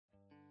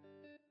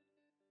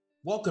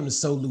Welcome to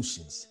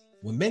Solutions,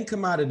 when men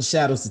come out of the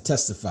shadows to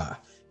testify,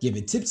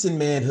 giving tips in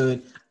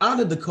manhood,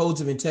 honor the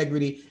codes of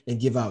integrity, and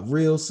give out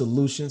real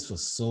solutions for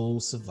soul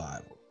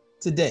survival.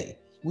 Today,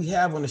 we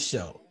have on the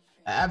show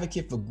an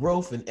advocate for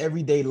growth in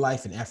everyday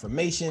life and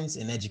affirmations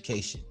and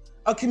education,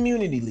 a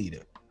community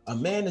leader, a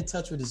man in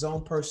touch with his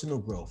own personal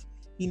growth.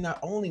 He not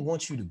only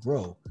wants you to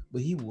grow,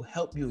 but he will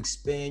help you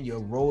expand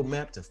your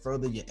roadmap to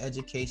further your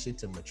education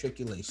to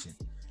matriculation.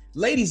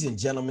 Ladies and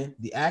gentlemen,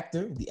 the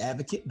actor, the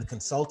advocate, the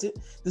consultant,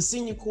 the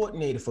senior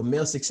coordinator for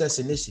Male Success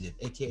Initiative,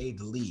 aka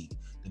the League,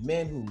 the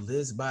man who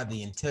lives by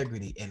the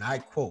integrity, and I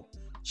quote,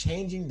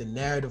 changing the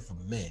narrative for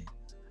men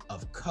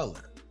of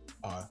color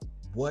are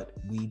what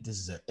we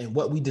deserve, and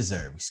what we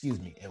deserve,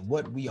 and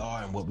what we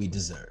are and what we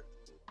deserve.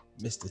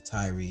 Mr.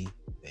 Tyree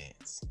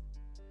Vance.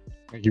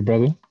 Thank you,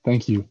 brother.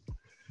 Thank you.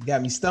 You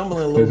got me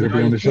stumbling a little Pleasure bit to be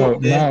on on your the show.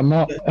 quote, man.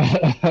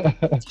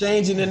 No.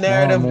 Changing the No,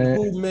 narrative of man.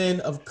 who men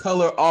of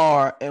color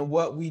are and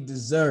what we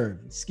deserve.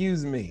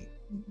 Excuse me.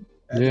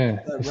 I had to Yeah,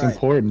 get that it's right.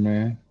 important,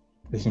 man.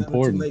 It's It's never too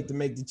important. late to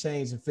make the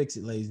change and fix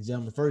it, ladies and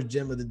gentlemen. First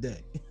gem of the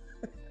day.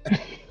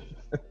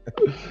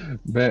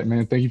 Bet,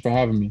 man. Thank you for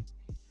having me.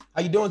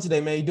 How you doing today,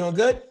 man? You doing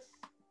good?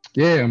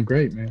 Yeah, I'm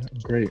great, man.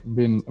 I'm great. I've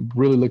been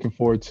really looking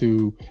forward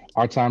to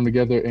our time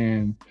together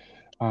and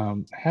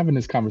having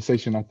this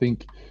conversation. I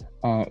think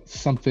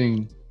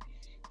something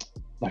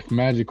like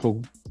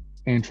magical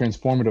and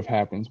transformative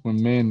happens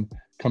when men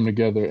come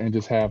together and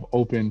just have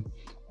open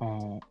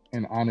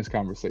and honest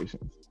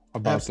conversations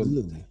about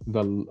Absolutely.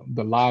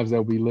 the lives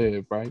that we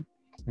live, right?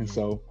 And Mhm.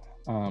 so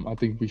I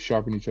think we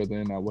sharpen each other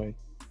in that way.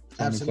 So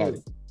I'm Absolutely.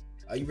 excited.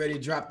 Are you ready to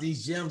drop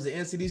these gems to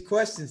answer these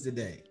questions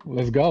today?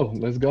 Let's go.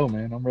 Let's go,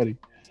 man. I'm ready.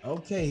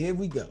 Okay, here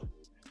we go.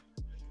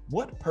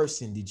 What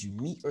person did you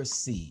meet or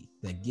see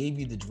that gave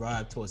you the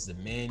drive towards the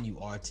man you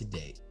are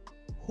today?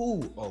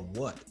 Who or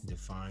what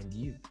defined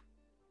you?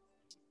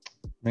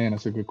 Man,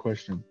 that's a good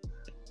question.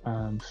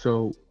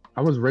 So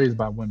I was raised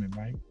by women,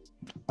 right?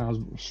 I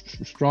was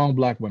strong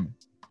Black women,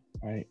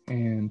 right?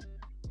 And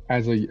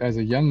as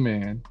a young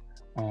man,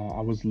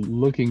 I was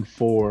looking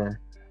for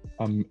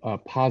a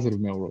positive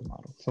male role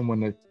model,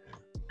 someone that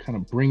kind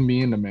of bring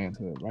me into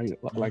manhood, right?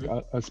 Like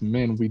us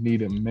men, we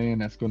need a man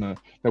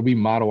that we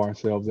model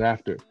ourselves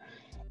after.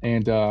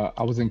 And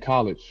I was in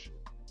college.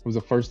 It was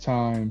the first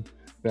time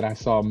that I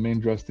saw men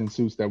dressed in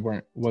suits that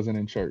wasn't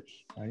in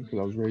church, right? Because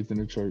I was raised in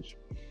the church.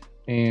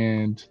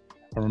 And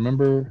I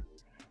remember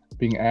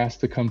being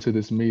asked to come to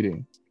this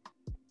meeting.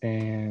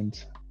 And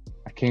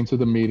I came to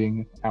the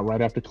meeting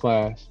right after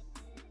class,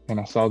 and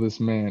I saw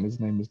this man. His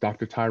name is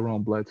Dr.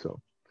 Tyrone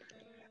Bledsoe.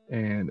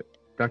 And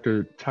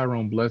Dr.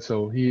 Tyrone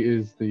Bledsoe, he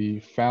is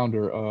the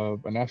founder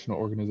of a national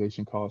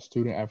organization called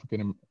Student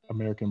African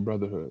American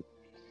Brotherhood.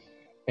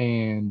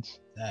 And,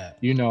 That.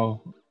 you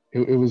know,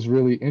 it was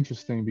really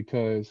interesting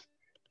because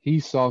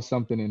he saw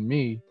something in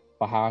me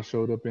by how I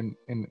showed up in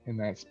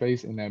that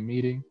space, in that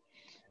meeting.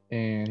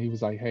 And he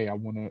was like, hey, I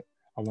wanna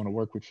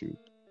work with you.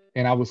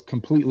 And I was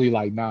completely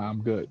like, nah,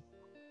 I'm good.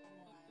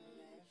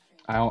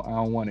 I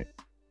don't want it.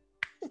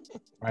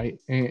 Right.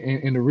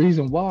 And the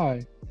reason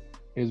why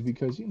is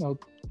because,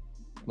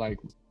 like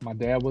my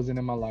dad wasn't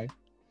in my life,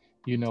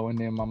 and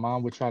then my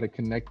mom would try to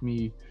connect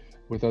me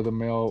with other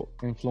male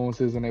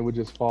influences and they would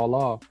just fall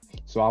off.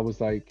 So I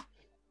was like,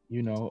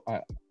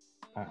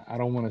 I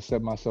don't want to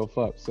set myself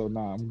up. So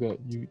nah, I'm good.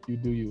 You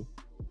do you.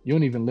 You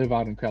don't even live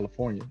out in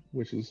California,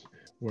 which is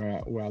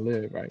where I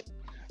live, right?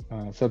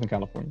 Southern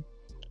California.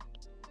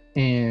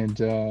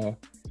 And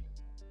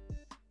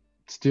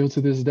still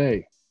to this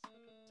day,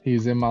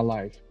 he's in my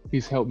life.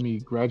 He's helped me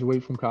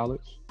graduate from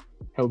college,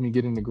 helped me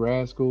get into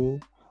grad school.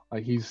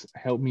 Like he's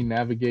helped me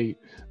navigate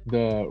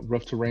the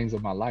rough terrains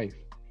of my life.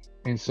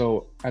 And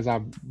so as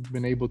I've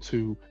been able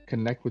to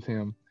connect with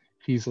him,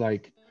 he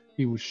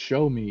would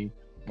show me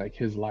like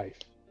his life,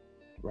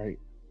 right?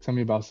 Tell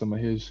me about some of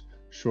his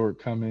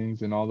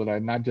shortcomings and all of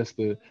that, not just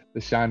the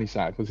shiny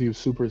side, because he was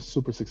super,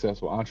 super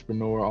successful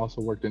entrepreneur, also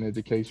worked in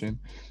education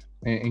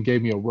and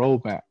gave me a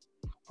roadmap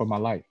for my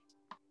life.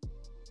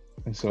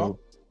 And so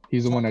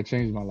he's the one that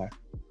changed my life.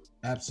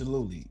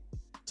 Absolutely.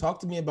 Talk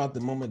to me about the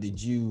moment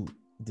that you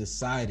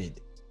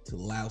decided to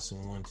allow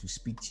someone to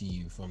speak to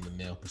you from the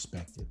male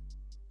perspective.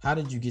 How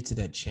did you get to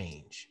that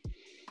change?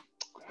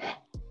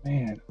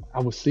 Man,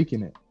 I was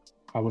seeking it.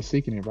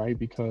 Right?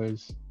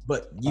 Because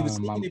But you were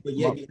seeking it, but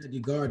yet you had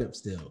your guard up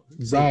still.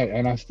 right,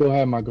 and I still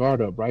had my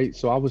guard up, right?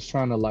 So I was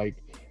trying to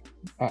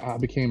I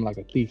became like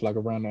a thief, like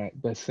around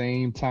that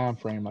same time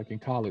frame, like in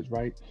college,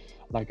 right?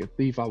 Like a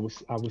thief, I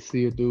would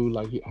see a dude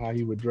like how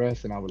he would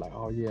dress, and I was like,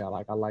 oh yeah,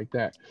 like I like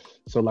that.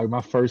 So like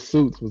my first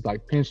suits was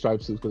like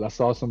pinstripe suits because I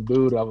saw some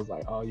dude, I was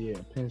like, oh yeah,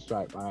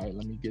 pinstripe. All right,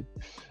 let me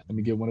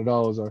get one of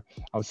those. Or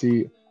I would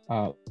see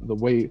the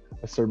way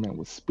a certain man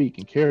would speak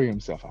and carry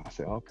himself. I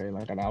said, okay,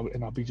 like, and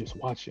I'll be just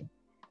watching.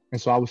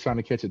 And so I was trying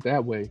to catch it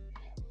that way,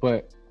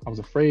 but I was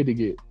afraid to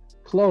get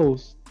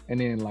close and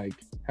then like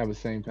have the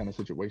same kind of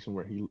situation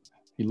where he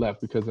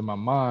left, because in my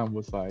mind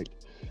was like,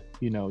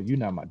 you're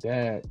not my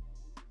dad,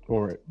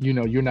 or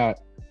you're not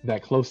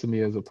that close to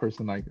me as a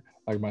person, like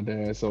like my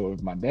dad. So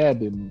if my dad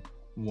didn't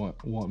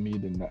want me,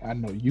 then I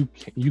know you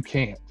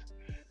can't.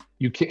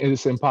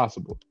 It's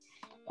impossible.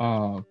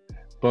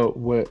 But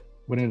what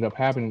ended up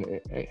happening,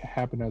 it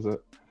happened as a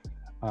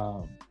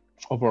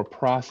over a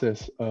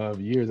process of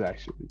years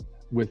actually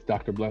with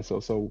Dr. Bledsoe.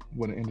 So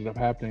what ended up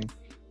happening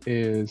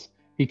is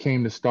he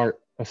came to start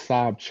a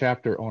SOB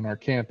chapter on our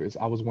campus.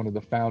 I was one of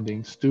the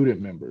founding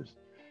student members,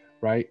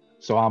 right?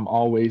 So I'm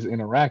always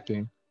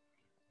interacting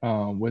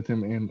with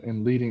him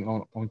and leading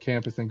on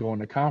campus and going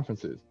to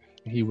conferences.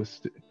 And he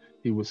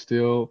would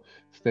still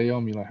stay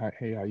on me like,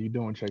 hey, how you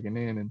doing? Checking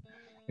in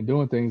and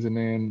doing things. And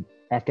then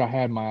after I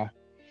had my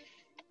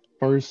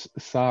first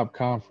SOB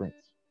conference,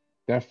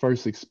 that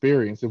first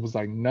experience, it was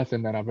like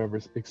nothing that I've ever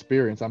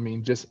experienced. I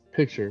mean, just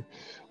picture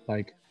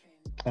like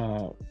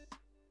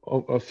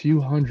a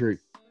few hundred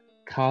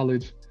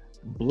college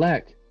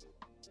Black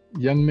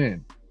young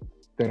men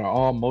that are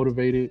all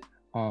motivated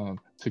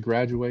to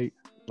graduate,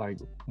 like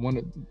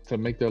want to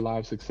make their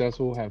lives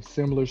successful, have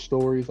similar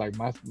stories like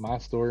my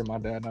story, my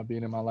dad not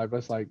being in my life.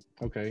 That's like,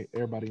 okay,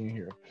 everybody in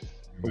here,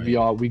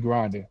 right. we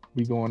grinding,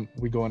 we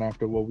going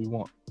after what we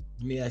want.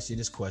 Let me ask you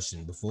this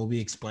question before we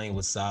explain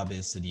what SOB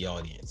is to the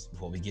audience.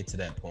 Before we get to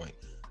that point,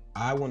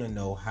 I want to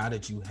know, how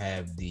did you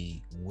have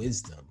the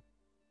wisdom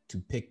to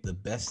pick the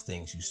best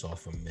things you saw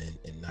from men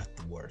and not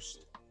the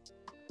worst?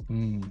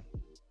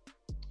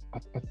 I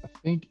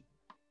think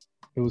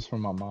it was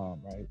from my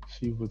mom, right?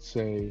 She would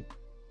say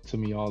to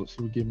me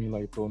she would give me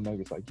like little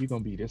nuggets, like, you're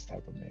gonna be this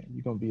type of man,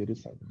 you're gonna be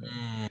this type of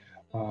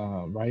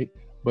man, right?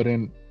 But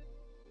then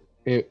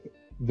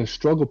the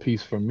struggle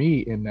piece for me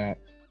in that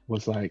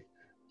was like,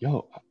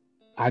 yo,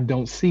 I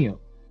don't see him.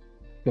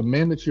 The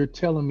man that you're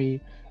telling me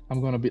I'm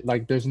gonna be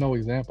like, there's no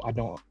example. I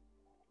don't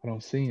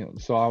see him.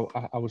 So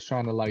I was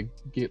trying to like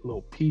get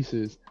little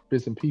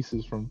bits and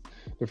pieces from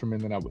different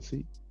men that I would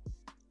see.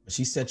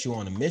 She set you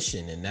on a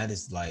mission, and that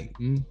is like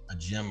a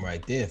gem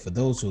right there. For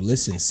those who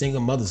listen,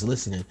 single mothers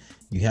listening,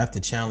 you have to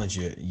challenge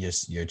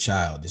your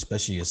child,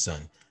 especially your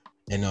son.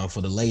 And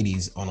for the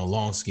ladies, on a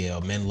long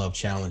scale, men love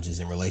challenges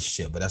in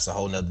relationship, but that's a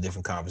whole nother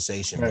different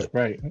conversation.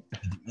 Right.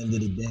 At the end of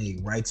the day,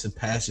 rites of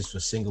passage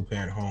for single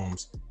parent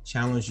homes,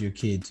 challenge your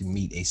kid to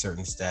meet a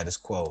certain status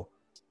quo,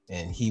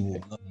 and he will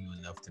love you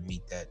enough to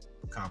meet that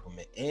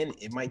compliment. And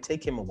it might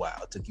take him a while.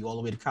 It took you all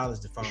the way to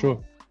college to find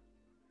out.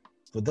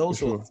 For those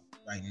who are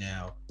right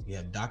now, you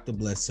have Dr.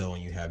 Bledsoe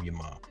and you have your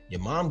mom.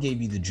 Your mom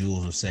gave you the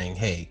jewels of saying,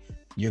 hey,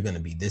 you're going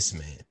to be this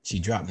man. She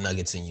dropped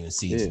nuggets in you and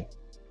seeds. Yeah.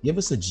 Give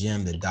us a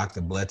gem that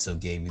Dr. Bledsoe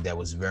gave you that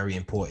was very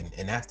important.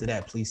 And after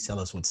that, please tell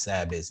us what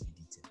SOB is in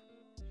detail.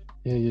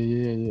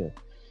 Yeah.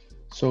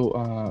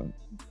 So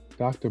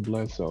Dr.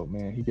 Bledsoe,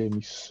 man, he gave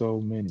me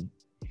so many.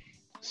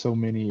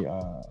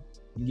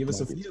 Give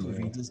us a few, man. If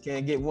you just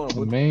can't get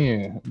one.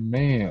 Man.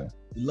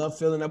 We love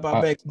filling up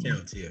our bank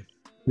accounts here.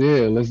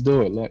 Yeah, let's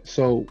do it.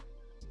 So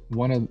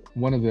one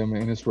of them,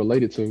 and it's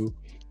related to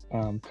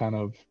kind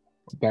of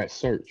that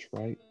search,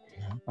 right?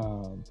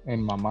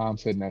 And my mom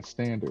said in that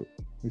standard,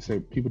 we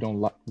say people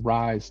don't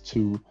rise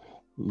to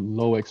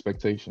low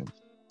expectations.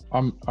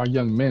 Our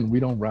young men, we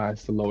don't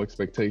rise to low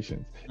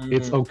expectations.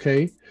 It's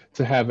okay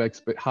to have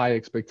high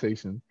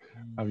expectations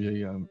of your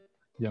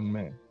young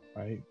men,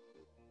 right?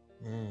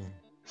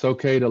 It's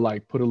okay to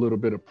like put a little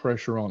bit of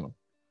pressure on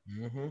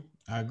them.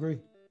 I agree.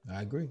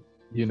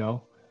 You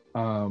know,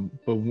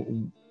 but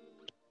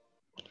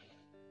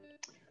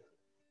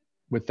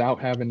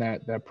without having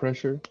that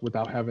pressure,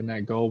 without having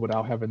that goal,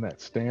 without having that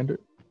standard,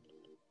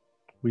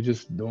 we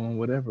just doing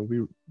whatever.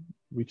 We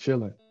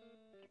chilling,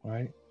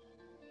 right?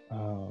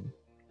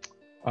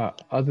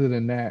 Other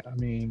than that, I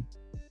mean,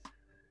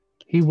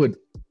 he would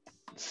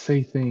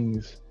say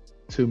things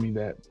to me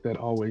that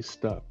always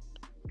stuck,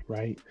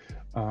 right?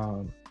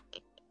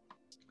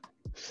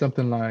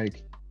 Something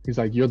like, he's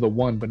like, you're the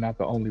one, but not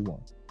the only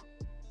one.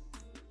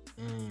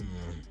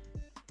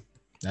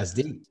 That's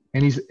deep.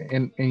 And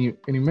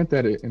he meant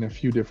that in a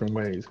few different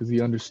ways, because he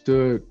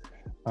understood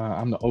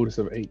I'm the oldest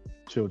of 8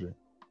 children.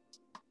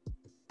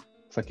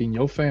 It's like in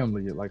your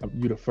family, like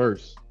you the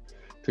first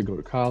to go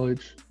to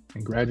college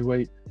and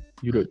graduate.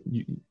 You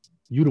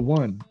the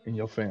one in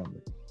your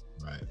family,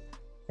 right?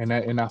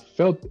 And I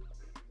felt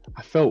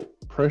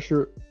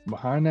pressure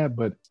behind that,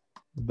 but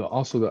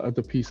also the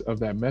other piece of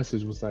that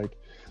message was like,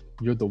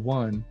 you're the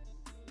one.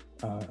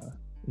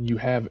 You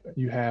have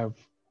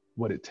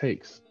what it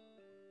takes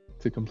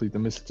to complete the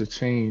mission, to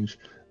change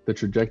the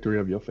trajectory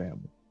of your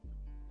family.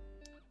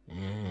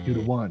 You're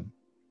the one.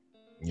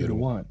 You're the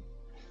one.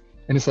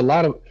 And it's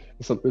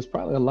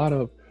probably a lot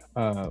of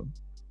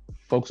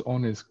folks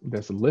on this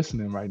that's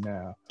listening right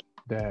now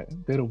that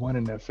they're the one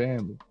in their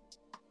family.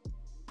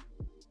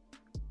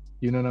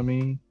 You know what I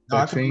mean?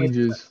 That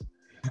changes.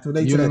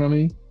 You know what I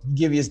mean?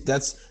 Give you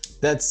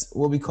that's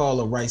what we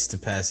call a rites to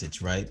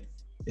passage, right?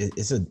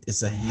 It's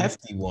a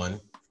hefty one,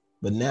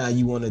 but now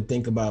you want to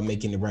think about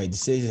making the right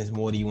decisions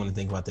more than you want to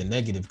think about the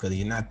negative, because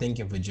you're not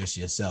thinking for just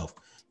yourself.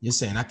 You're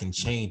saying, I can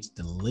change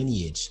the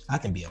lineage. I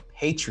can be a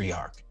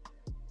patriarch.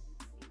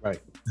 Right.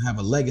 have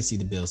a legacy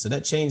to build. So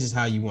that changes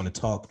how you want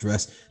to talk,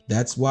 dress.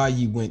 That's why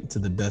you went to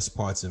the best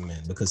parts of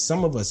men, because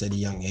some of us at a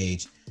young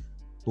age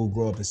who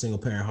grow up in single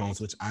parent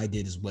homes, which I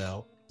did as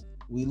well,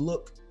 we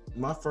look,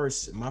 my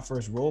first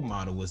role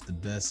model was the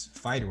best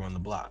fighter on the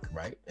block,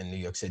 right? In New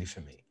York City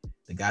for me.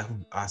 The guy who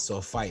I saw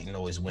fight and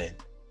always win.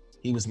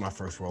 He was my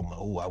first role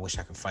model. Oh, I wish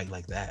I could fight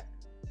like that.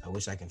 I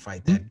wish I can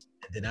fight that.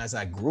 And then as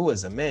I grew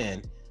as a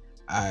man,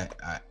 I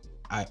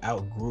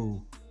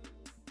outgrew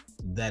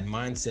that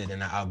mindset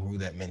and I outgrew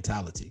that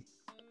mentality.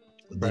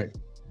 Right.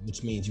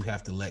 Which means you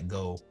have to let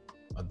go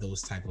of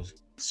those type of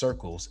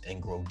circles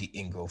and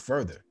grow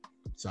further.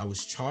 So I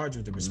was charged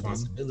with the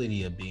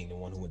responsibility of being the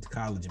one who went to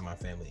college in my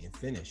family and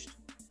finished.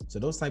 So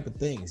those type of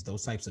things,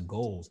 those types of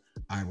goals,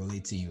 I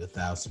relate to you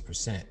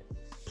 1,000%.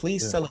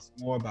 Please tell us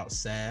more about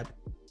SAB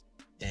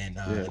and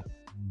move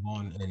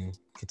on and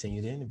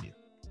continue the interview.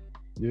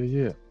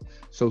 Yeah.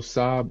 So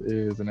SAB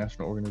is a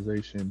national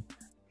organization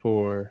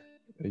for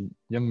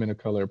young men of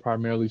color,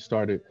 primarily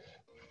started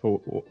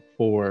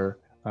for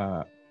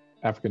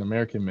African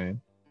American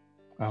men,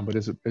 but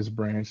it's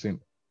branching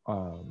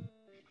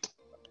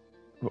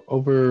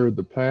over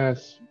the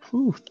past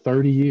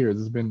 30 years.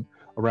 It's been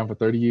around for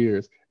 30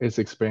 years. It's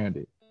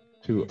expanded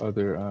to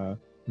other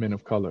men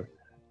of color,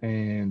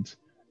 and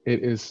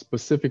it is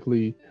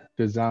specifically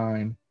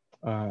designed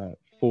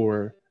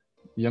for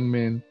young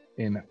men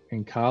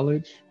in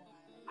college,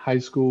 high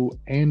school,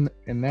 and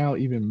now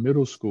even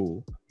middle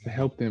school, to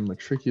help them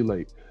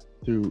matriculate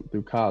through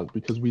college,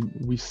 because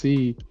we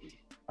see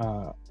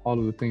all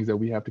of the things that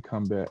we have to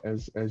combat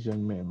as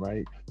young men,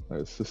 right?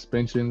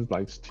 Suspensions,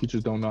 like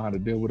teachers don't know how to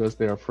deal with us.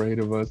 They're afraid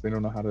of us. They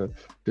don't know how to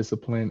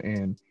discipline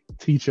and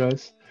teach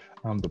us.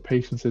 The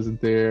patience isn't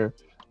there.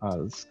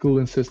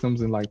 Schooling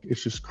systems, and like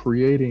it's just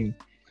creating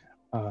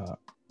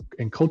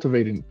and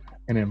cultivating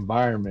an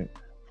environment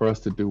for us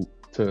to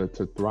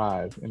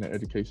thrive in the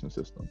education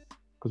system,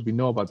 because we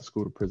know about the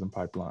school to prison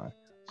pipeline.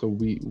 So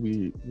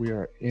we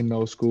are in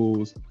those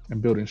schools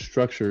and building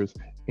structures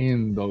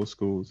in those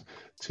schools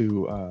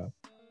to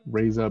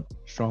raise up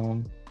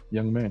strong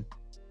young men.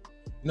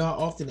 You know, I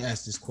often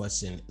ask this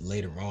question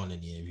later on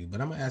in the interview, but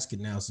I'm gonna ask it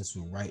now since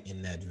we're right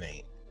in that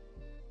vein.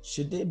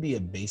 Should there be a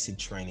basic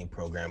training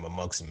program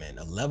amongst men,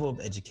 a level of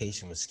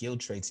education with skilled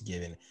traits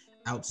given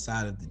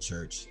outside of the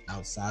church,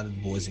 outside of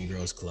the Boys and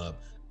Girls Club,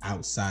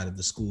 outside of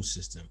the school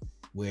system,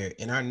 where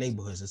in our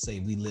neighborhoods, let's say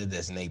we lived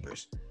as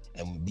neighbors,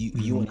 and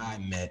you and I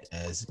met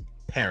as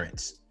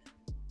parents,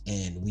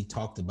 and we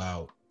talked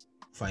about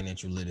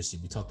financial literacy,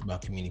 we talked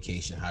about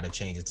communication, how to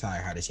change a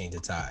tire,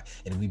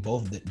 and we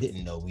both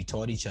didn't know. We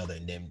taught each other,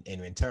 and then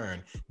in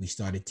turn we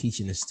started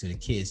teaching this to the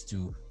kids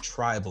through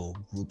tribal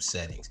group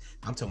settings.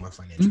 I'm talking about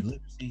financial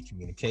literacy,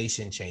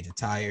 communication, change a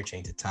tire,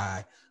 change a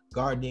tie,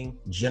 gardening,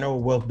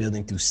 general wealth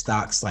building through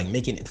stocks, like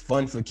making it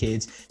fun for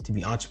kids to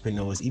be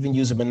entrepreneurs, even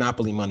using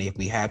monopoly money if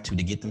we have to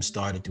get them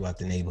started throughout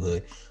the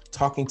neighborhood,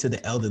 talking to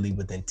the elderly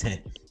with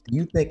intent. Do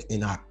you think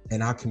in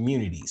our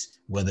communities,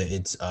 whether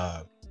it's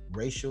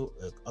racial,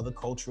 other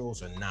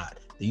culturals or not,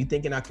 do you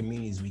think in our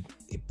communities,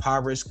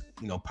 impoverished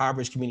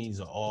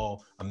communities are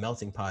all a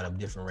melting pot of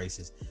different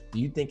races? Do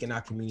you think in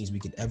our communities we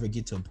could ever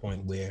get to a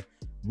point where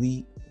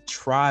we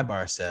tribe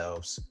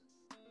ourselves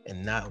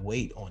and not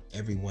wait on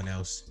everyone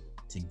else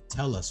to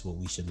tell us what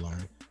we should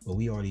learn, but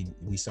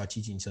we start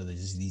teaching each other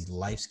just these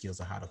life skills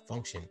of how to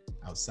function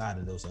outside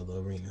of those other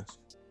arenas?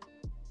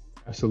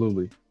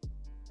 Absolutely.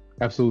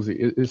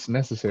 It's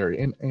necessary,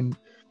 and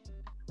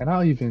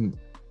I'll even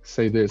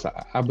say this: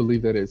 I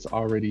believe that it's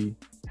already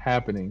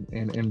happening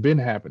and been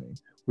happening.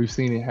 We've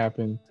seen it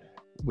happen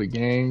with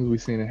gangs.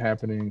 We've seen it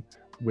happening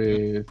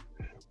with,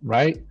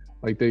 right?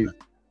 Like they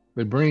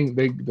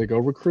go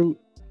recruit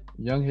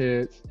young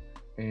heads,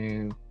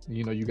 and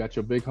you got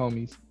your big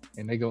homies,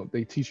 and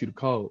they teach you the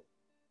code.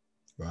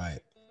 Right.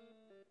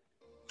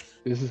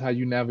 This is how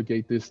you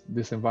navigate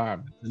this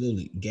environment.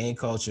 Absolutely. Gang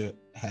culture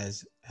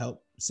has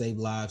helped save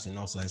lives and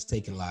also has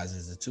taken lives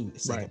as a two.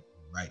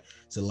 Right.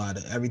 So a lot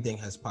of everything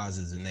has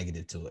positives and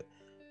negative to it.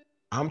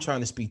 I'm trying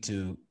to speak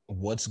to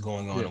what's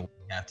going on and what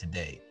we have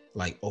today.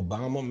 Like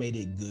Obama made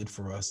it good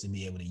for us to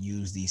be able to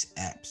use these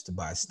apps to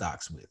buy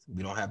stocks with.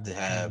 We don't have to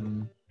have,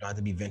 you don't have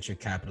to be venture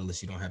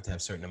capitalists. You don't have to have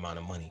a certain amount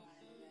of money.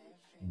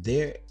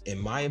 There, in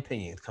my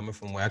opinion, coming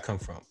from where I come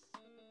from,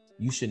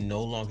 you should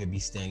no longer be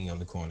standing on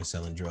the corner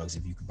selling drugs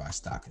if you could buy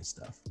stock and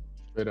stuff.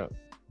 Straight up.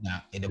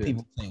 Now, and the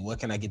people say, what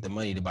can I get the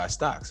money to buy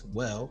stocks?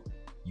 Well,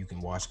 you can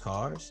wash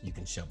cars, you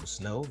can shovel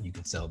snow, you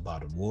can sell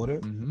bottled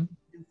water, you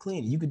can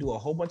clean. You can do a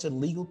whole bunch of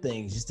legal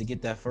things just to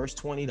get that first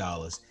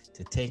 $20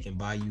 to take and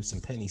buy you some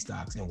penny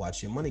stocks and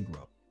watch your money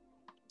grow.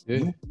 Yeah.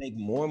 You make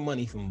more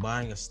money from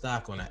buying a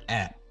stock on an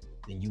app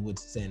than you would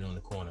standing on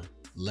the corner.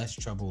 Less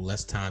trouble,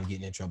 less time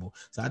getting in trouble.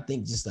 So I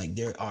think just like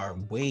there are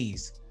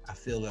ways I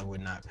feel that we're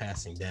not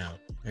passing down.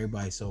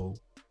 Everybody's so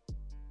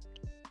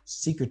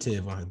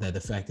secretive on that,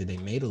 the fact that they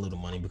made a little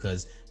money,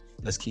 because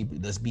let's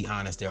be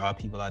honest, there are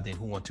people out there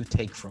who want to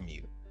take from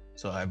you.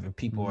 So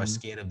people are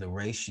scared of the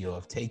ratio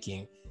of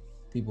taking,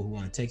 people who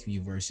want to take from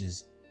you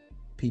versus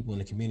people in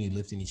the community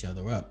lifting each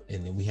other up,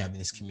 and then we have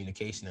this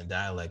communication and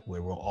dialect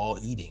where we're all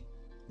eating.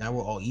 Now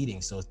we're all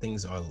eating, so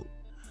things are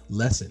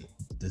lessened.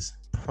 This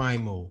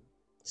primal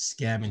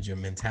scavenger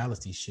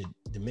mentality should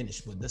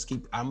diminish. But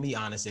I'll be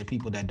honest, there are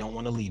people that don't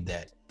want to leave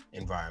that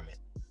environment,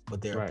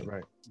 but there are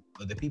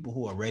the people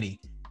who are ready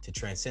to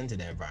transcend to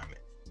that environment.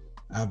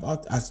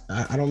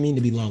 I don't mean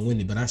to be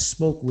long-winded, but I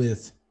spoke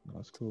with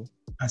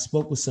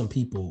some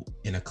people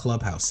in a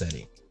clubhouse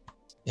setting,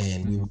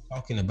 and we were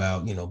talking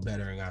about,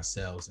 bettering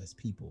ourselves as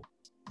people.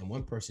 And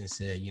one person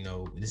said,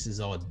 this is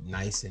all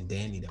nice and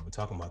dandy that we're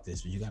talking about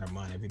this, but you got to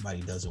mind,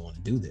 everybody doesn't want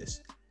to do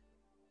this.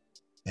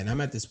 And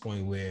I'm at this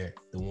point where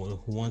the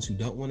ones who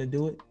don't want to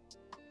do it,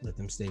 let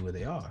them stay where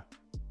they are.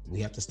 We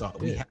have to start.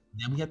 We have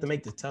to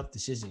make the tough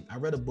decision. I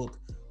read a book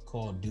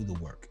called Do the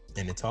Work,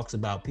 and it talks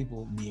about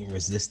people being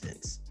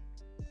resistance.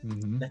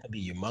 That could be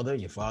your mother,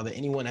 your father,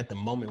 anyone at the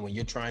moment when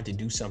you're trying to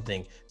do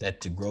something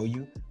to grow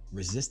you.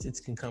 Resistance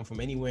can come from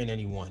anywhere and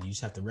anyone. You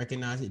just have to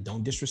recognize it.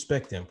 Don't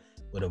disrespect them,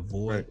 but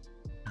avoid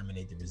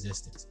eliminate the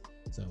resistance.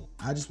 So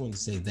I just want to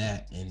say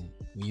that. And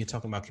when you're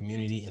talking about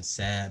community and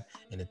SAB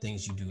and the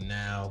things you do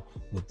now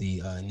with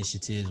the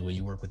initiatives where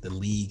you work with the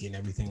league and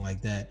everything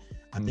like that,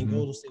 I think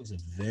all those things are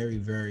very,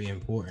 very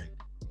important.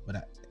 But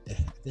I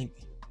think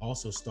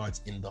also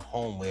starts in the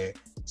home, where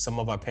some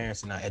of our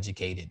parents are not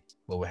educated,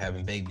 but we're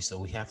having babies. So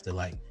we have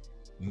to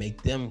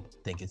make them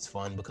think it's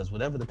fun, because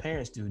whatever the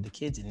parents do, the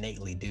kids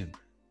innately do.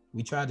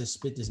 We try to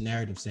spit this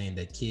narrative saying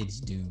that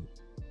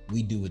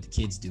we do what the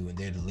kids do and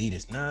they're the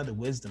leaders. Nah, the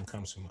wisdom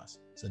comes from us.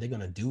 So they're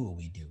going to do what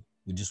we do.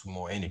 We just with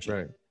more energy.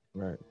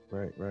 Right.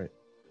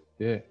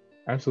 Yeah,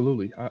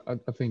 absolutely. I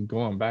think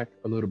going back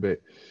a little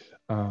bit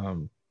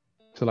to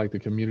the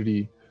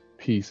community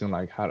piece and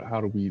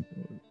how do we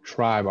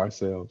tribe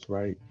ourselves,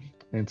 right?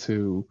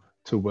 Into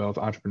wealth,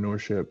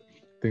 entrepreneurship,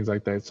 things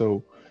like that.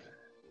 So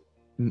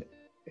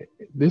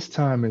this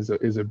time is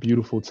a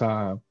beautiful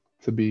time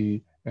to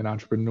be an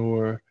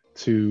entrepreneur,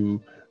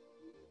 to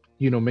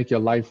make your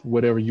life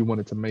whatever you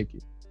wanted to make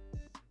it,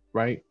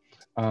 right?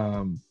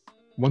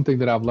 One thing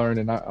that I've learned,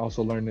 and I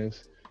also learned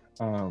this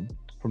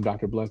from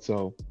Dr.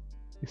 Bledsoe,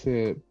 he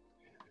said,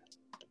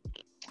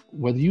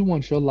 whether you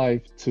want your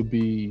life to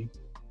be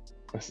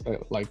a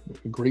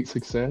great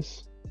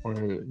success or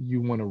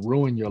you want to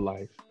ruin your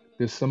life,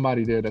 there's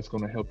somebody there that's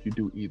going to help you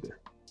do either.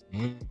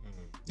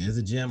 There's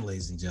a gem,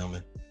 ladies and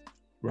gentlemen.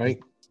 Right?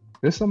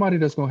 There's somebody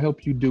that's going to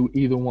help you do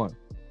either one.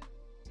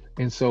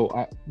 And so,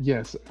 I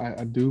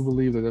do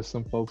believe that there's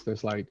some folks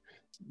that's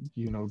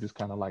just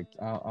kind of I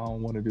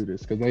don't want to do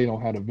this because they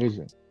don't have a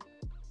vision.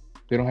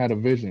 They don't have a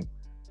vision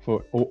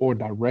for or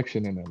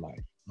direction in their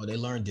life. Or they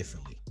learn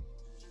differently.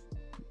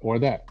 Or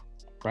that,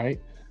 right?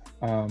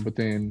 But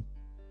then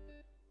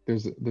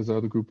there's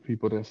other group of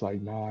people that's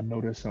like, nah, I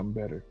know there's something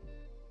better.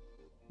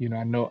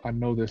 I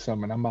know there's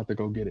something. I'm about to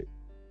go get it.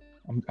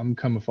 I'm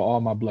coming for all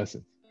my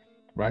blessings,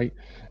 right?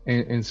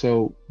 And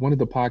so one of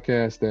the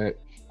podcasts that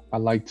I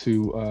like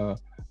to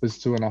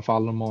listen to, and I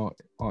follow them on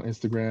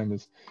Instagram,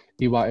 is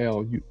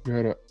EYL. You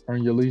heard of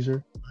Earn Your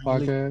Leisure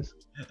podcast?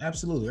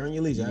 Absolutely, Earn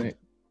Your Leisure.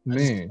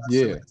 Man,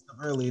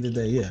 earlier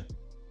today,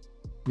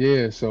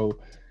 yeah. So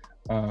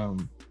I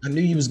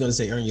knew you was gonna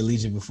say Earn Your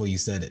Leisure before you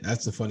said it.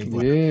 That's the funny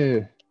part.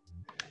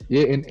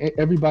 Yeah, and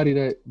everybody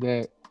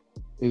that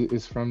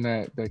is from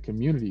that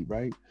community,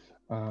 right?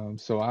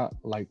 So I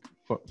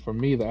for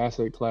me, the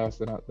asset class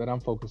that I'm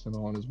focusing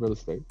on is real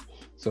estate.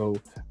 So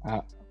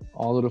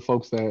all of the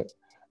folks that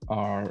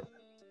are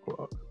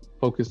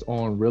focused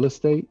on real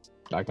estate,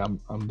 I'm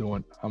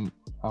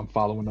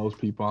following those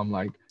people. I'm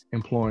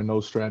employing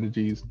those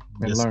strategies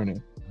and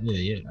learning.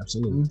 Yeah,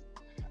 absolutely.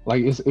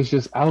 It's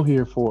just out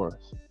here for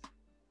us.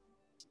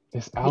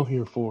 It's out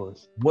here for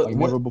us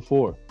never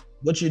before.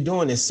 What you're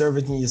doing is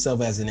serving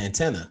yourself as an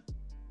antenna.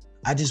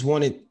 I'm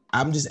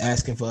just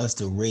asking for us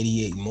to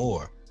radiate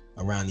more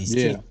around these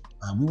kids.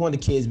 We want the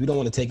kids. We don't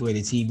want to take away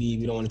the TV.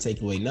 We don't want to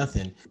take away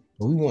nothing.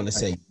 But we want to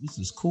say, this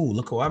is cool.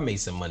 Look how I made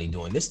some money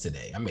doing this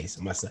today. I made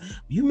some myself.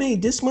 You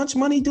made this much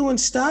money doing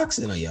stocks?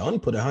 And I only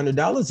put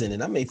 $100 in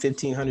it. I made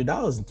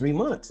 $1,500 in 3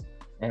 months.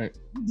 Right.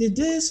 You did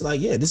this?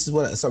 This is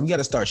what. So we got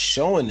to start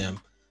showing them,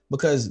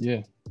 because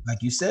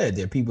like you said,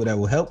 there are people that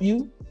will help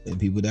you and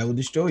people that will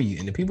destroy you.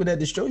 And the people that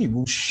destroy you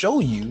will show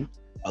you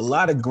a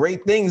lot of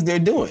great things they're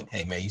doing.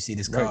 Hey man, you see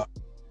this car?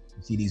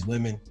 You see these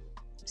women?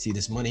 You see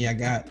this money I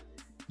got?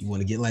 You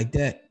want to get like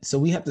that? So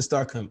we have to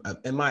start,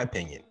 in my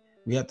opinion,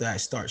 we have to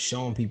start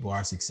showing people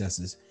our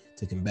successes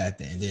to combat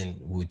that. And then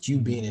with you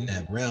being in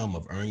that realm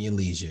of Earn Your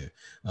Leisure,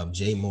 of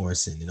Jay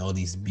Morrison and all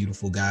these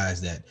beautiful guys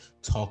that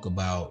talk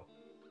about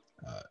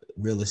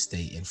real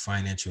estate and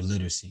financial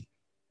literacy,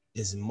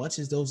 as much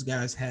as those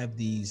guys have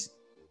these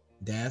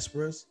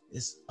diasporas,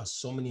 it's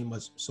so many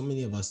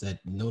of us that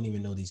don't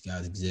even know these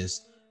guys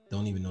exist,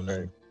 don't even know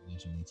nothing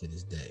to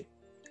this day.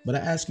 But I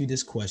ask you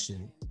this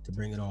question to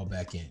bring it all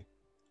back in.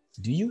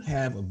 Do you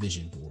have a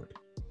vision board?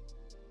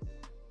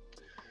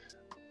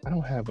 I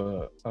don't have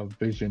a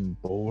vision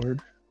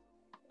board.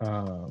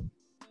 I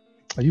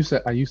used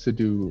to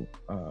do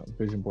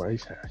vision board. I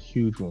used to have a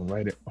huge one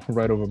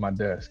right over my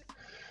desk.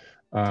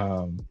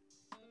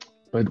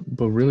 But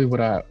really what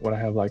I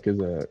have like is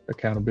a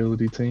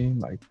accountability team.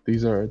 Like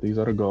these are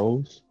the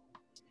goals.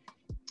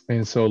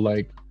 And so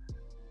like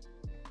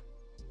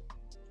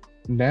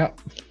now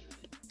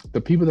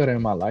the people that are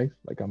in my life,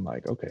 like I'm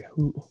like, okay,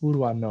 who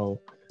do I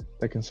know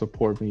that can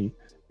support me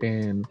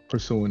in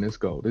pursuing this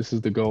goal? This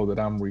is the goal that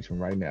I'm reaching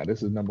right now.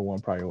 This is number one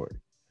priority.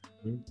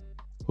 Mm-hmm.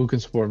 Who can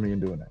support me in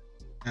doing that?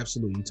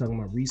 Absolutely. You're talking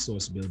about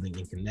resource building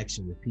and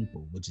connection with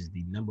people, which is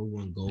the number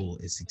one goal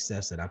and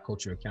success that our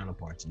cultural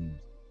counterparts use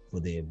for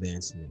their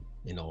advancement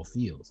in all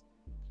fields.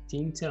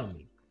 Can you tell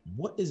me,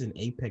 what is an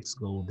apex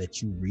goal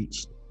that you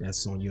reached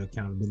that's on your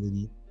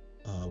accountability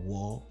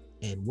wall?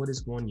 And what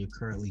is one you're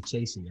currently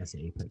chasing as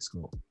an apex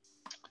goal?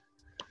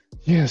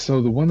 Yeah,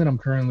 so the one that I'm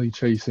currently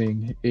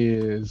chasing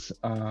is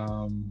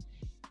I'm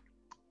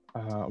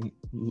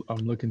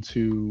looking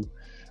to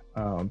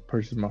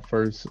purchase my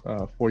first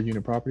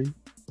 4-unit property.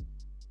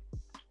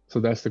 So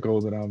that's the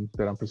goal that I'm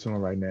pursuing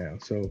right now.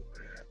 So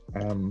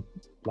I'm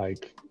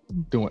like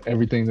doing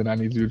everything that I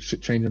need to do,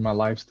 changing my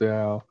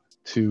lifestyle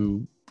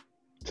to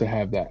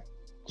have that.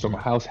 So I'm a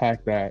house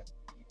hack that,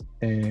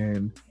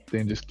 and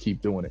then just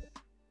keep doing it,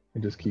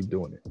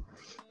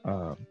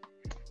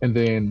 and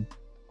then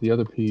the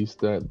other piece,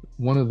 that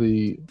one of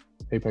the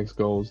apex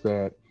goals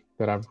that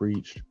I've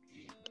reached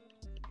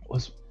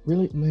was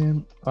really,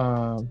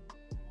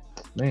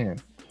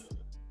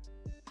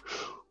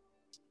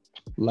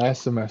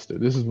 last semester.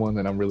 This is one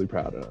that I'm really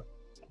proud of,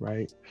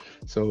 right?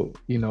 So,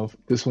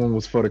 this one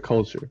was for the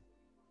culture,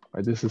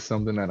 right? This is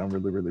something that I'm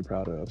really, really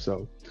proud of.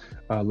 So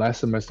last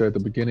semester at the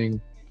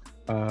beginning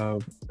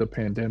of the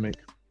pandemic,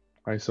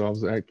 right? So I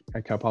was at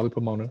Cal Poly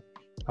Pomona.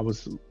 I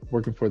was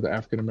working for the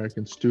African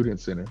American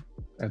Student Center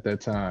at that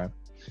time.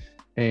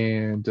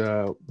 And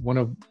one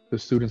of the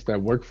students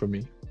that worked for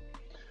me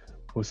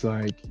was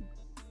like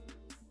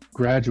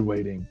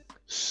graduating,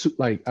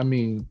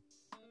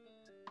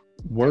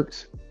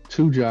 worked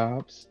 2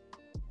 jobs,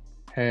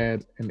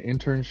 had an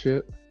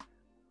internship,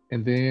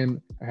 and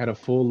then I had a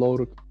full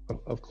load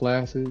of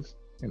classes,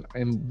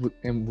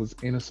 and was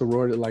in a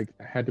sorority. Like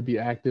I had to be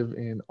active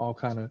in all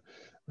kind of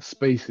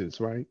spaces,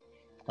 right?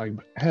 Like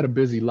I had a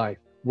busy life,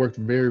 worked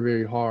very,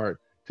 very hard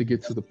to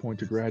get to the point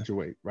to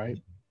graduate, right?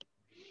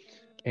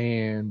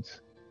 And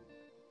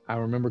I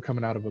remember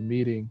coming out of a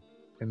meeting,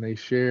 and they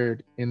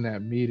shared in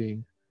that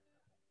meeting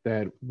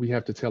that we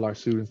have to tell our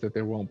students that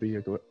there won't be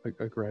a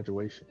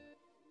graduation.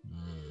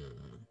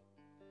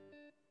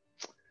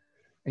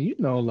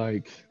 And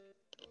like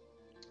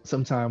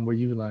sometime where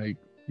you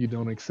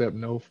don't accept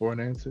no for an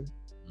answer,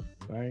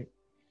 right?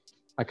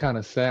 I kind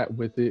of sat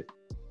with it.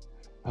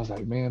 I was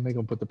like, man, they're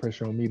gonna put the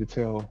pressure on me to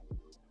tell,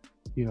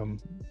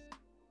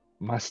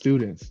 my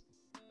students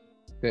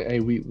that, hey,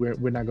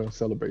 we're not gonna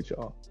celebrate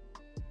y'all.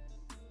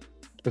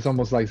 It's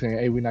almost like saying,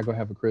 hey, we're not gonna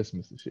have a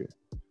Christmas this year,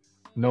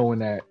 knowing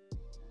that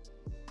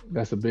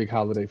that's a big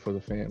holiday for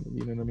the family.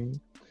 You know what I mean?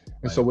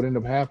 And right. So what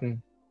ended up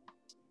happening,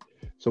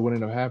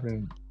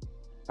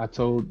 I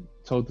told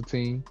the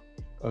team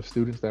of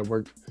students that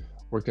worked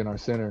in our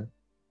center,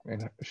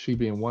 and she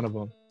being one of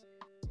them,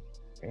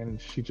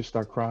 and she just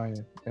started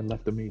crying and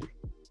left the meeting.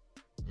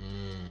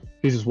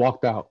 He just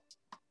walked out.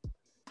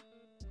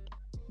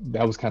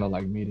 That was kind of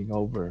like meeting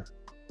over.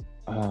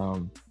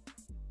 And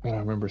I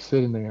remember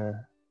sitting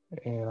there,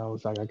 and I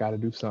was like, I got to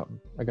do something.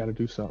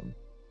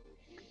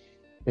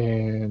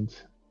 And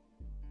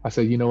I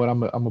said, you know what?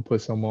 I'm gonna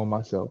put something on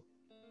myself.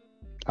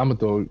 I'm gonna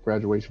throw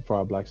graduation for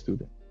our Black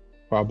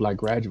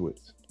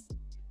graduates.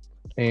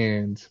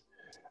 And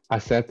I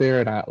sat there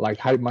and I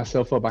hyped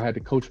myself up. I had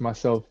to coach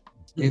myself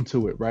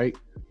into it, right?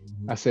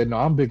 I said, no,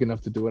 I'm big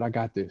enough to do it. I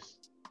got this.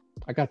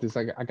 I got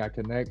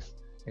connects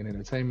in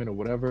entertainment or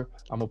whatever.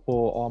 I'm gonna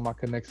pull all my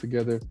connects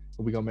together,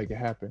 and we're gonna make it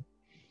happen.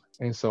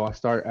 And so I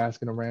started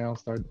asking around,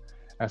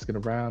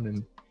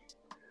 and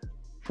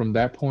from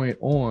that point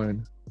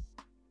on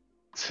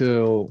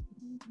till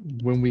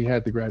when we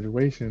had the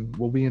graduation,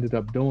 what we ended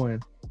up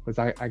doing was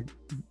I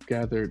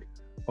gathered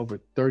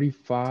over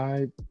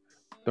 35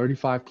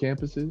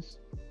 campuses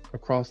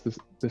across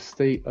the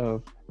state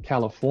of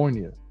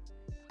California.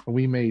 And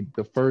we made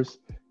the first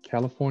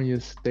California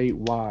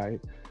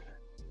statewide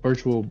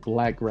virtual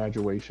Black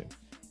graduation.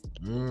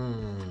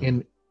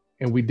 And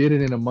we did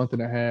it in a month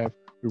and a half.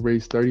 We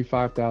raised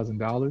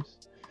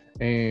 $35,000,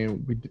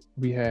 and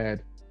we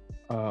had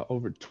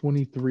over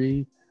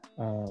 23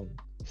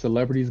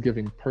 celebrities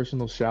giving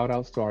personal shout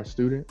outs to our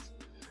students.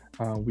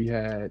 We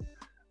had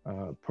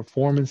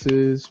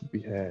performances.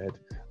 We had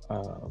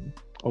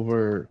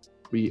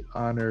we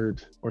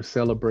honored or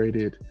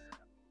celebrated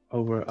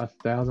over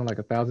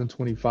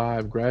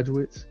 1,025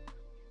 graduates,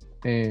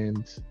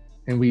 and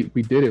we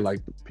did it. Like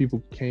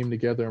people came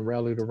together and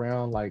rallied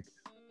around like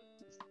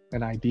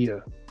an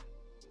idea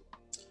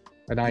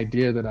that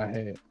I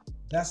had.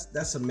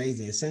 That's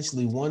amazing.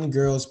 Essentially, one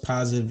girl's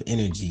positive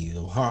energy,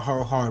 her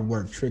hard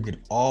work triggered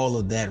all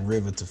of that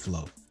river to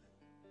flow.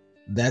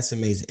 That's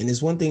amazing. And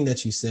there's one thing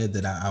that you said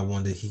that I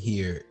wanted to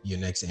hear your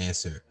next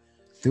answer.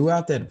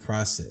 Throughout that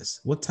process,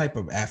 what type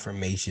of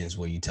affirmations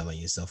were you telling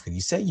yourself? Because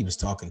you said you was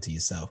talking to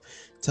yourself,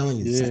 telling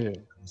yourself.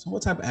 Yeah. So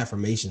what type of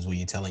affirmations were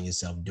you telling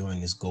yourself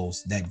during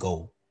that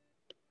goal?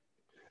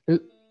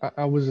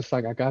 I was just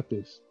like, I got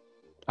this.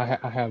 I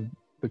have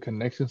the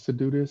connections to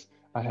do this.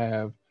 I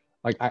have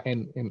like I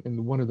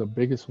and one of the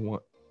biggest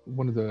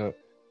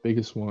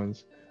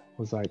ones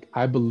was like,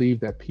 I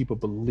believe that people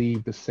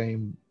believe the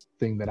same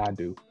thing that I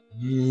do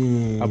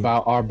Mm,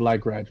 about our Black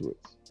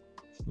graduates.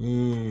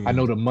 I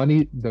know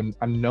mm,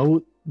 I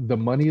know the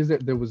money is there.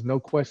 There was no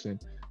question.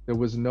 There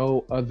was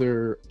no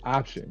other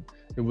option.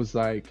 It was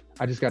like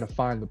I just got to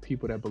find the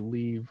people that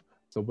believe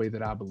the way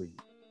that I believe.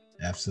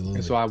 And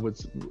absolutely.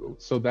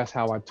 so that's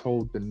how I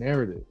told the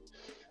narrative.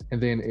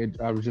 And then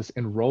I was just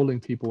enrolling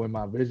people in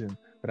my vision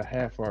that I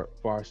had for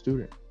our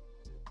student.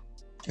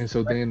 And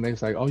so Right, then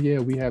it's like, oh yeah,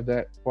 we have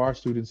that for our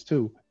students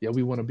too. Yeah,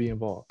 we want to be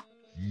involved.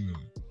 mm.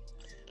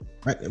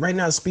 Right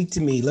now, speak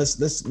to me.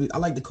 I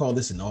like to call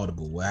this an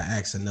audible, where I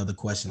ask another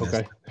question that's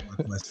Okay. on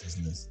my questions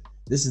list.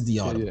 This is the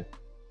Yeah, audible. yeah.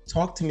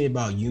 Talk to me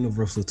about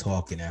universal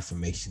talk and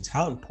affirmations.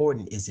 How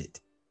important is it?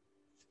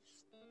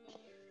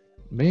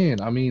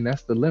 Man, I mean,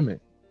 that's the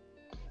limit.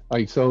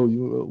 Like, so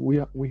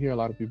we hear a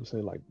lot of people say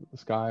like the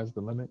sky is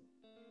the limit.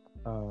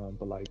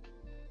 But like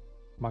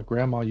my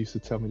grandma used to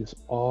tell me this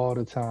all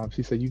the time.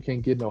 She said, you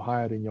can't get no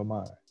higher than your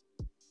mind,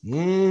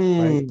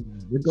 right?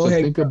 Go So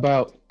ahead. think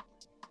about,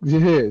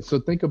 yeah. So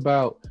think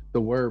about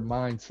the word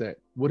mindset.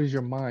 What is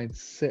your mind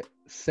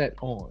set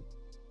on?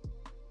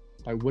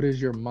 Like, what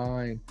is your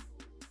mind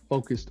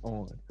focused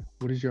on?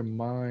 What is your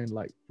mind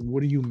like?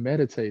 What are you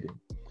meditating?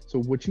 So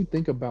what you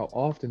think about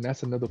often,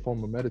 that's another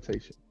form of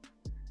meditation.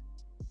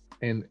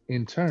 And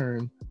in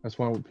turn, that's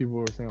why people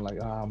were saying like,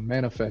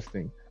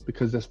 manifesting,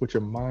 because that's what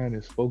your mind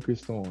is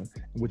focused on.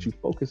 And what you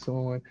focus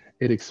on,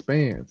 it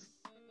expands,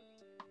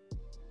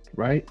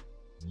 right?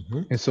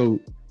 Mhm. And so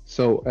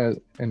as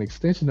an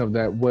extension of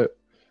that,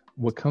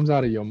 what comes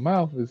out of your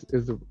mouth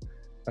is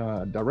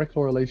a direct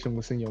correlation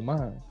what's in your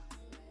mind,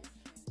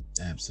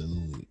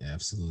 Absolutely,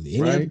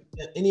 absolutely. right?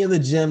 Any other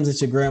gems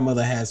that your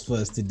grandmother has for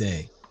us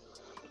today?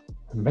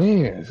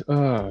 Man,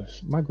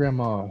 my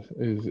grandma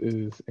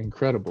is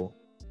incredible.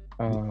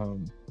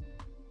 Um,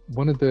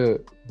 one of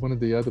the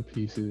other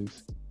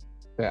pieces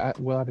that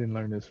I didn't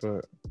learn this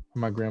from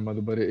my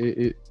grandmother, but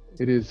it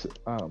is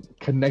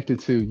connected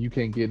to you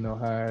can't get no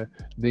higher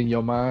than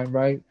your mind,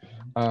 right?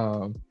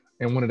 Um,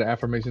 and one of the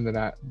affirmations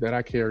that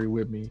I carry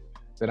with me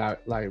that I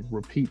like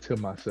repeat to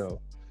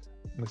myself,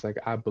 it's like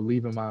I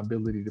believe in my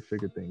ability to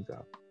figure things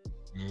out.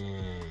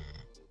 Mm.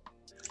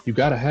 You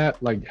gotta have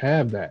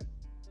that.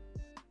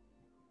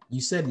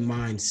 You said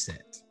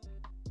mindset.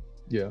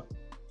 Yeah.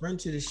 Friend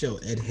to the show,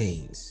 Ed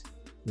Haynes,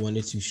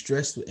 wanted to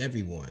stress to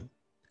everyone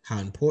how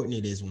important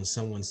it is when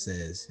someone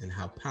says, and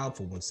how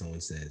powerful when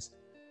someone says,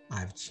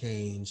 I've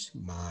changed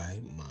my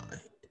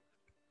mind.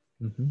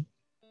 Hmm.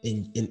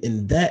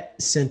 In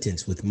that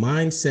sentence, with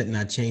mindset and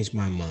I changed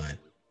my mind,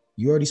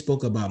 you already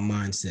spoke about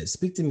mindset.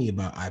 Speak to me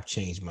about I've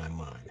changed my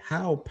mind.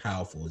 How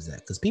powerful is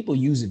that? Because people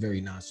use it very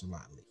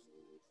nonchalantly.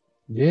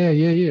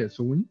 Yeah.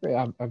 So when you say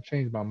I've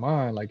changed my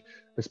mind, like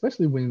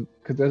especially when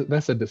because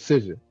that's a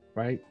decision,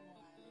 right?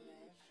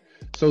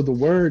 So the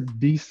word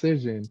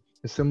decision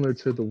is similar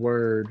to the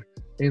word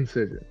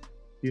incision.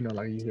 You know,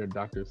 like you hear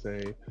doctors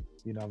say,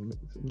 you know,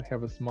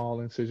 have a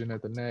small incision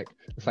at the neck.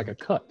 It's like a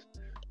cut,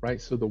 right?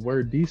 So the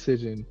word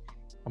decision,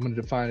 I'm going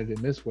to define it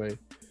in this way.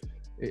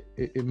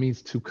 It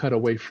means to cut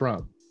away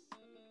from.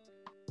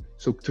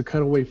 So to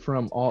cut away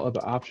from all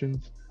other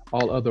options,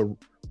 all other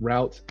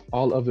routes,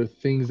 all other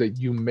things that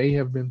you may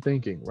have been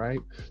thinking, right?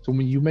 So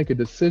when you make a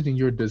decision,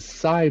 you're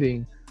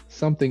deciding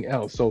something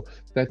else. So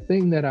that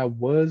thing that I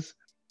was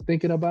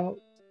thinking about,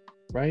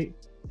 right?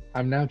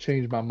 I've now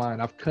changed my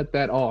mind. I've cut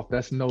that off.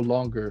 That's no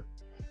longer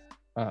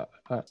an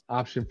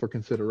option for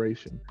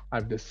consideration.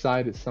 I've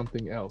decided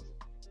something else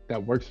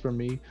that works for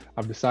me.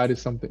 I've decided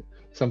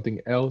something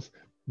else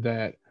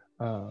that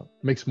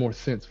makes more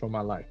sense for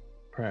my life,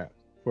 perhaps,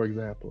 for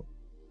example.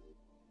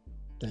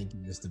 Thank you,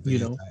 Mr. You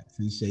Vance. know, I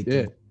appreciate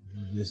yeah, the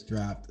you just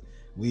dropped.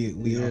 We are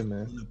yeah,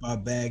 man. filling up our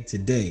bag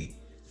today.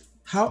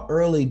 How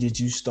early did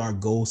you start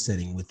goal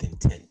setting with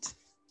intent?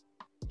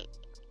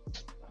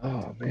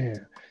 Oh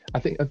man, I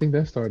think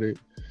that started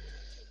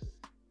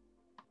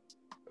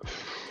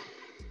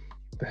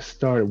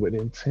with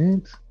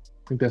intent.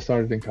 I think that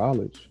started in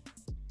college.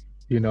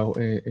 You know,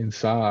 in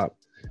Saab,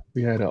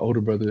 we had an older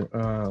brother,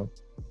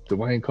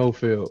 Dwayne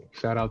Cofield.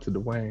 Shout out to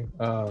Dwayne.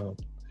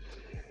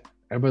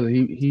 That brother,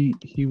 he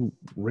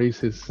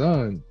raised his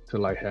son to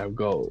like have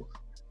goals,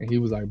 and he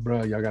was like,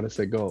 "Bro, y'all gotta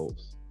set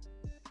goals."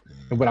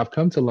 And what I've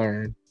come to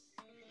learn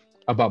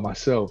about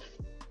myself,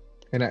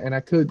 and I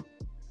could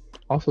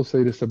also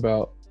say this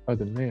about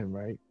other men,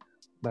 right?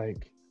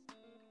 Like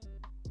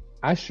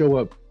I show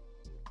up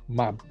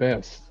my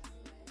best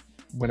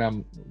when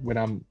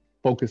I'm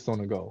focused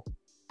on a goal,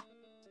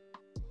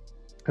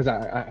 because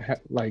I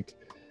like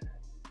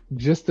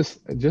just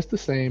the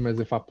same as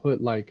if I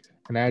put like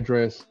an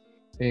address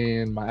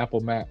in my Apple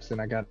Maps and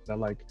I got to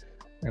like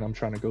and I'm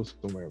trying to go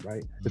somewhere,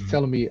 right? It's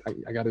telling me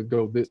I got to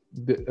go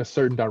a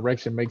certain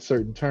direction, make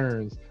certain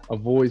turns,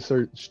 avoid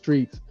certain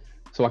streets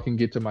so I can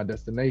get to my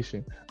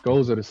destination.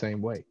 Goals are the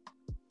same way,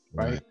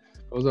 right?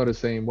 Goals are the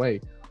same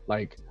way.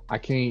 Like I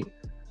can't,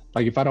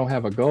 like if I don't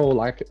have a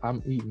goal,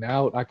 I'm eating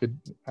out. I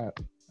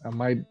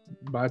might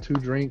buy 2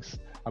 drinks.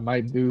 I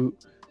might do,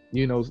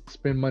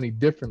 spend money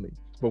differently.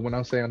 But when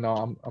I'm saying, no,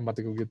 I'm about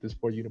to go get this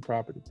 4-unit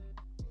property.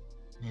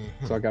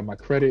 So I got my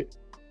credit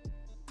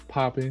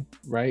popping,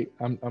 right?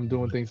 I'm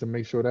doing things to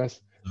make sure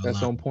that's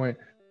on point.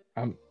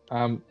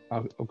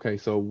 Okay.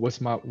 So what's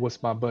my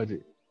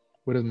budget?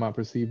 What is my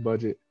perceived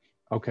budget?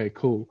 Okay,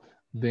 cool.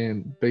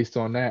 Then based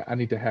on that, I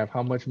need to have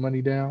how much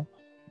money down?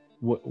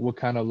 What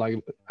kind of,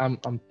 like,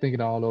 I'm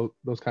thinking all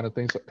those kind of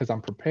things because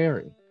I'm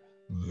preparing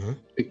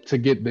to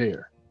get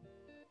there.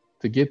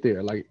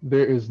 Like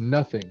there is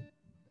nothing.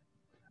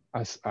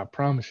 I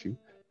promise you,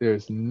 there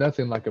is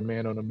nothing like a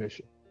man on a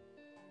mission.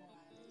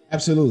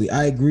 Absolutely.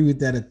 I agree with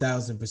that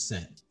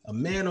 1,000%. A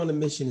man on a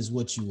mission is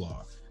what you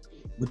are.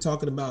 We're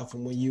talking about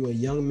from when you were a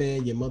young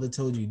man, your mother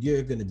told you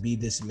you're going to be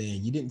this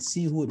man. You didn't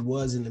see who it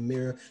was in the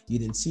mirror. You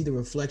didn't see the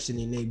reflection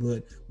in your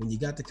neighborhood. When you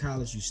got to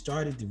college, you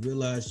started to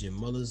realize your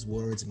mother's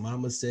words.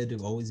 Mama said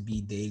there'll always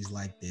be days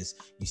like this.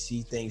 You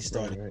see things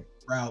starting to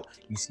sprout.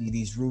 You see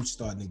these roots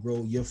starting to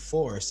grow. Your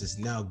forest is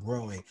now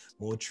growing.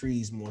 More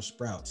trees, more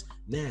sprouts.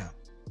 Now,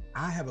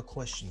 I have a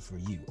question for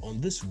you. On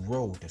this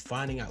road to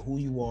finding out who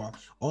you are,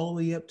 all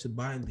the way up to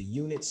buying the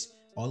units,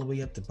 all the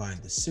way up to buying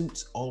the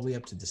suits, all the way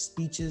up to the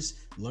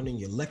speeches, learning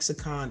your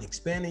lexicon,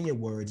 expanding your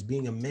words,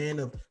 being a man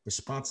of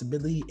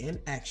responsibility and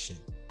action,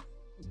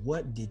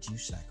 what did you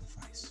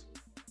sacrifice?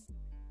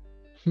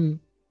 Man.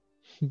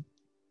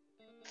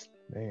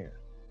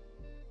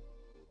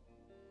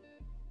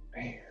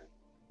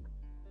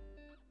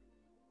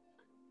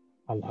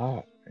 A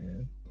lot,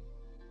 man.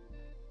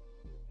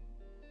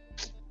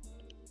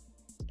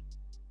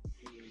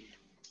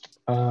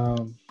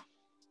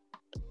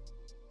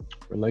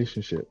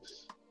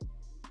 Relationships,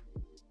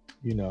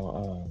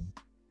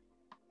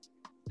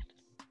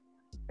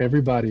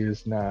 everybody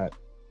is not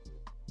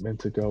meant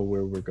to go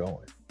where we're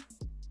going,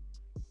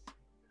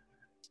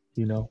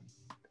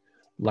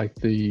 like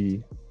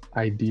the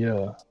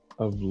idea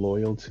of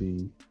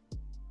loyalty,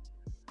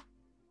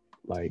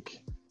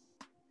 like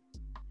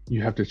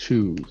you have to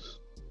choose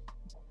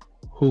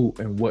who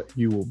and what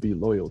you will be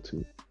loyal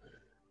to.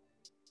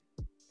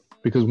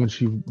 Because once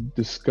you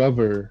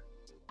discover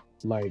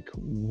like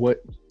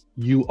what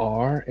you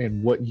are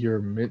and what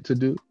you're meant to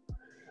do,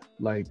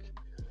 like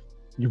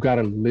you got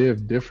to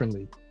live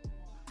differently.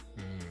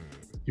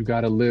 You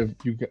got to live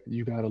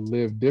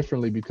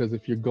differently, because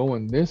if you're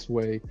going this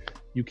way,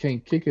 you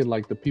can't kick it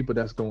like the people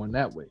that's going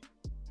that way.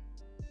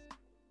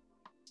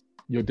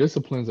 Your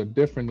disciplines are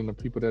different than the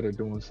people that are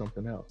doing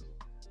something else,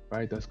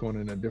 right? That's going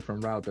in a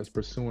different route, that's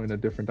pursuing a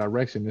different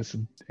direction. It's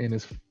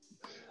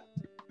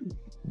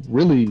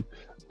really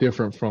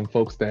different from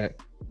folks that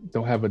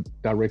don't have a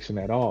direction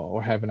at all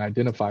or haven't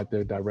identified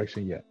their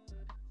direction yet,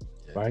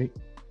 right?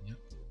 Yep.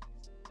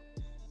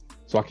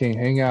 So I can't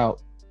hang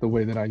out the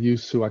way that I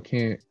used to. I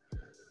can't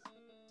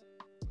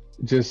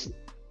just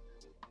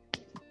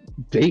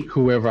date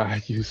whoever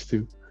I used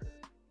to.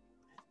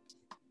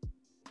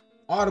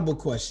 Audible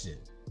question.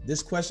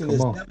 This question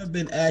has never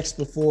been asked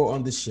before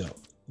on the show.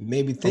 You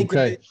maybe think of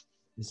it.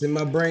 It's in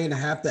my brain. I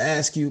have to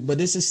ask you, but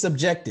this is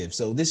subjective.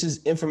 So this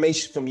is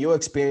information from your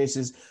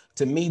experiences.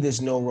 To me,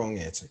 there's no wrong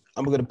answer.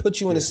 I'm going to put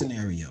you in a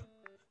scenario.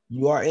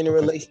 You are in a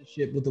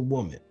relationship with a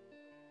woman.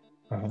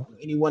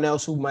 Anyone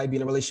else who might be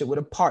in a relationship with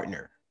a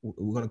partner.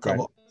 We're going to cover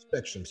all the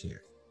spectrums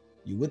here.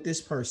 You with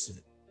this person.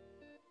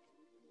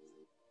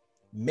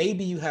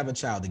 Maybe you have a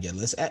child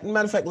together.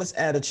 Matter of fact, let's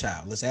add a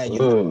child. Let's add you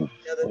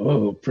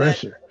together.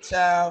 Pressure.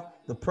 Child,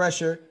 the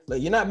pressure. But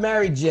you're not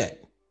married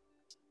yet.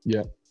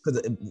 Yeah.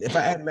 Because if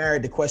I add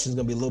married, the question is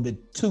going to be a little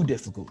bit too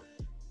difficult.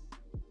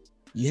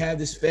 You have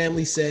this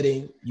family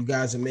setting. You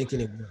guys are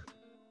making it work.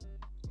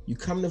 You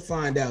come to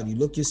find out, you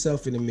look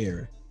yourself in the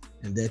mirror,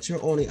 and that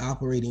you're only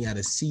operating at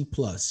a C+,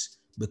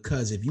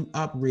 because if you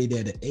operate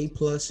at an A+,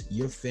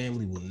 your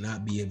family will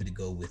not be able to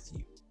go with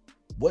you.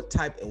 What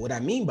I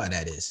mean by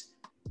that is,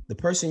 the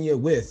person you're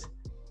with,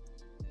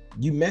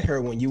 you met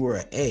her when you were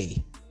an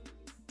A,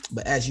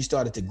 but as you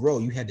started to grow,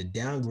 you had to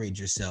downgrade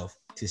yourself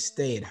to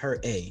stay at her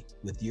A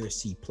with your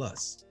C+.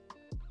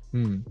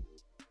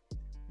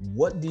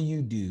 What do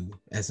you do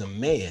as a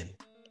man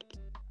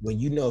when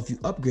you know if you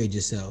upgrade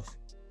yourself,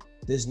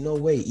 there's no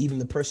way even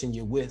the person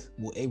you're with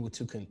will able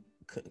to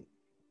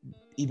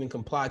even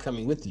comply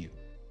coming with you?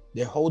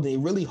 They're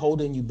really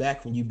holding you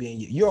back from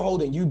you're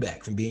holding you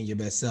back from being your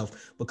best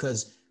self,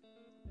 because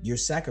you're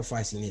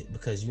sacrificing it,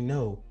 because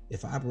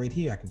if I operate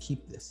here, I can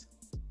keep this.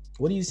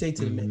 What do you say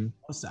to the man who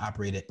wants to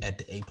operate at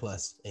the A+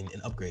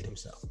 and upgrade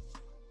himself?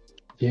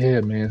 Yeah,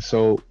 man.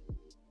 So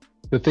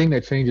the thing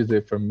that changes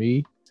it for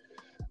me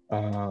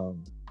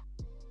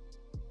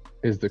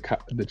is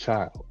the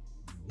child.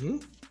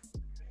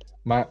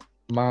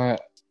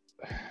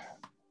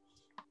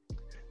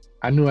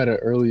 I knew at an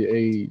early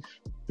age,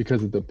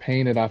 because of the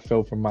pain that I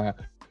felt from my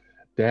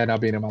dad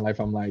not being in my life,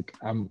 I'm like,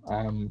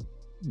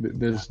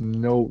 there's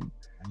no,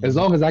 as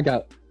long as I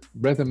got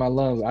breath in my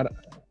lungs,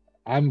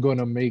 I'm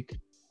gonna make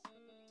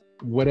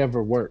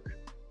whatever work.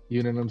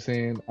 You know what I'm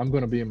saying? I'm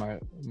gonna be in my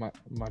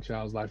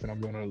child's life, and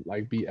I'm gonna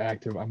like be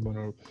active. I'm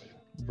gonna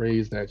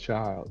raise that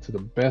child to the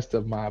best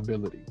of my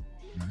ability.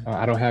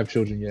 I don't have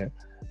children yet,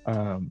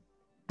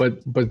 but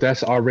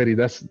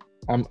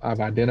I've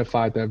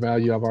identified that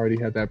value. I've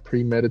already had that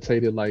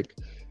premeditated, like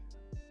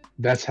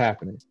that's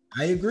happening.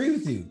 I agree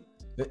with you,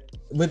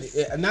 but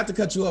not to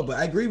cut you off, but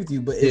I agree with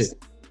you. But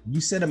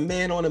you said a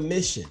man on a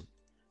mission.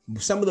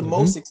 Some of the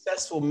most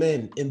successful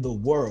men in the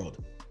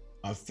world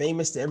are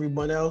famous to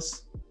everyone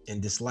else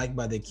and disliked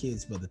by their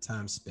kids by the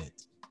time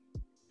spent.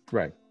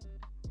 Right.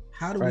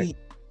 How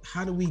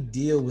do we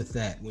deal with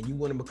that when you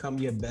want to become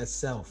your best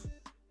self,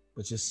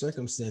 but your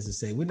circumstances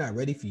say we're not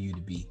ready for you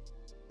to be?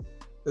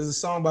 There's a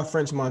song by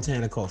French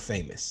Montana called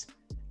Famous.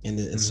 And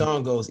the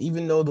song goes,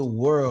 even though the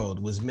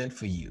world was meant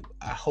for you,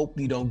 I hope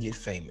you don't get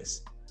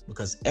famous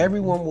because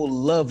everyone will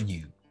love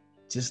you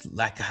just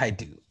like I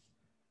do.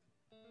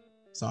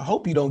 So I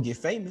hope you don't get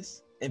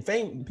famous. And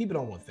fame, people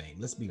don't want fame.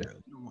 Let's be real.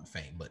 You don't want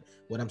fame. But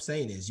what I'm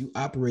saying is you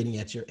operating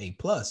at your A+.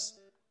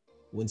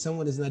 When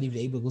someone is not even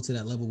able to go to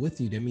that level with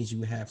you, that means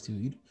you have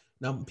to.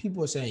 Now,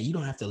 people are saying you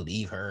don't have to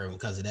leave her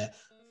because of that.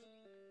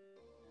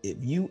 If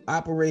you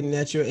operating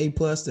at your A+,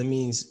 that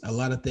means a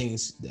lot of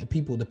things that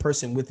the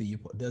person with you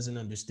doesn't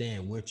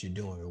understand what you're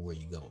doing or where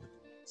you're going.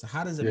 So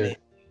how does a man deal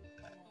with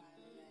that?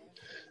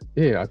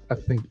 Yeah, I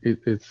think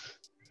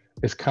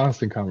it's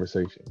constant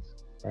conversations,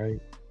 right?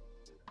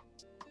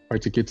 Or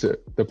to get to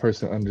the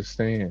person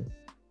understand,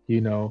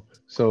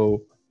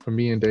 So for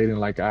me in dating,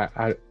 like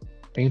I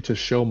aim to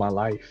show my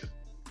life.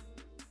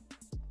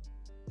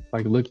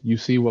 Like, look, you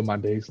see what my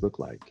days look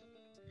like.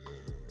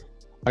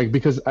 Like,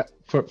 because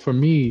for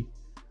me,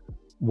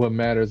 what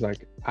matters,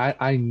 like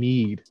I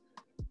need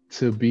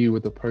to be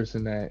with a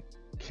person that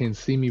can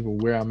see me from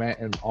where I'm at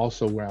and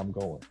also where I'm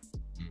going.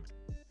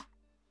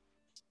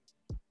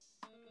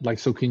 Like,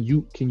 so can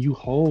you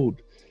hold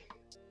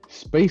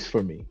space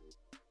for me?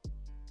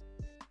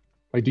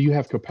 Like, do you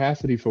have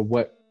capacity for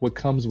what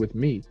comes with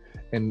me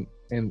and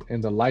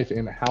the life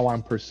and how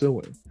I'm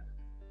pursuing?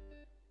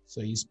 So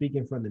you're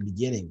speaking from the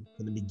beginning.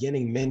 From the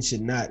beginning, men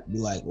should not be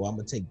like, well, I'm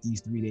gonna take these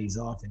 3 days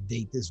off and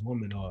date this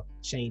woman or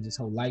change this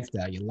whole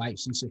lifestyle. Your life,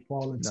 she should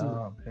fall into.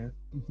 No, man.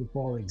 You should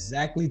fall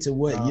exactly to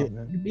what you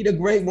meet a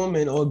great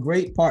woman or a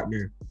great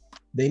partner.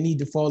 They need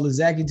to fall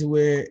exactly to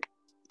where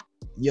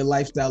your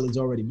lifestyle is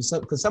already.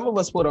 Because some of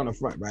us put on the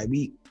front, right?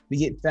 We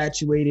get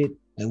infatuated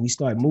and we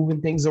start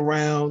moving things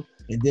around.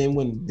 And then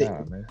when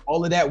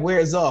all of that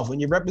wears off,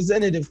 when your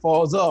representative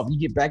falls off, you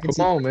get back into.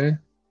 Come on, man.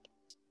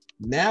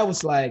 Now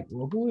it's like,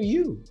 well, who are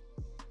you?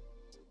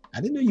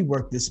 I didn't know you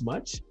worked this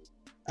much.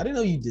 I didn't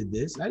know you did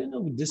this. I didn't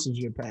know this was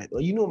your passion.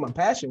 Well, you knew what my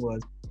passion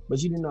was,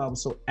 but you didn't know I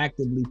was so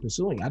actively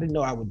pursuing. I didn't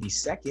know I would be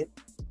second.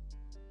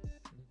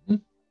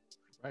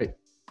 Right.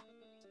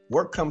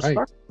 Work comes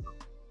first.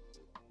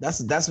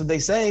 That's what they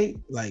say.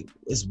 Like,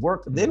 it's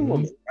work then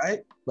woman, right?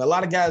 But a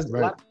lot of guys, a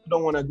lot of people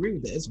don't want to agree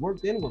with that. It's work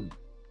then woman.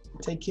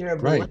 Take care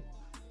of right.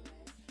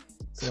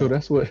 So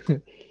that's what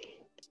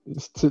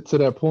to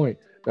that point.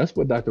 That's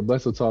what Dr.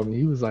 Bledsoe taught me.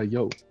 He was like,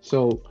 yo,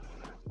 so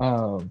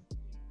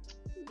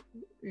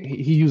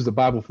he used the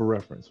Bible for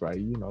reference,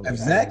 right?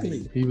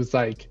 Exactly.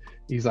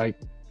 He's like,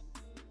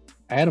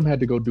 Adam had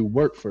to go do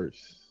work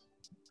first.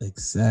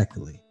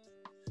 Exactly.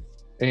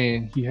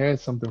 And he had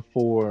something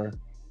for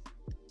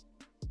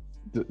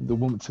the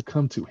woman to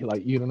come to.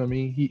 Like, you know what I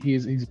mean?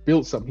 He's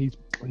built something.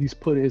 He's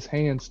put his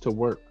hands to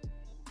work,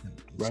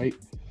 right?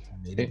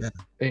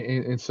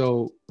 And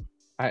so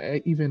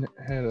I even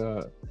had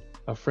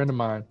a friend of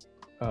mine,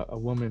 a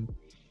woman,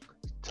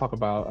 talk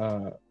about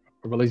a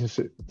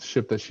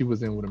relationship that she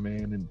was in with a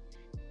man,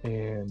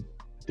 and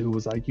dude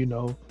was like, you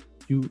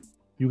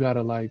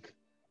gotta like,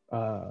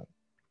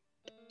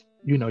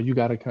 you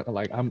gotta kind of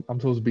like, I'm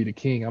supposed to be the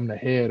king, I'm the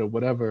head or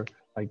whatever,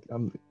 like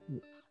I'm,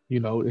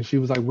 and she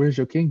was like, where's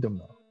your kingdom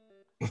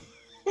though?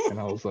 And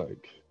I was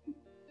like,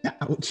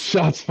 ouch.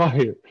 Shots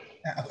fired.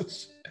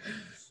 Ouch.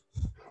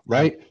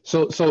 Right.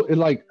 So it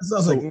like,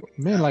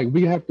 man, like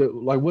we have to,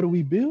 like, what are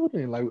we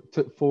building? Like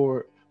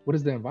for what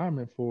is the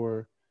environment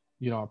for,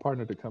 our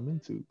partner to come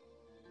into,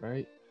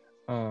 right?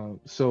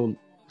 So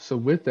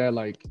with that,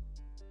 like,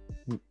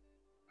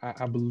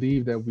 I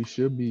believe that we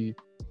should be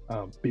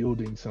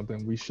building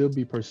something. We should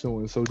be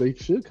pursuing. So they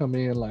should come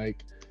in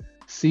like,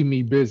 see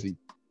me busy,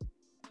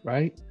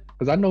 right?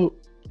 Because I know,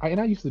 I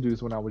used to do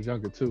this when I was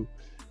younger too.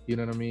 You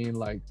know what I mean?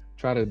 Like,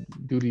 try to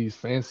do these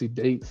fancy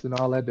dates and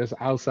all that that's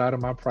outside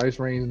of my price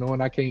range,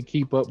 knowing I can't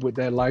keep up with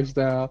that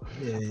lifestyle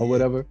or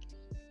whatever.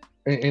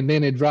 And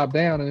then it dropped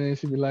down, and then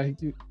she'd be like,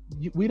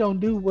 we don't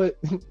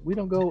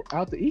go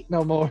out to eat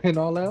no more and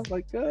all that. I was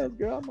like,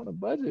 girl, I'm on a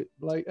budget.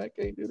 Like, I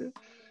can't do this.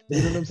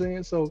 You know what I'm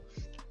saying? So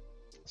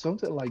I'm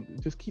saying,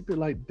 like, just keep it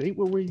like, date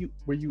where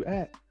you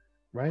at,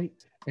 right?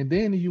 And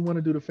then you want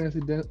to do the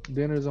fancy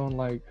dinners on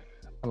like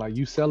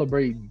you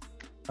celebrating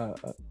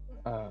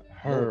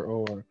her,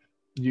 or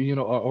you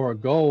know, or a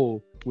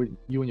goal with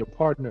you and your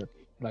partner,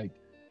 like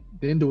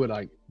then do it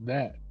like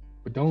that.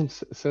 But don't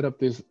set up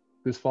this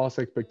false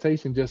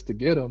expectation just to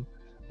get them,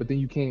 but then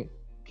you can't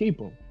keep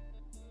them.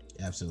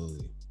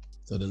 Absolutely.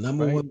 So the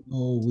number Right. one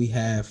goal we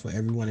have for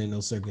everyone in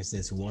those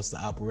circumstances who wants to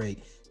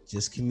operate,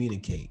 just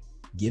communicate.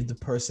 Give the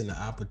person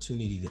the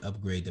opportunity to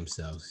upgrade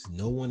themselves.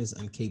 No one is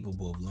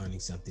incapable of learning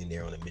something.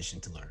 They're on a mission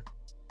to learn.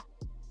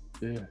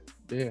 Yeah,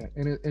 yeah,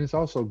 and it's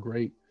also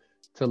great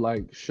to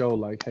like show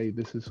like, hey,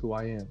 this is who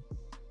I am.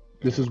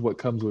 This is what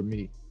comes with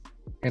me.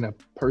 And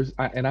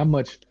and I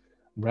much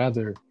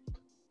rather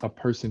a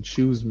person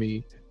choose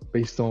me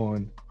based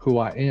on who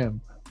I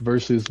am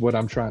versus what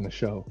I'm trying to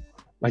show,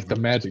 like the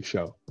magic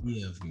show.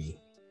 Yeah, of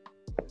me.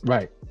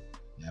 Right.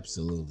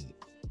 Absolutely.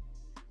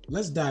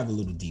 Let's dive a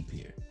little deep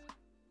here.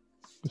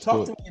 Let's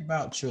Talk do to me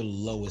about your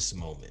lowest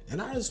moment.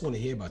 And I just want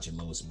to hear about your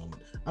lowest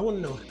moment. I want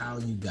to know how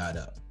you got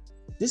up.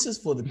 This is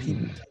for the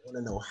people that want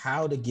to know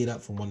how to get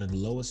up from one of the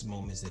lowest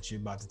moments that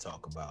you're about to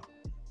talk about.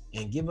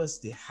 And give us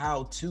the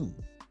how to.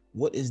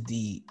 What is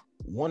the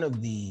one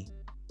of the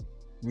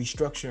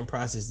restructuring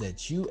process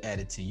that you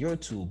added to your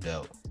tool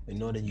belt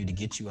in order to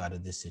get you out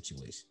of this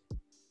situation?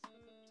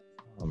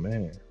 Oh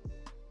man.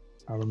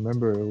 I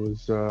remember it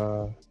was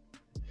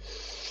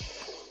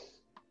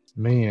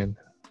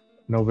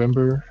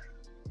November,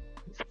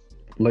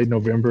 late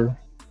November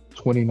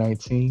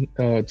 2015,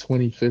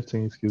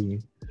 excuse me.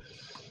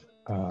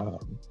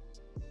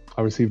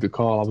 I received a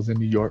call. I was in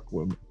New York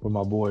with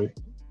my boy,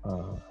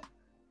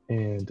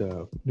 and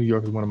New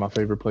York is one of my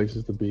favorite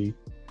places to be.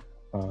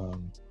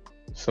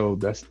 So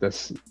that's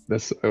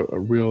a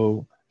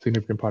real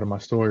significant part of my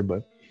story,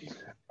 but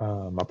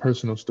my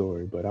personal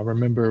story. But I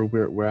remember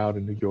we're out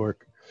in New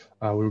York.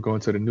 We were going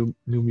to the new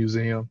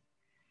museum,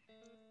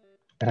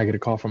 and I get a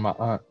call from my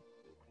aunt,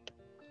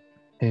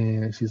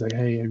 and she's like,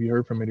 "Hey, have you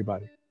heard from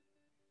anybody?"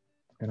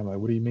 And I'm like,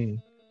 "What do you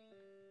mean?"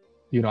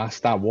 You know, I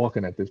stopped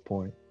walking at this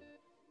point.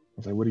 I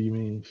was like, "What do you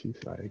mean?" She's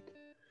like,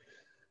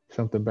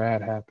 "Something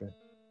bad happened."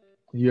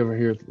 You ever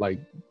hear like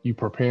you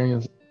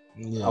preparing?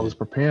 Yeah. I was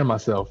preparing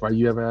myself, right?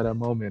 You ever had that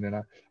moment, and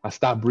I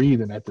stopped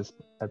breathing at this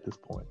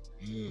point.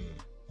 I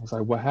was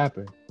like, "What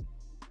happened?"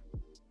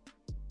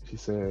 She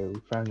said,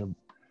 "We found your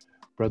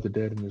brother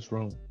dead in this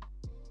room.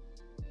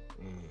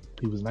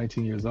 He was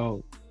 19 years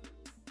old."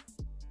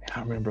 And I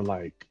remember,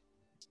 like,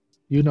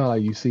 you know,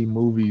 like you see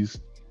movies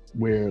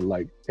where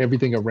like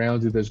everything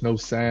around you, there's no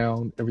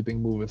sound,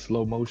 everything moving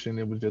slow motion.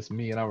 It was just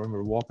me. And I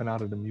remember walking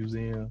out of the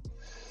museum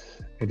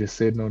and just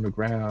sitting on the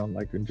ground,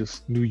 like, and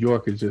just New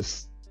York is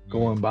just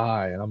going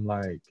by. And I'm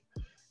like,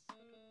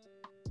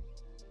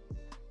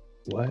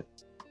 what?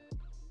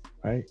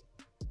 Right?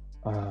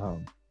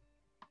 And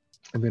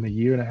then a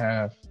year and a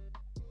half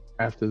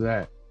after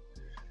that,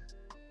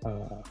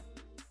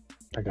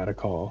 I got a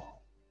call.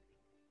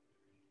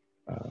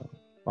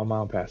 My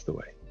mom passed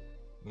away.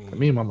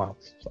 Me and my mom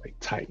was like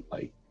tight,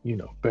 like, you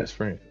know, best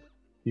friend,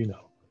 you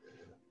know,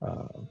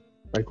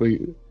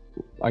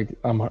 like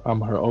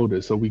I'm her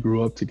oldest, so we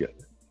grew up together.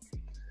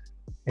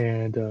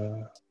 And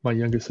my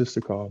younger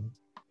sister called me,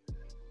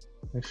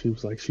 and she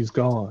was like, "She's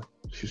gone."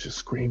 She's just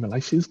screaming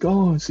like, "She's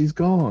gone, she's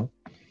gone."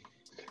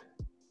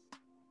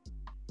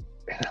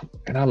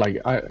 And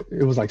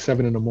it was like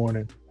 7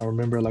 a.m. I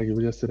remember like it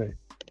was yesterday.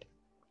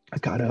 I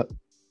got up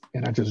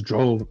and I just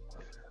drove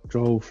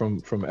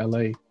from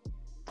LA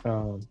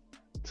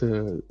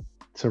to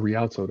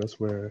Rialto. That's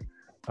where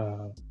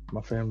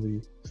my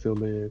family still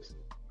lives,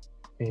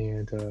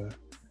 and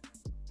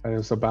it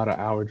was about an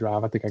hour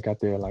drive. I think I got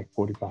there in like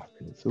 45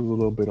 minutes. It was a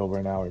little bit over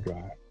an hour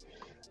drive,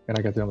 and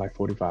I got there in like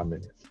 45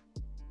 minutes.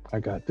 I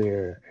got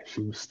there and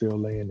she was still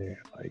laying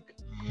there, like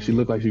she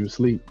looked like she was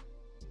asleep,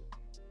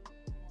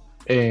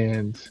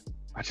 and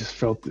I just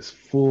felt this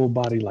full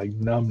body like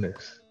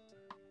numbness,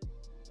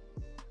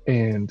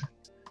 and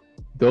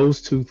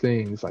those two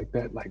things like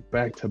that, like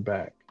back to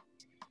back.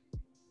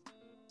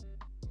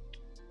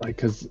 Like,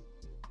 cause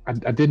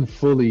I didn't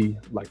fully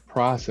like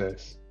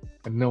process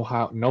and know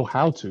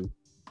how to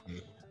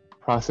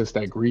process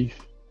that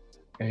grief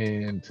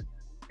and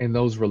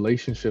those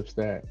relationships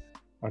that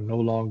are no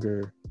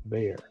longer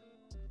there,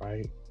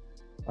 right?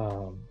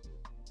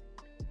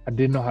 I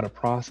didn't know how to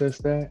process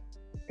that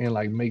and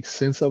like make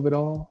sense of it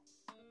all,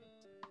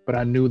 but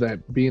I knew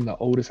that being the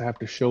oldest, I have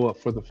to show up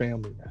for the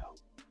family now.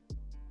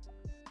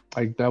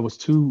 Like that was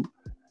 2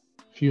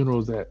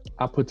 funerals that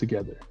I put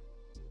together,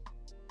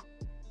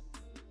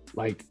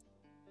 like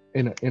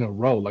in a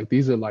row. Like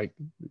these are like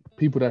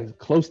people that are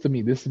close to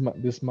me. This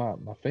is my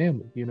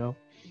family, you know,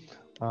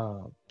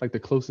 like the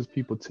closest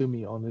people to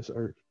me on this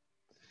earth.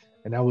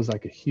 And that was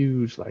like a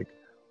huge like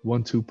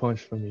 1-2 punch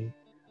for me,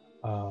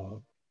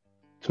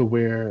 to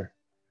where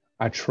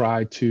I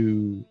tried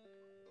to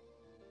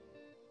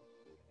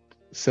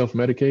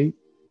self-medicate,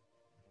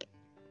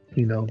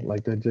 you know,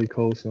 like that J.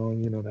 Cole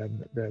song, you know, that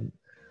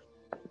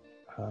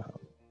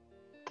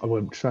I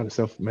would try to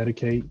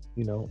self-medicate,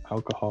 you know,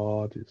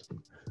 alcohol, just a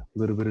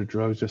little bit of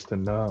drugs just to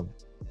numb,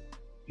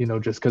 you know,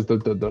 just because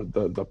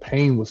the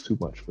pain was too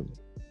much for me.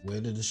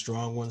 Where do the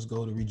strong ones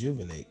go to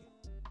rejuvenate?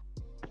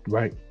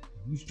 Right.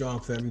 You strong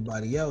for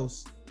everybody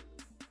else.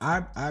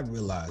 I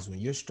realize when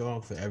you're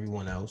strong for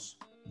everyone else,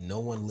 no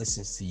one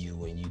listens to you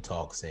when you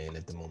talk saying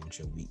at the moment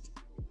you're weak.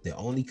 They're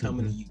only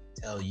coming to you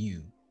to tell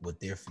you what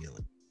they're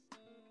feeling.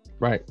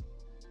 Right.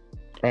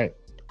 Right.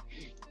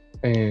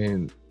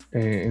 And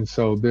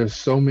so there's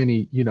so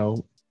many,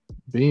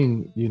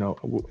 being,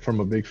 from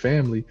a big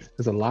family,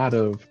 there's a lot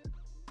of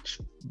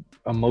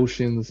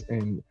emotions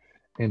and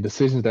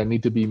decisions that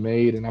need to be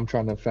made, and I'm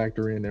trying to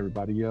factor in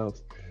everybody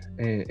else.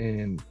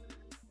 And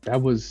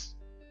that was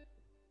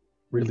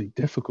really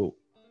difficult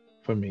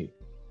for me,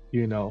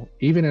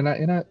 even and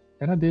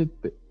I did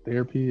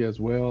therapy as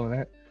well, and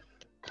that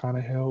kind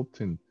of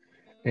helped.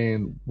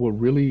 And what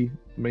really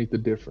made the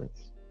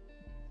difference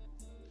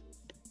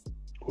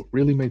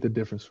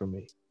for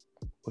me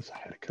was I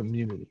had a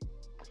community,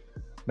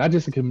 not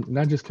just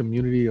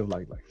community of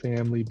like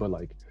family, but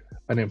like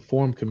an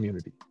informed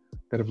community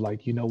that have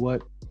like, you know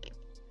what,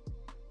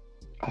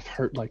 I've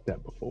hurt like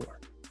that before.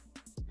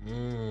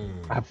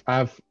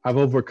 I've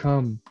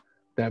overcome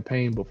that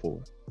pain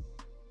before,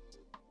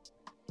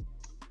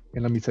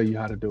 and let me tell you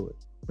how to do it.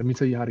 Let me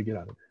tell you how to get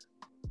out of it.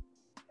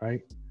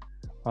 Right?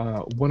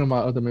 One of my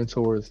other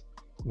mentors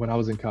when I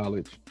was in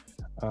college,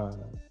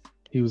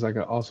 he was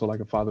also like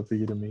a father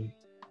figure to me.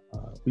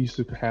 We used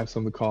to have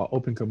something called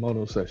open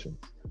kimono sessions.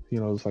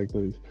 It's like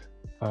these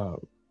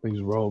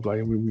robes,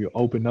 like we would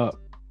open up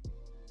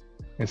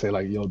and say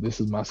like, yo, this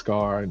is my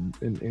scar,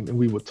 and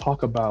we would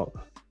talk about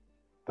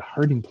the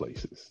hurting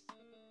places,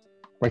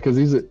 right? Because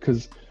these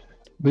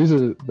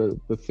are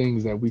the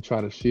things that we try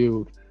to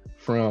shield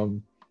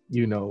from,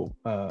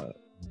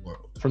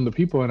 from the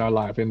people in our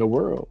life, in the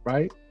world,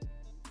 right?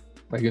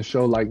 Like, and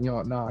show like,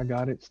 no, I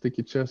got it. Stick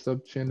your chest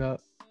up, chin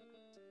up.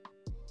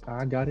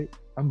 I got it.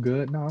 I'm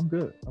good. No, I'm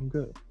good.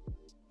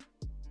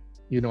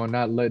 And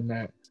not letting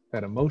that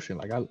emotion.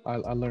 Like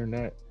I learned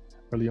that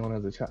early on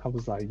as a child. I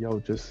was like, yo,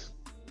 just,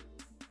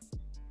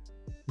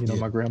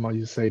 my grandma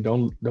used to say,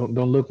 don't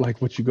look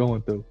like what you're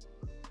going through.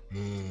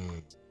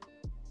 And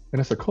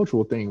that's a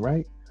cultural thing,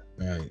 right?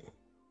 Right.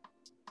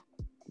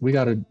 We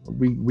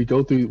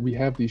go through, we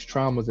have these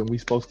traumas, and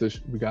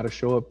we got to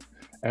show up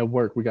at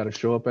work. We got to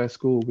show up at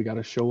school. We got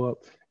to show up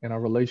in our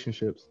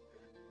relationships.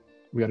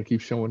 We got to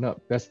keep showing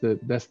up. That's the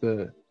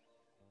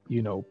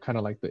kind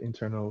of like the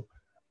internal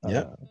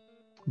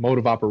mode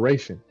of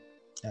operation.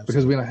 Absolutely.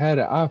 Because we don't have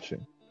that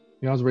option.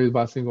 I was raised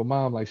by a single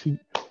mom. Like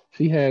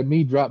she had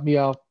me drop me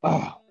off.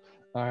 Oh,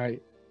 all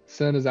right,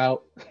 sun is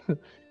out.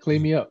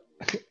 Clean me up.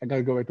 I got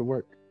to go back to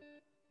work.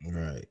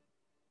 Right.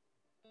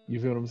 You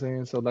feel what I'm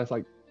saying? So that's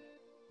like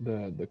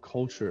the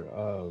culture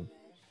of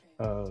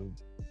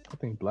I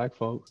think Black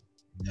folks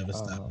never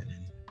stopping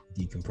and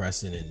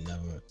decompressing and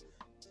never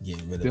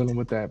getting rid of dealing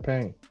with that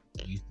pain.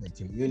 You said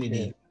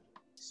community.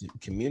 Yeah.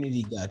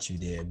 Community got you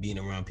there. Being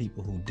around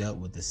people who dealt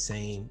with the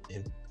same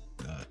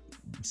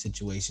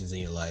situations in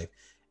your life,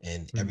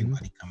 and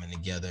everybody coming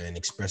together and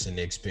expressing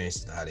their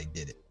experiences and how they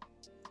did it.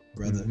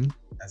 Brother,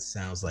 that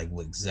sounds like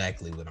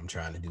exactly what I'm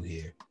trying to do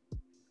here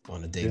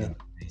on a daily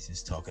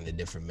basis, talking to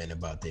different men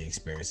about their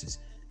experiences.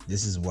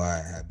 This is why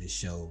I have this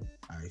show.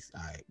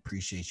 I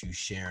appreciate you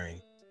sharing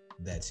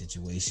that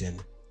situation.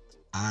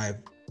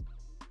 I've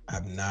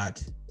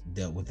not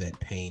dealt with that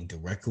pain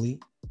directly,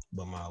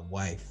 but my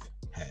wife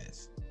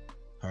has.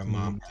 Her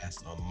mom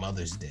passed on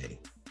Mother's Day,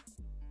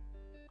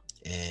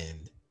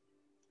 and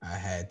I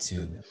had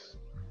to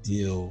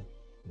deal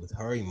with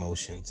her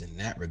emotions in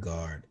that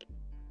regard.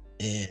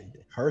 And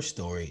her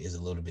story is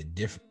a little bit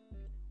different.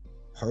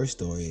 Her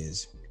story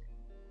is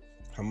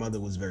her mother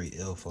was very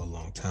ill for a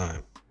long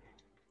time.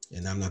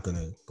 And I'm not going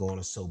to go on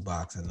a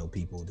soapbox. I know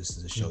people, this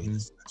is a show. I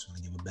just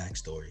want to give a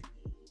backstory.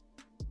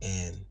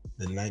 And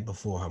the night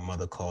before, her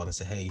mother called and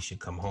said, hey, you should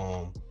come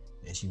home.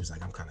 And she was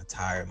like, I'm kind of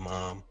tired,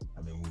 Mom.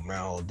 I've been moving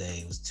around all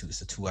day.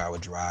 It's a 2-hour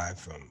drive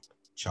from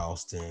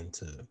Charleston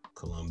to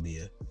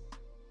Columbia.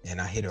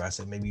 And I hit her. I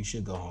said, maybe you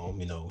should go home.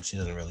 She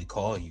doesn't really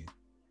call you.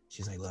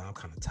 She's like, look, I'm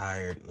kind of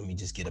tired. Let me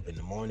just get up in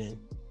the morning.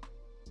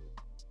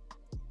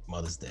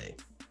 Mother's Day.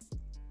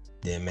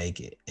 Didn't make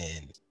it.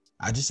 And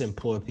I just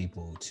implore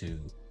people to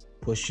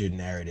push your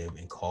narrative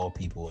and call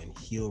people and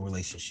heal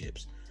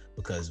relationships,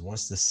 because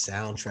once the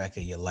soundtrack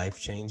of your life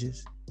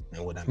changes,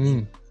 and what I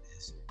mean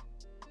is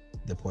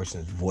the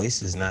person's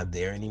voice is not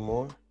there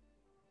anymore,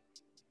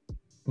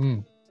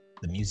 the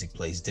music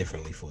plays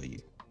differently for you.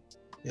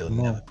 It'll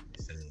never be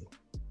the same.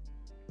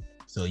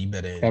 So you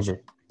better enjoy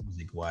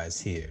music while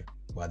it's here,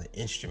 while the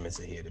instruments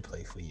are here to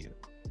play for you.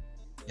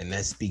 And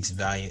that speaks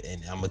volume.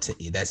 And I'm gonna tell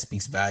you, that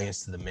speaks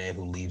volumes to the man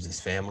who leaves his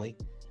family.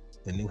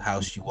 The new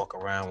house you walk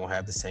around will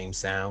have the same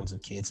sounds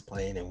of kids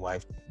playing and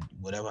wife,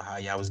 whatever, how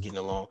y'all was getting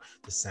along.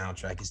 The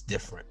soundtrack is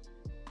different.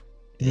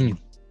 And you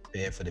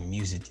prepare for the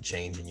music to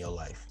change in your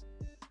life.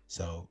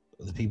 So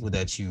the people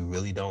that you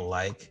really don't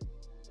like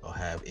or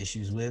have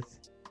issues with,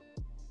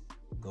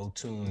 go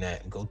tune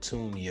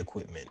the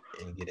equipment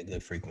and get a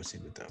good frequency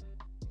with them.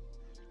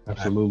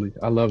 Absolutely.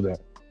 I love that.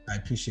 I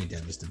appreciate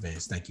that, Mr.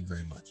 Vance. Thank you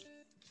very much.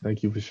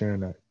 Thank you for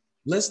sharing that.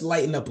 Let's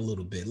lighten up a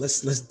little bit.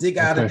 Let's dig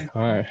out of it.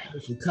 All right.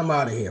 Come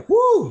out of here.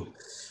 Woo!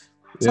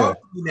 Yeah, Talk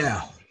to me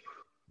now.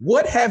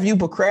 What have you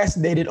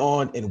procrastinated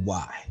on and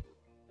why?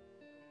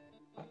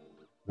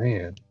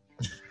 man.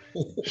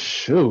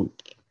 Shoot.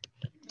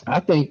 I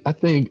think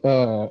it's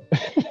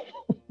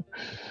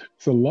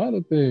a lot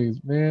of things,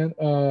 man.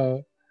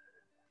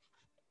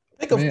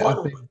 Pick a Man, I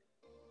fun think one.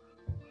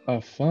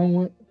 a fun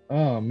one.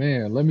 Oh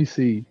man, let me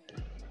see.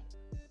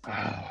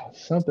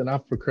 Something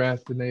I've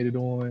procrastinated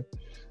on.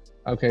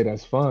 Okay,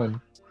 that's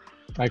fun.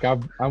 Like I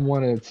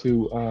wanted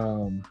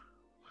to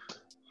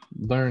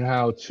learn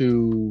how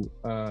to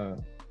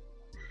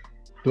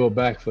do a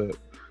backflip.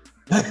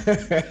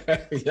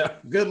 Yeah,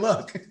 good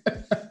luck.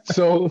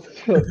 So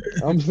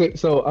I'm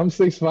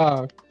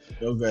 6'5",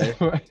 Okay.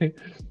 right?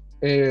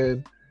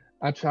 And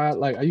I tried,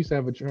 like, I used to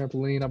have a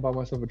trampoline. I bought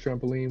myself a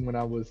trampoline when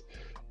I was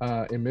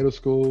in middle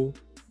school,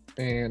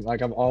 and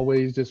like I've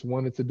always just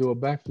wanted to do a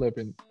backflip,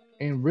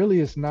 and really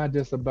it's not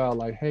just about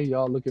like, hey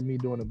y'all, look at me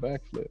doing a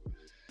backflip.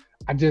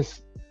 I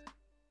just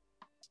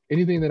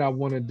anything that I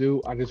want to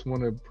do, I just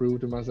want to prove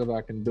to myself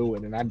I can do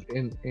it,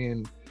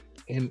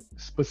 and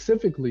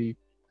specifically,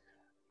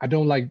 I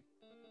don't like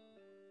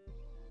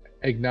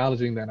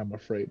acknowledging that I'm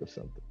afraid of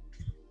something,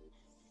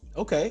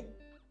 Okay.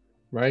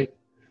 right?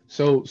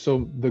 So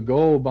the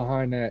goal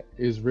behind that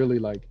is really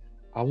like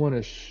I want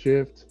to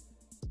shift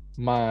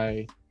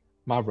my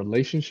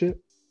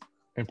relationship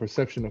and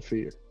perception of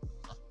fear.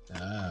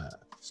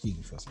 Excuse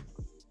me for a second.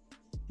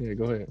 Yeah,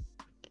 go ahead.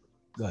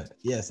 Go ahead.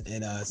 Yes,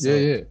 and Yeah, so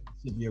yeah,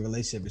 your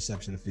relationship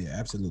reception of fear,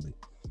 absolutely.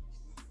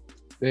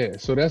 yeah.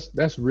 So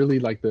that's really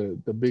like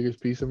the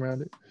biggest piece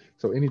around it.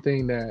 So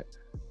anything that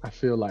I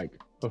feel like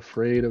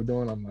afraid of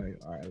doing, I'm like,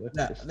 all right,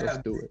 let's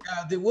do it.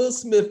 Now, did Will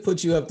Smith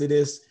put you up to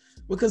this?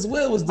 Because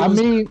Will was I doing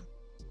mean, stuff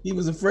he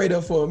was afraid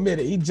of for a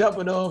minute. He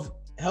jumping off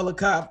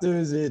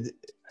helicopters and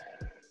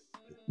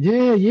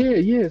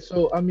yeah.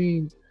 So I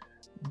mean,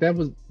 that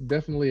was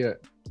definitely an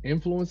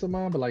influence of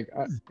mine. But like,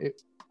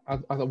 I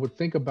would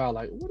think about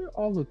like, what are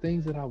all the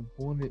things that I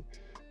wanted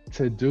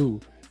to do?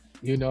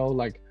 You know,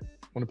 like I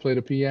want to play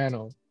the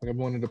piano. Like I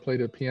wanted to play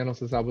the piano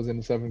since I was in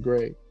the 7th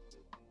grade.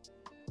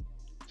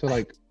 So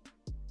like,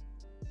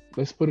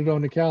 let's put it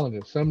on the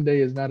calendar. Someday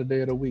is not a day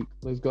of the week.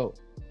 Let's go.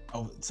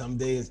 oh, some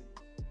days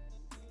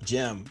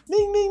gem.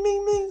 Ming, ming,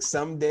 ming, ming.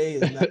 Someday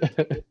is not a day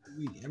of the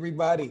week.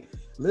 Everybody,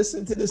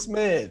 listen to this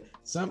man.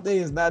 Someday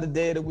is not a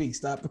day of the week.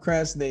 Stop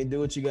procrastinating. Do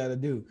what you got to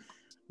do.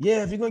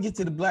 Yeah, if you're gonna get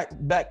to the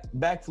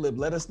backflip,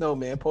 let us know,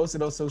 man. Post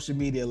it on social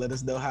media. Let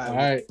us know how. All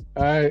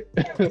right,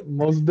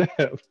 most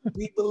def.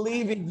 We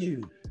believe in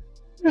you.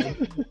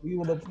 And we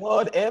will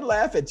applaud and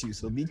laugh at you.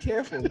 So be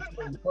careful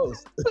when you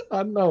post.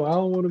 I know. I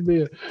don't want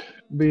to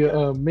be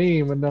a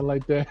meme or nothing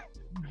like that.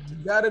 You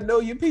gotta know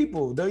your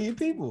people. Know your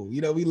people.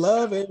 You know, we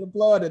love and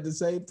applaud at the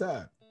same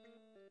time.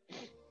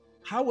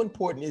 How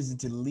important is it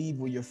to leave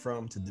where you're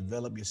from to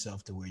develop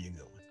yourself to where you're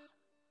going?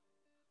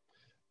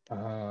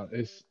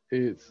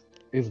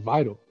 It's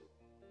vital.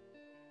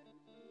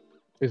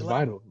 It's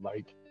vital.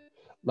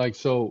 Like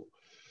so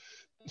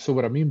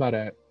what I mean by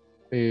that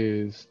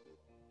is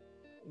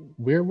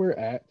where we're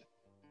at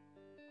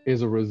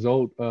is a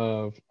result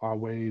of our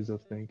ways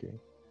of thinking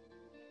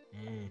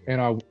and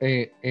our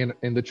and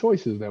the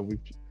choices that we've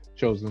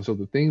chosen. So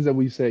the things that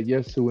we've said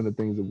yes to and the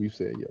things that we've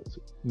said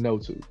no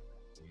to.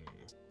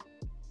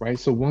 Right.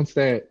 So once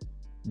that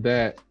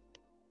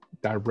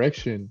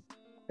direction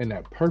and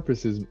that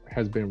purpose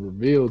has been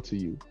revealed to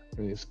you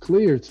and it's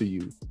clear to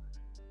you,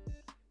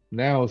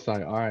 now it's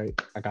like, all right,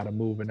 I gotta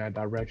move in that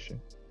direction.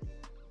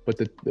 But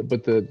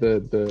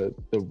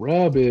the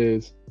rub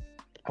is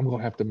I'm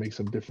gonna have to make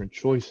some different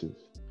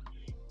choices.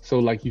 So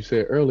like you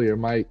said earlier,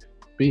 might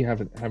be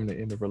having to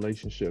end a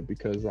relationship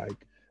because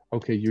like,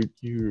 okay,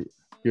 you're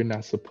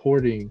not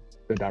supporting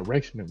the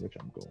direction in which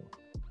I'm going.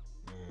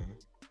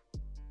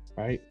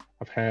 Right?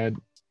 I've had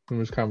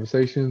numerous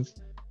conversations.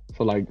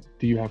 So like,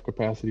 do you have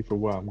capacity for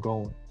where I'm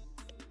going?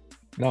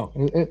 No.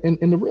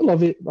 And the real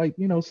of it, like,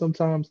 you know,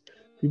 sometimes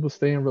people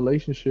stay in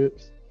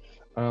relationships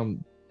that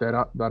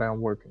aren't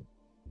working.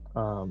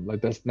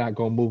 Like that's not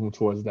gonna move them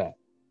towards that.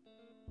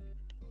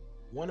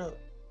 One of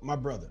my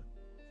brother,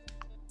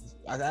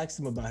 I asked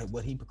him about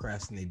what he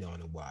procrastinated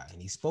on and why.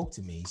 And he spoke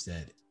to me. He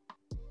said,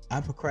 I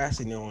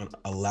procrastinate on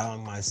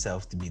allowing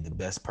myself to be the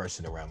best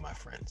person around my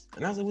friends.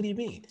 And I was like, what do you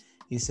mean?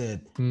 He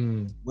said,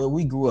 where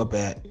we grew up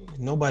at,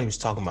 nobody was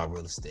talking about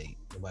real estate.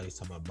 Nobody was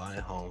talking about buying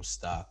homes,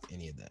 stock,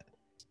 any of that.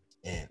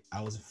 And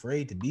I was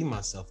afraid to be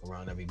myself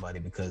around everybody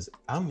because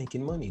I'm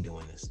making money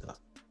doing this stuff.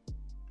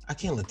 I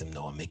can't let them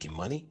know I'm making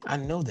money. I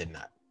know they're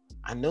not.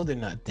 I know they're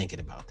not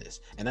thinking about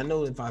this. And I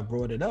know if I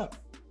brought it up,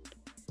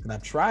 and I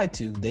tried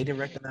to, they didn't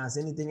recognize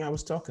anything I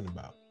was talking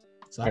about.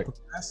 So I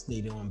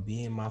procrastinated on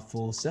being my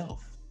full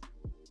self.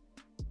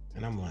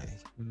 And I'm like,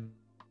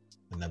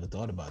 I never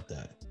thought about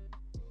that.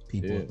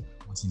 People,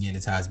 once again,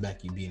 it ties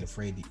back you being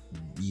afraid to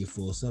be your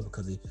full self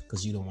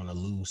because you don't want to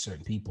lose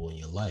certain people in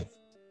your life.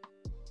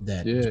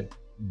 That you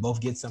both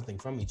get something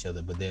from each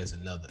other, but there's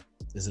another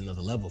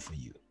level for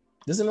you.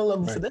 There's another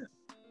level for them.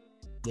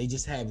 They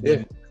just have their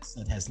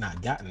mindset has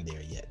not gotten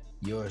there yet.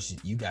 Yours,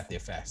 you got there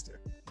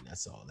faster, and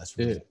that's all. That's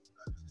really.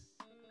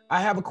 I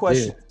have a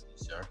question,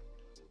 sir.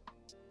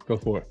 Go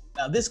for it.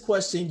 Now, this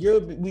question, you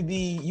would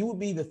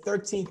be the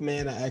 13th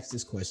man to ask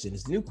this question.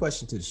 It's a new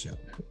question to the show.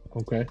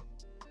 Okay.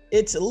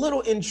 It's a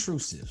little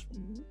intrusive,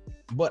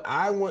 but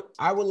I would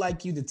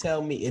like you to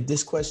tell me if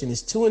this question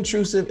is too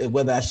intrusive and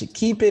whether I should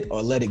keep it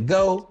or let it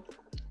go.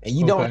 And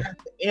you don't have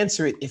to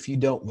answer it if you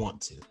don't want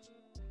to.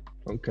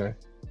 Okay.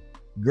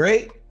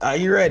 Great. Are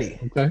you ready?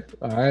 Okay.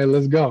 All right,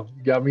 let's go.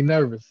 You got me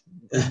nervous.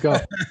 Let's go.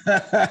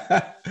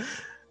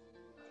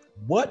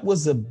 What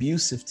was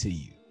abusive to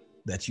you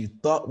that you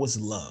thought was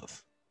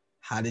love?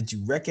 How did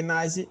you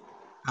recognize it?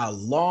 How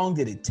long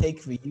did it take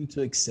for you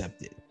to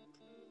accept it?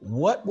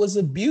 What was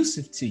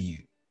abusive to you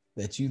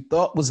that you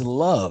thought was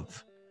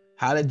love?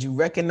 How did you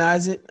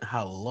recognize it?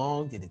 How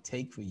long did it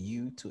take for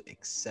you to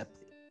accept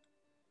it?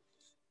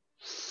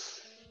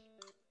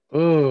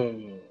 Oh.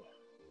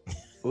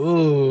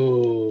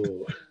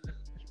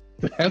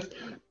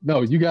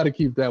 No, you got to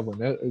keep that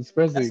one.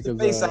 Especially because the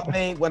face I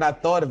made when I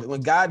thought of it. When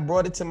God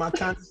brought it to my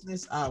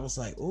consciousness, I was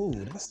like, "Ooh,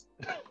 that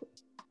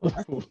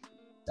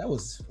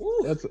was."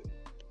 Ooh.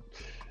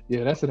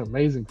 That's an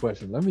amazing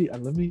question. Let me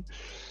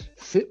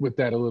sit with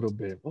that a little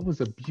bit. What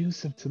was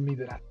abusive to me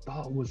that I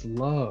thought was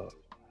love?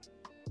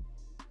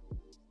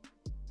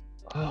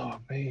 Oh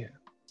man.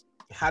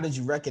 How did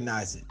you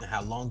recognize it? And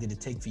how long did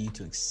it take for you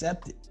to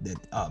accept it? That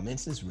man,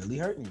 this is really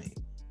hurting me.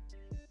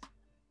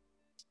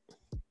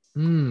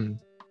 Man.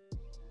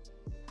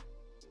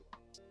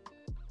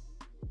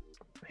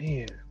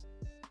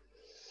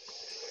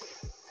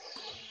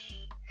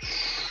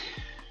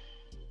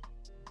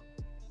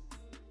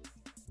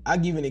 I'll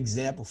give you an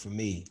example for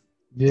me.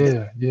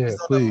 Yeah,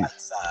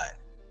 please.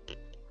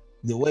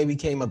 The way we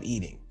came up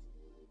eating.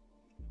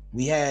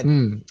 We had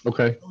so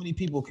many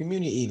people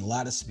community eating, a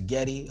lot of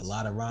spaghetti, a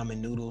lot of ramen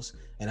noodles,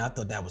 and I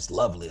thought that was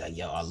lovely. Like,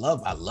 yo, I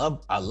love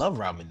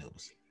ramen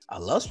noodles. I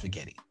love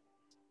spaghetti.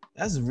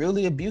 That's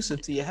really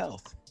abusive to your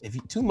health. If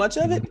you too much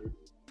of it,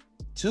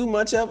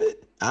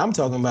 I'm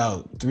talking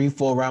about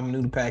 3-4 ramen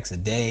noodle packs a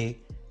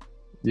day.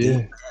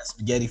 Yeah,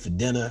 spaghetti for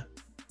dinner,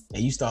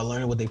 and you start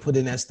learning what they put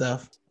in that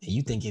stuff, and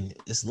you thinking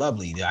it's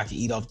lovely. I can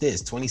eat off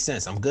this 20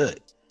 cents. I'm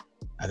good.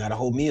 I got a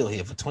whole meal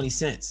here for 20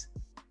 cents.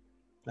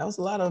 That was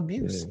a lot of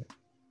abuse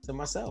to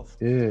myself.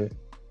 Yeah.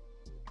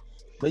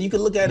 But you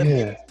could look at it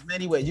in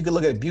many ways. You could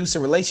look at abuse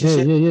in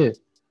relationship. Yeah.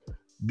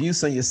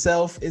 Abuse on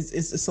yourself.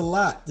 It's a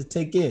lot to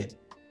take in.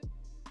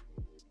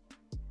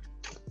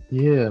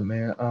 Yeah,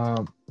 man.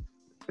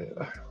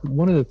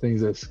 One of the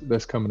things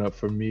that's coming up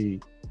for me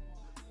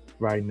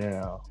right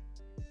now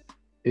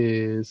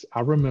is I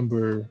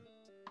remember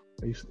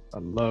I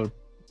loved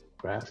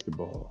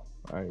basketball,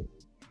 right?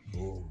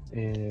 Ooh.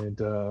 And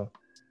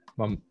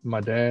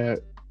my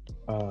dad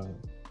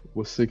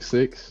was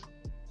 6'6",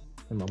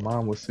 and my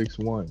mom was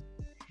 6'1".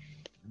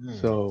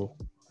 So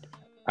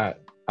I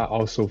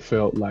also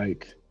felt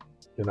like,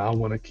 I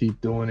want to keep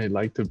doing it,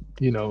 like to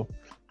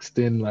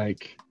extend,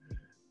 like,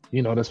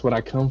 that's what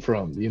I come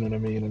from, you know what I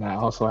mean? And I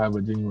also have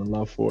a genuine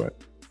love for it.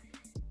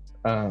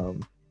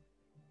 And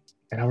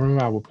I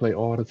remember I would play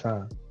all the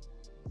time.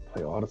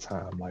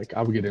 Like,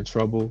 I would get in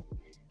trouble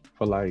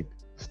for like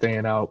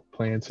staying out,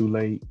 playing too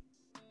late,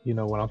 when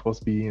I'm supposed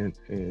to be in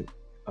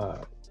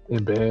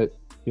bed,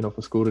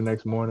 for school the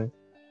next morning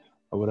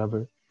or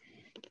whatever.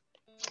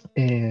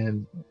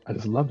 And I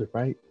just loved it,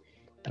 right?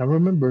 And I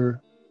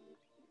remember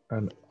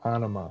an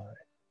aunt of mine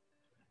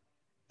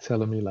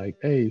telling me like,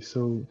 hey,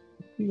 so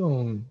you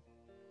gonna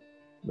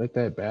let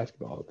that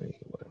basketball thing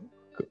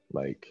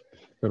like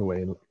go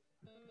away,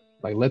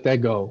 like let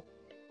that go,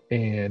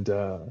 and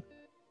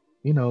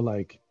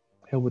like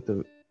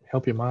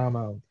help your mom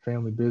out,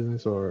 family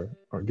business, or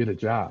get a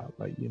job,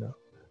 like, and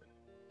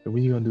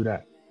when you gonna do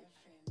that?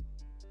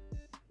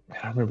 And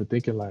I remember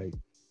thinking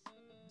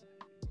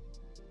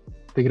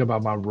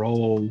about my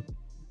role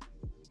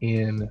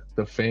in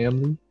the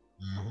family,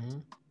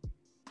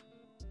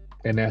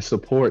 and that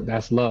support,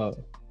 that's love,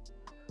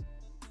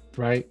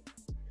 right?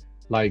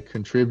 Like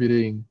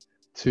contributing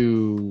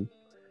to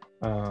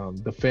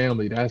the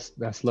family,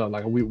 that's love.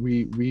 Like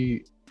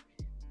we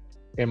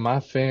in my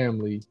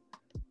family,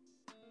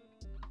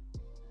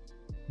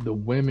 the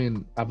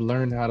women, I've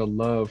learned how to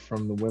love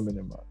from the women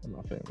in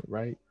my family,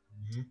 right?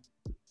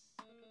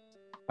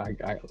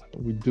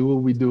 We do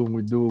what we do and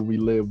we do what we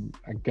live.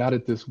 I got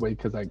it this way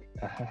because I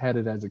had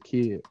it as a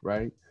kid,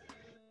 right?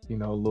 A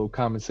little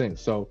common sense.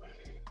 So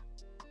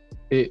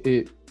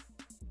we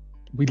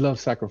love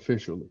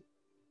sacrificially.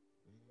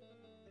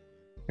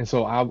 And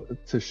so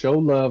to show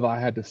love, I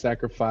had to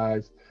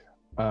sacrifice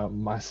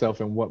myself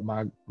and what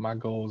my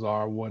goals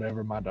are,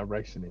 whatever my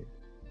direction is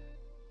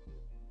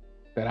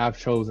that I've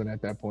chosen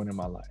at that point in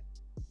my life.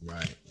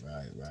 Right.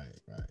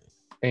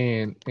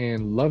 And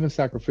loving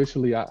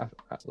sacrificially,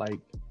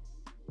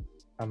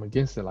 I'm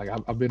against it. Like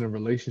I've been in a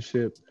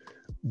relationship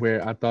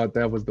where I thought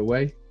that was the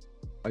way.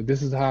 Like,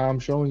 this is how I'm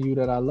showing you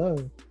that I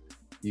love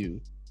you.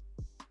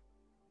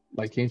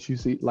 Like, can't you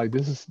see? Like,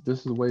 this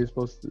is the way it's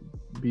supposed to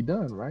be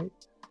done, right?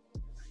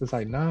 It's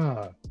like,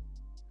 nah.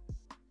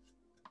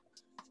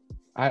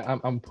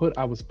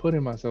 I was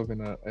putting myself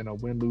in a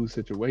win-lose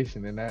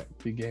situation, and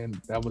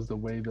that was the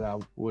way that I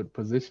would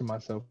position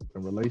myself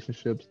in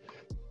relationships,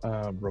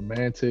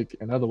 romantic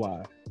and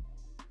otherwise,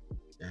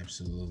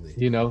 Absolutely.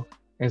 you know.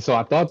 And so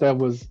I thought that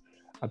was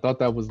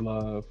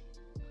love,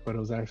 but it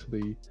was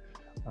actually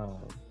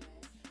um,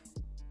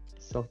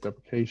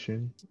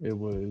 self-deprecation. It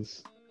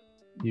was,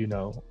 you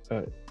know,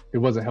 it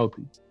wasn't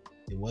healthy.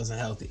 It wasn't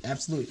healthy.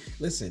 Absolutely.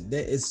 Listen,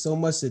 there is so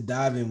much to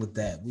dive in with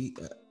that. We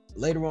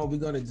later on we're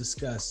going to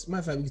discuss. Matter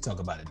of fact, we can talk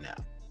about it now.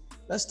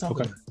 Let's talk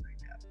Okay. about it right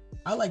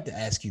now. I like to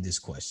ask you this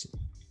question.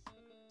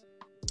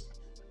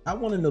 I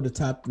want to know the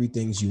top 3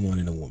 things you want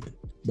in a woman,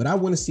 but I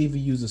want to see if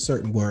you use a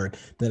certain word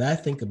that I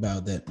think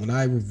about that when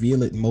I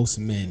reveal it, most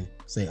men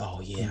say,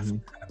 "Oh yeah, I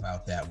forgot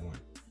about that one."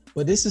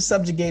 But this is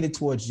subjugated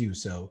towards you,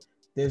 so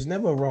there's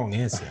never a wrong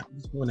answer. I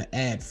just want to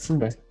add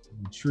fruit Okay. to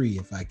the tree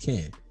if I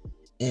can,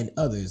 and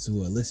others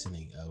who are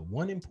listening.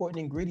 One important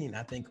ingredient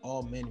I think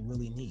all men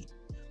really need.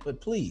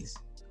 But please,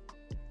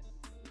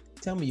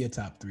 tell me your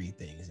top 3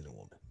 things in a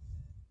woman.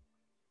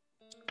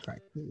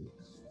 Criteria.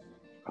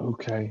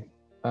 Okay.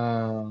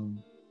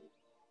 Um,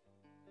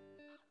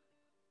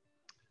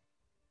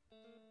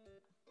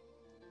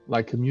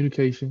 like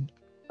communication,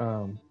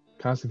 um,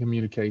 constant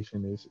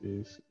communication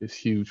is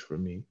huge for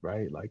me,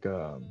 right? Like,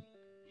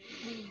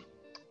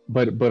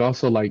 but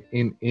also like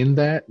in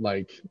that,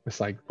 like it's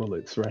like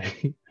bullets,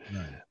 right?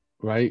 Right.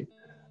 Right?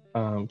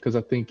 Because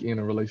I think in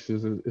a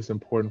relationship, it's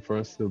important for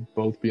us to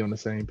both be on the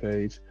same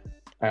page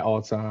at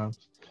all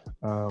times,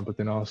 but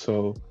then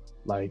also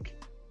like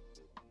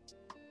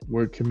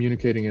we're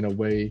communicating in a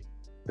way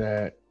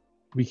that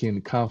we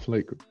can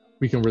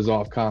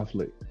resolve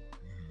conflict,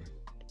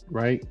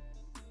 right?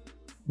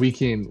 We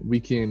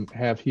can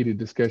have heated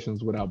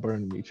discussions without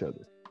burning each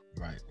other,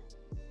 Right.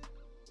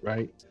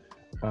 right?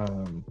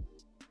 Um,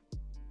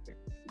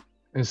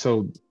 and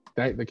so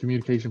that the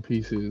communication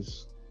piece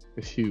is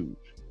huge,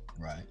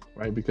 Right.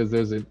 right? Because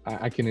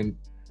I can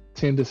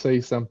intend to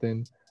say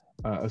something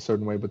a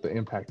certain way, but the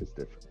impact is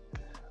different,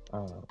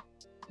 uh,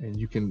 and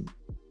you can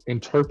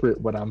interpret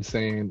what I'm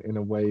saying in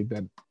a way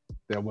that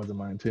wasn't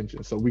my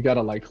intention. So we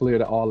gotta like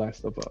clear all that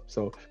stuff up.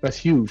 So that's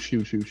huge,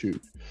 huge, huge, huge.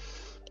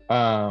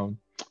 Um,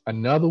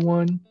 another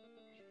one,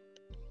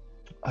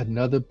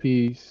 another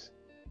piece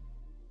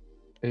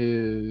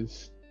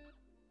is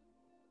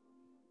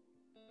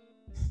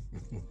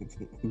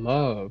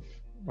love,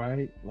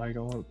 right? Like I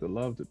want the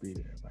love to be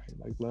there, right?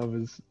 Like love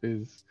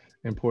is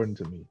important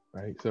to me,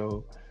 right?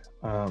 So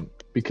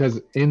because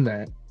in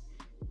that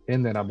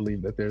I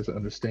believe that there's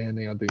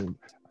understanding. I think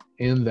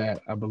in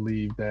that I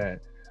believe that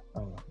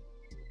uh,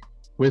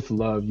 with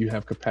love you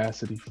have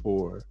capacity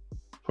for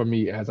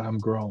me as I'm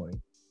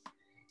growing,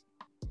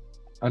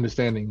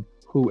 understanding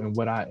who and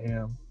what I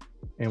am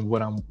and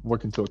what I'm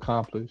working to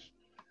accomplish,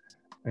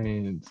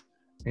 and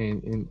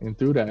and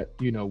through that,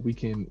 you know, we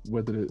can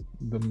weather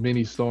the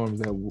many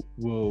storms that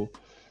we'll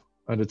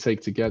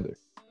undertake together.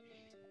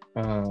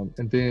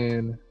 And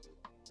then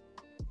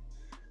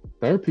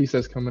third piece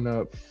that's coming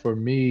up for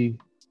me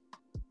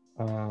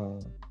uh,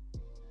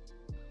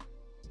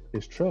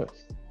 is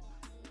trust.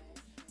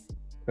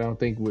 I don't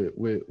think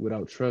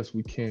without trust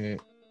we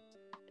can't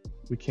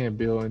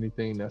build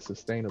anything that's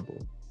sustainable.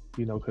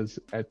 You know, because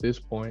at this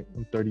point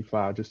I'm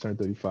 35, just turned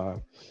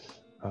 35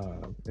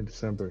 in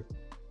December,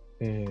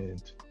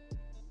 and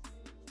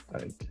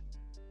like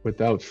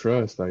without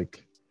trust,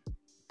 like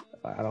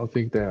I don't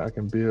think that I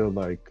can build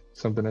like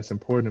something that's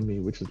important to me,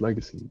 which is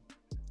legacy.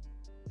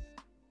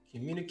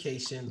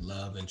 Communication,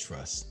 love, and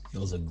trust.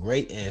 Those are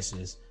great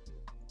answers.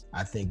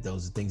 I think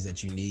those are things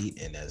that you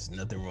need, and there's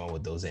nothing wrong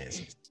with those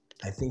answers.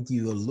 I think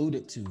you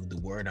alluded to the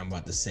word I'm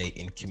about to say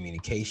in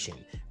communication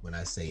when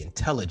I say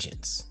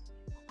intelligence.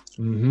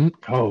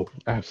 Oh,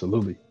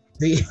 absolutely.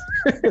 The,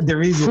 the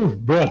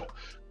reason Bruh.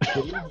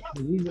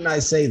 the reason I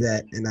say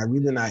that, and the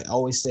reason I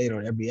always say it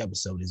on every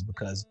episode, is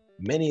because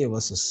many of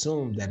us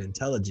assume that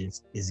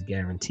intelligence is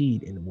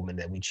guaranteed in the woman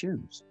that we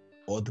choose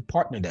or the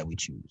partner that we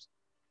choose,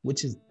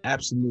 which is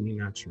absolutely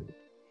not true,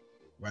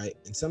 right?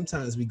 And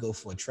sometimes we go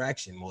for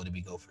attraction more than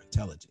we go for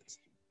intelligence.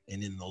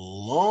 And in the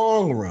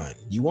long run,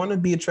 you want to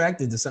be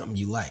attracted to something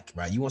you like,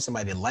 right? You want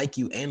somebody to like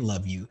you and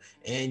love you,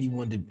 and you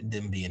want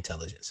them to be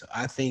intelligent. So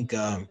I think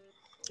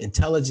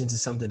intelligence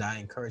is something that I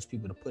encourage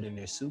people to put in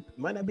their soup. It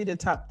might not be the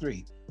top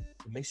 3,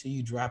 but make sure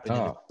you drop it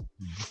in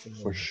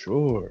For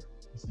sure.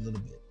 just a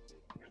little bit.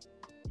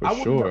 For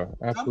sure.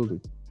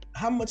 Absolutely.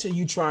 How much are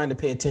you trying to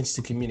pay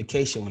attention to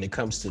communication when it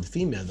comes to the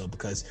female, though?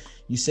 Because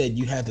you said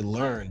you had to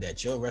learn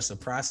that your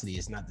reciprocity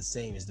is not the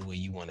same as the way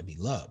you want to be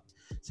loved.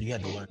 So you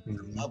had to learn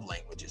love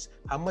languages.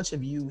 How much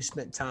have you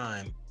spent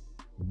time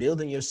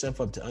building yourself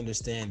up to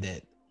understand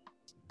that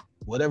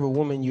whatever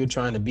woman you're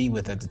trying to be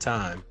with at the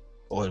time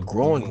or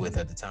growing with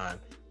at the time,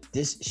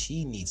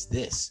 she needs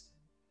this.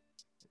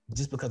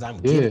 Just because I'm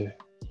giving,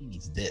 she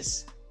needs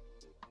this.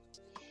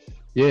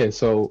 Yeah.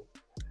 So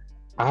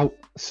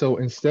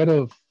instead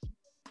of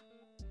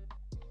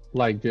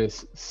like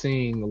just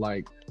seeing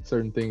like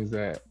certain things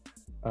that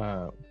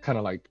kind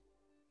of like,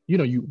 you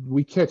know,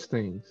 we catch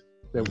things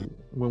that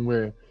when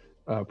we're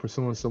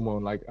pursuing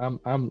someone, like I'm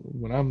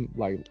when I'm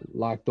like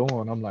locked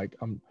on,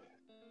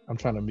 I'm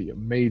trying to be a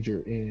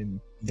major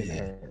in Yeah.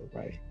 her,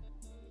 right?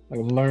 Like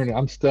I'm learning,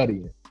 I'm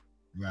studying.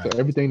 So Right.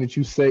 everything that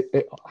you say,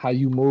 how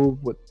you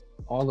move, with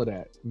all of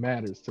that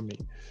matters to me.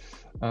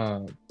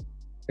 Um,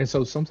 and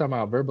so sometimes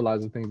I'll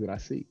verbalize the things that I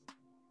see.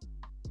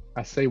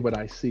 I say what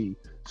I see,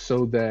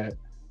 so that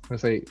I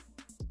say,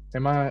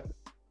 "Am I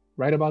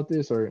right about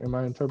this, or am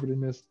I interpreting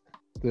this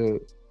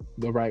the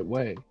the right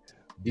way?"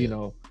 You Yeah.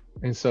 know.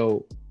 And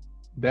so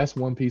that's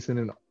one piece. And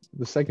then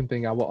the second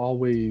thing, I will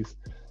always,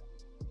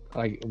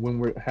 like, when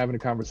we're having a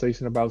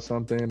conversation about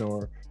something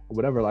or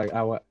whatever, like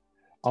I would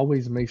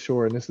always make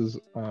sure, and this is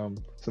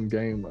some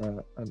game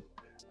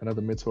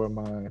another mentor of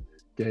mine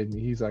gave me.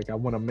 He's like, I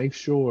want to make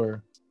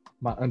sure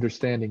my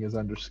understanding is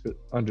understood.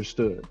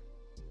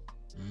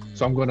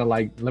 So I'm Mm. going to,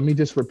 like, let me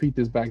just repeat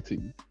this back to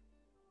you,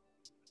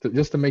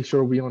 just to make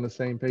sure we on the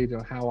same page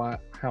on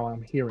how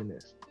I'm hearing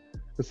this.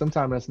 Because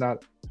sometimes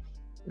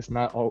it's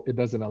not all, it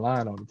doesn't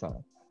align all the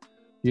time.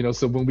 You know,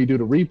 so when we do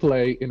the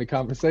replay in the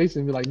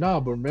conversation, we're like, nah,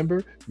 but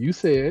remember you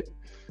said,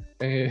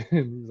 and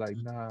he's like,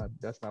 nah,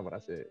 that's not what I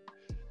said.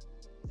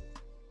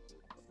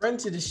 Friend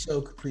to the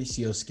show,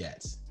 Capricio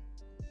Scats,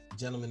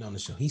 gentleman on the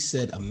show, he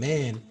said a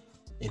man,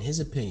 in his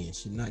opinion,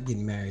 should not get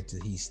married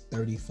till he's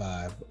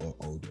 35 or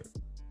older,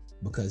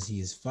 because he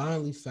has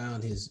finally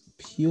found his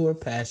pure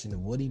passion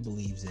of what he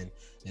believes in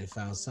and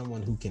found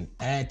someone who can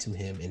add to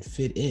him and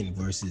fit in,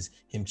 versus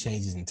him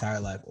change his entire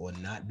life or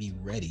not be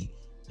ready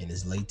in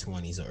his late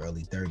 20s or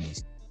early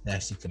 30s to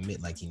actually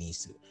commit like he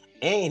needs to.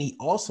 And he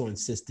also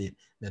insisted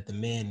that the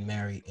man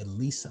marry at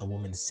least a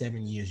woman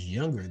 7 years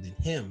younger than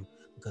him,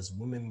 because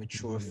women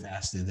mature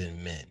faster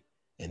than men,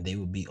 and they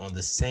would be on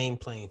the same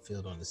playing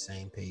field, on the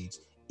same page,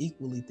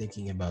 equally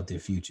thinking about their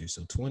future.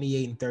 So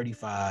 28 and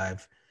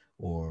 35,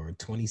 or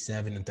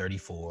 27 and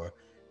 34,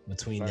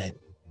 between that.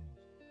 Right.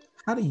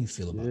 How do you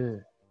feel about it? Yeah,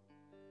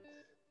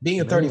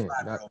 Being a man.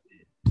 35-year-old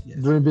man? Yes.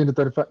 During being the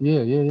 35,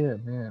 yeah,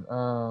 man.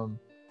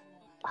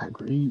 I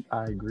agree.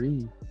 I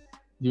agree.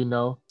 You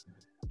know,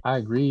 I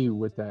agree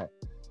with that.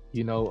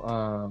 You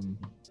know,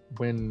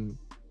 when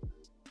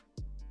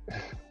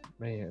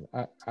man,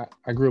 I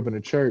grew up in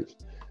a church,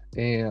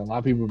 and a lot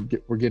of people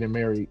were getting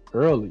married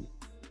early.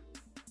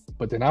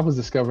 But then I was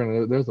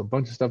discovering that there's a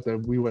bunch of stuff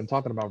that we weren't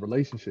talking about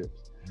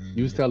relationships.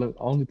 You was telling,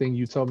 only thing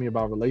you told me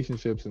about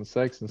relationships and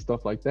sex and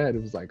stuff like that,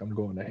 it was like, I'm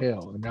going to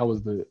hell. And that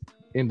was the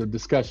end of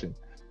discussion,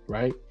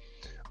 right?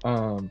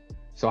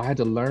 So I had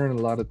to learn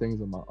a lot of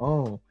things on my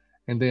own.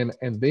 And then,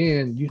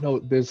 you know,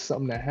 there's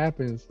something that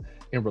happens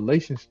in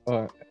relationships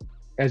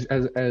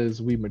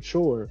as we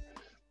mature.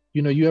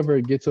 You know, you ever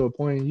get to a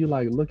point and you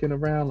like looking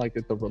around, like,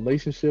 at the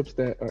relationships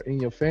that are in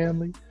your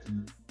family,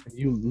 and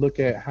you look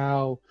at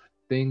how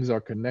things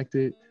are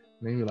connected,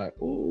 and then you're like,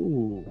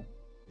 ooh,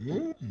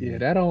 yeah,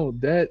 I don't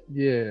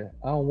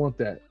want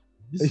that.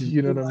 This is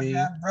You know you, what I my mean?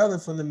 half brother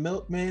from the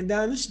milkman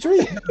down the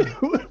street.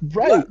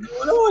 Right, What's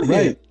going on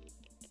right,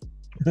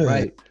 here?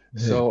 right.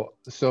 So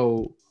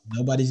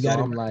Nobody's got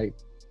it I'm right.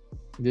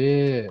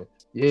 like,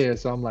 yeah.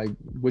 So I'm like,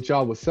 what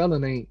y'all was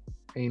selling ain't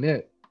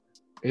it?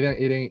 It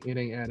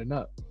ain't adding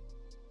up.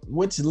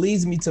 Which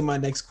leads me to my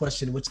next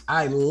question, which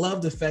I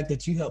love the fact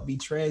that you helped me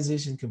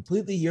transition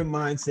completely your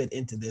mindset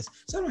into this,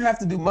 so I don't have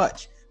to do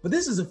much. But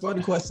this is a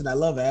fun question I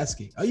love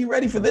asking. Are you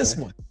ready for this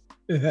one?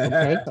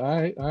 Okay,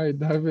 all right,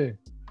 dive in.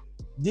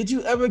 Did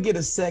you ever get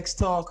a sex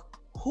talk?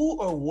 Who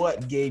or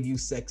what gave you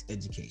sex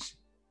education?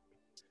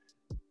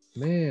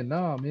 Man,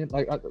 nah, man.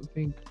 Like, I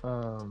think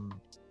I'm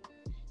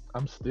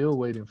still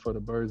waiting for the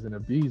birds and the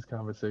bees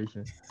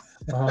conversation.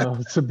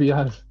 To be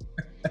honest.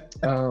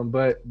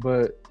 But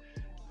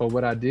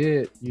what I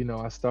did, you know,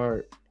 I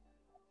start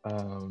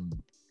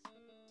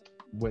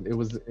when it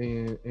was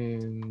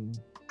in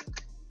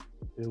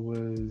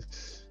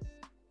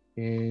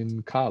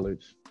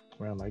college,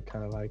 around like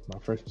kind of like my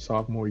freshman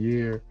sophomore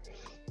year.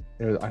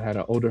 I had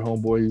an older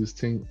homeboy who was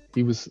 10.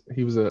 He was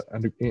a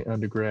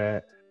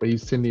undergrad, but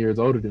he's 10 years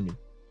older than me.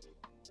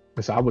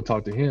 And so I would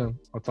talk to him.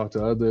 I'll talk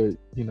to other,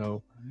 you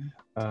know,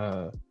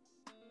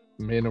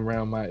 men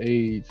around my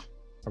age,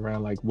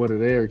 around like what are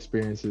their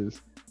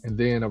experiences. And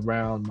then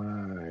around my,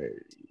 I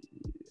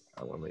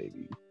don't know,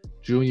 maybe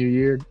junior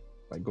year,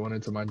 like going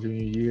into my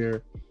junior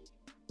year,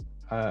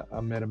 I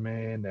met a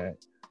man that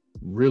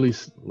really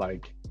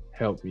like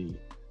helped me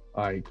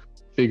like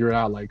figure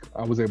out, like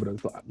I was able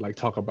to like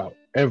talk about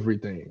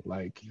everything,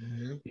 like,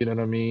 you know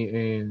what I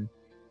mean?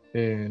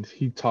 And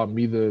he taught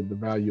me the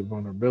value of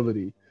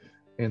vulnerability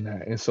in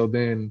that. And so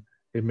then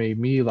it made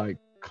me like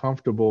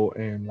comfortable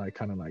and like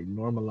kind of like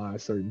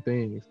normalize certain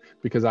things,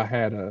 because I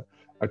had a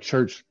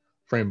church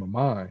frame of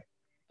mind,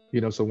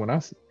 you know. So when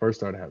I first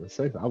started having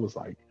sex, I was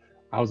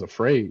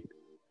afraid.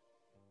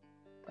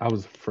 I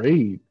was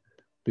afraid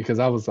because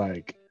I was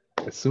like,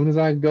 as soon as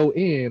I go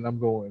in, I'm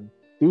going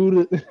through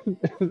the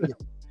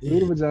through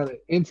the vagina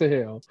into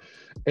hell,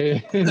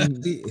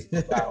 and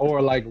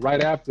or like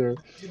right after,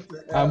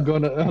 I'm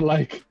gonna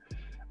like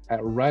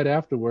right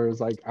afterwards,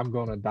 like I'm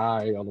gonna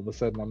die all of a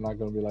sudden. I'm not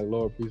gonna be like,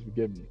 Lord, please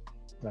forgive me,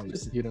 like,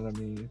 Listen, you know what I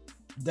mean?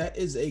 That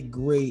is a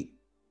great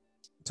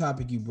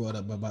topic you brought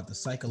up about the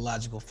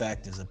psychological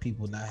factors of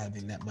people not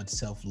having that much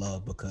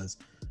self-love because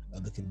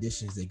of the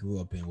conditions they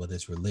grew up in, whether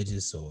it's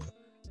religious or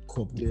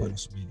corporal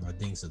punishment or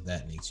things of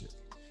that nature.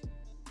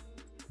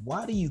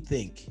 Why do you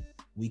think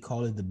we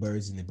call it the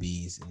birds and the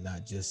bees and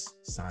not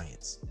just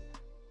science?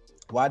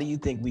 Why do you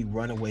think we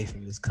run away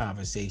from this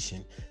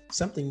conversation,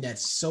 something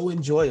that's so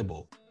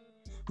enjoyable?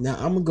 Now,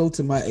 I'm going to go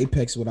to my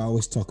apex, what I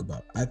always talk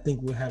about. I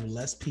think we'll have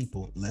less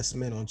people, less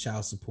men on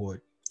child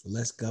support,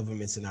 less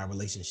governments in our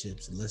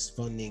relationships, less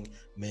funding,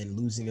 men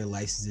losing their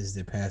licenses,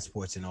 their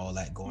passports, and all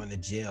that, going to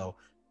jail.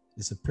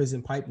 It's a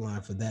prison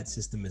pipeline for that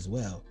system as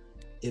well.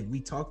 If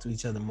we talk to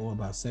each other more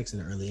about sex at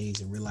an early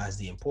age and realize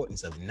the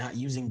importance of not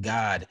using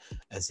God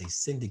as a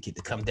syndicate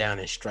to come down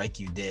and strike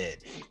you dead,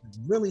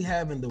 really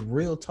having the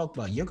real talk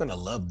about, you're going to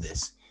love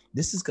this.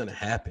 This is going to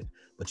happen,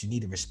 but you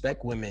need to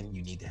respect women.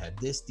 You need to have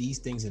these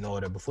things in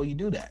order before you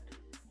do that.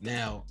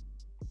 Now,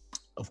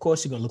 of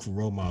course, you're going to look for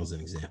role models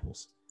and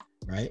examples,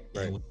 right?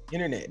 And with the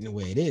internet and the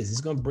way it is,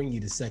 it's going to bring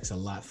you to sex a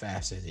lot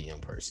faster as a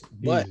young person.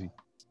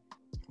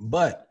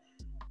 But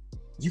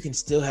you can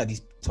still have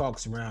these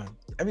talks around.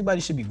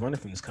 Everybody should be running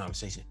from this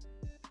conversation.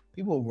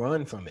 People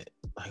run from it.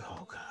 Like,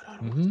 oh God, I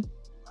don't want to talk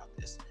about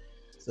this.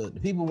 So the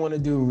people want to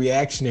do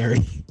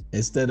reactionary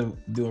instead of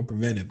doing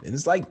preventive. And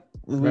it's like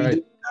we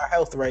do our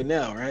health right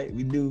now, right?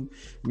 We do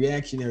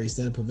reactionary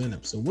instead of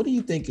preventive. So what do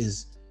you think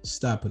is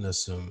stopping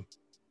us from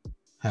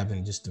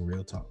having just the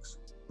real talks?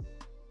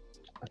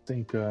 I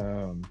think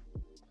the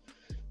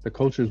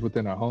cultures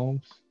within our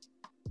homes,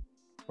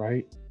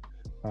 right?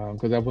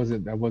 Because that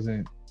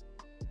wasn't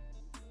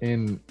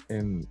in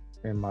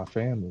my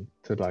family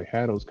to like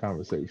have those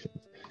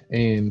conversations.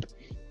 And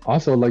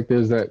also like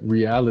there's that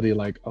reality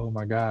like, oh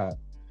my God,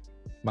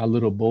 my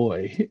little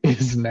boy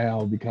is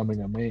now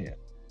becoming a man.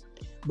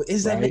 But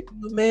is that a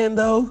man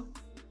though?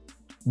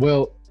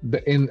 Well,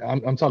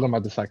 I'm talking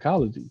about the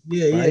psychology.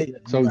 Yeah.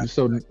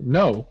 So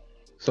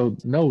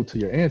no to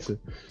your answer,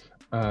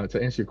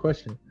 to answer your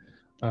question.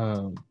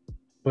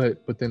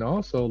 But then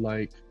also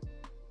like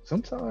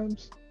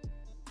sometimes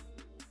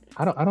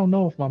I don't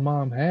know if my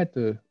mom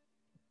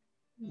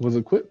was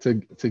equipped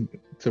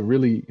to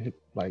really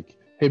like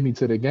hit me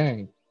to the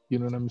game. You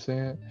know what I'm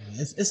saying?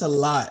 It's a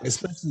lot,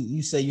 especially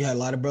you say you had a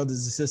lot of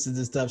brothers and sisters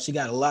and stuff. She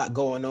got a lot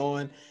going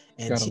on,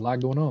 and a lot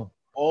going on.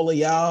 All of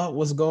y'all,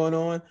 what's going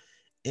on,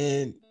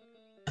 and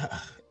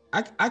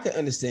I can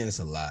understand it's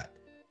a lot,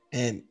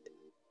 and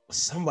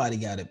somebody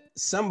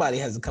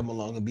has to come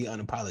along and be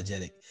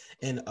unapologetic.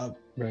 And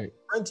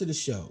friend to the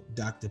show,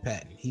 Dr.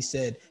 Patton, he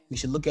said we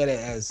should look at it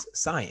as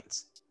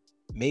science.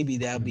 Maybe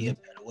that'll be a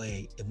better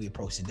way if we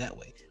approach it that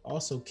way.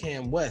 Also,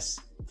 Cam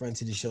West, friend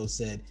to the show,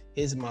 said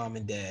his mom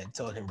and dad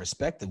told him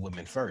respect the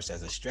women first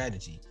as a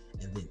strategy,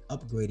 and then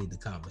upgraded the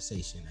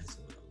conversation as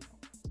well.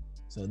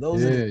 So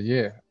those are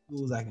the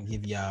tools I can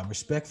give y'all.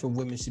 Respect for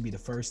women should be the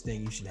first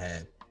thing you should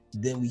have.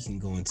 Then we can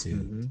go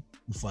into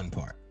the fun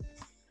part.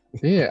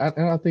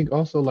 And I think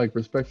also like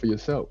respect for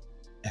yourself,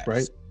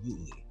 right?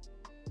 Absolutely.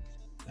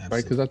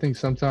 Right, because I think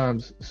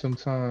sometimes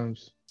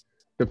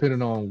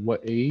depending on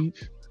what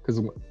age, because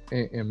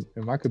in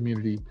my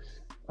community,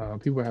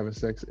 people are having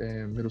sex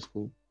in middle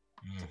school.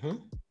 You know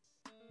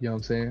what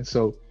I'm saying?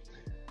 So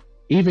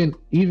even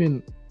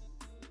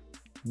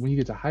when you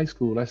get to high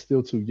school, that's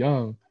still too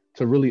young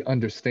to really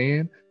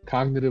understand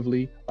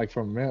cognitively, like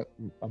from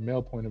a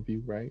male point of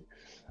view, right?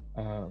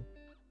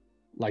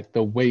 Like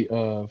the weight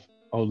of,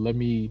 oh, let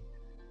me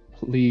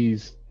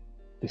please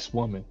this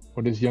woman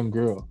or this young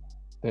girl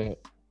that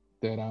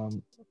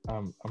I'm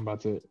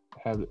about to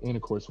have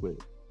intercourse with.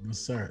 Yes,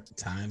 sir.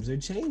 Times are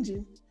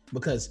changing,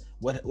 because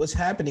what's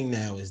happening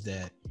now is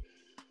that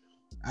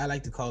I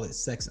like to call it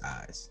sex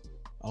eyes.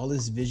 All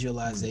this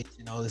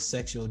visualization, all this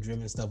sexual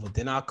driven stuff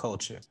within our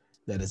culture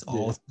that is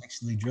all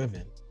sexually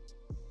driven.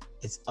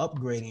 It's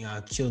upgrading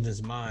our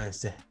children's minds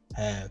to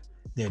have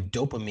their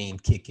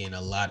dopamine kick in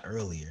a lot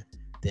earlier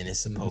than it's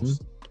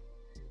supposed to.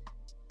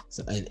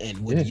 So and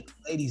with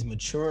ladies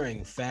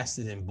maturing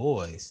faster than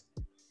boys,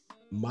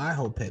 my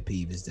whole pet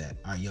peeve is that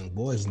our young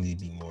boys need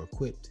to be more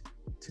equipped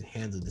to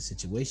handle the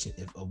situation.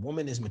 If a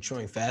woman is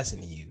maturing faster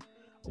than you,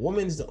 the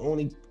woman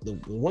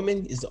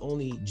is the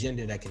only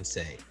gender that can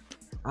say,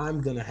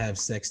 I'm gonna have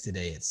sex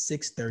today at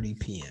 6:30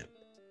 p.m.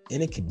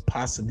 and it can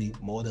possibly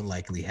more than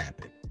likely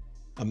happen.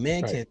 A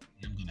man can't say,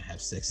 I'm gonna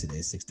have sex today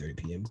at 6:30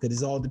 p.m. because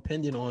it's all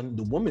dependent on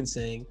the woman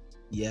saying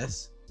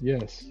yes,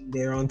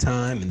 they're on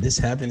time, and this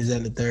happened, is that,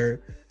 and the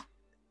third.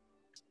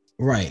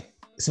 Right.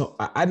 So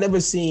I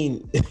never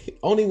seen,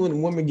 only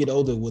when women get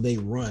older will they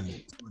run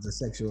towards a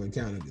sexual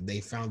encounter they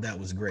found that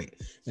was great.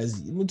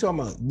 As we're talking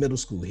about middle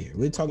school here,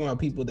 we're talking about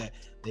people that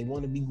they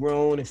want to be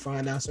grown and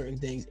find out certain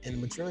things, and the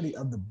maturity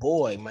of the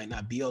boy might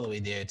not be all the way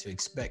there to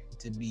expect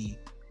to be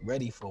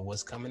ready for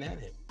what's coming at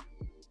him.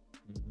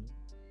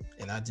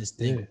 And I just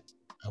think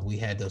we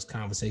had those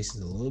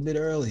conversations a little bit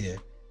earlier.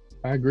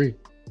 I agree.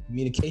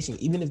 Communication,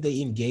 even if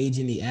they engage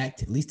in the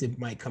act, at least they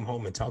might come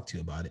home and talk to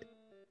you about it.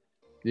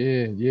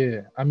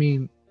 Yeah. I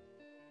mean,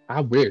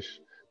 I wish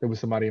there was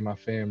somebody in my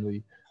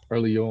family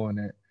early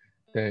on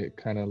that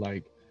kind of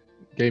like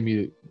gave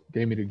me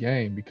the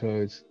game,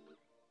 because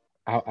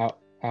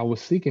I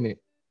was seeking it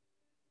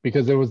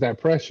because there was that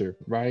pressure,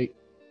 right?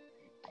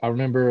 I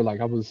remember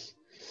like I was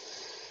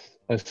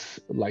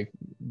like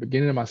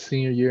beginning of my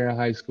senior year in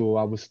high school,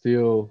 I was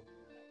still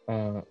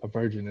a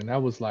virgin, and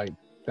that was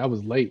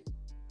late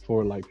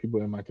for like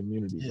people in my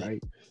community, Yeah,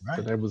 right? So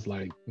right. that was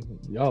like,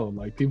 yo,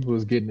 like people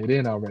was getting it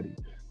in already,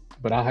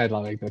 but I had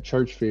like the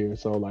church fear,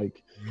 so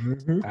like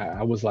Hmm.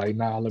 I was like,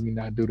 nah, let me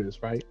not do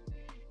this, right?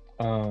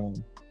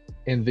 Um,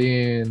 and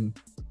then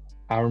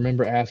I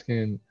remember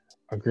asking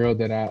a girl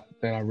that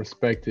I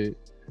respected,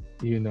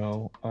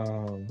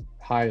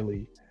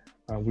 highly.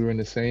 We were in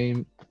the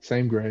same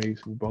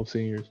grades, we were both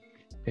seniors,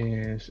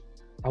 and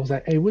I was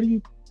like, "Hey, what do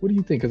you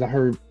think?" Because I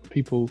heard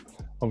people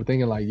over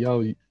thinking like,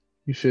 "Yo,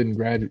 you shouldn't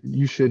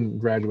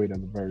graduate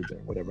as a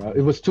virgin, whatever."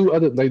 It was two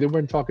other, like they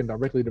weren't talking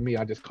directly to me.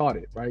 I just caught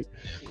it, right?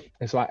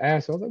 And so I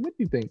asked her, I was like, "What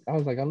do you think?" I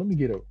was like, "Let me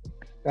get a."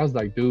 That was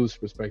like dude's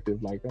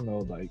perspective, like I know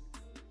like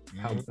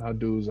Hmm. how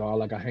dudes are.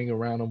 Like I hang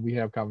around them, we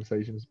have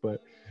conversations, but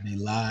They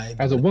lied.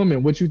 as a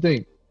woman, what you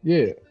think?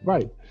 Yeah,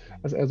 right.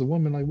 Mhm. As a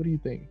woman, like, what do you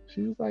think?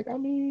 She was like, I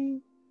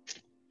mean,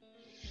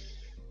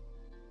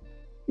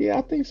 yeah,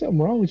 I think something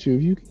wrong with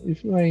you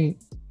if you ain't.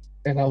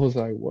 And I was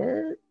like,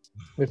 word.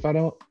 If I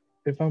don't,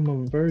 if I'm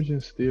a virgin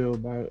still,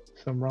 but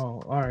something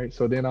wrong. All right.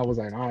 So then I was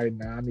like, all right,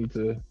 now I need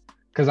to,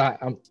 because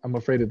I'm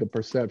afraid of the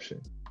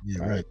perception, Yeah,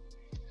 right? right.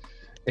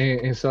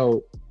 And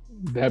so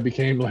that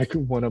became like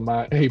one of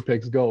my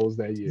apex goals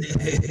that year,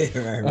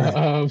 right? Right,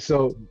 right.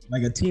 So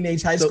Like a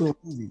teenage high so school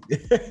movie.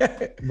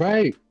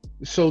 right.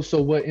 So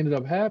what ended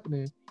up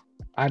happening?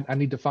 I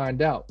need to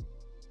find out.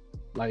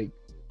 Like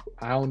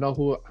I don't know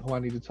who I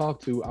need to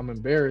talk to. I'm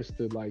embarrassed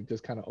to like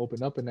just kind of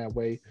open up in that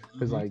way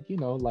because Mhm.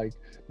 like like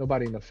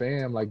nobody in the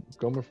fam, like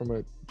coming from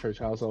a church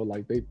household,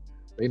 like they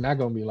not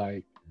gonna be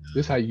like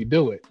this how you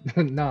do it.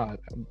 Nah,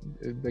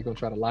 they're gonna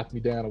try to lock me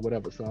down or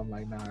whatever. So I'm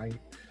like, nah, I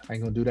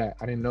ain't gonna do that.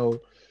 I didn't know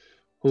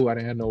who. I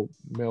didn't have no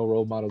male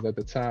role models at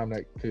the time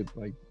that could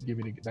like give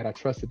me that I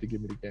trusted to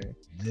give me the game.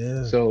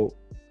 Yeah. So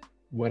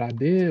what I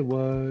did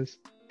was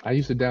I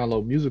used to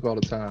download music all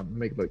the time,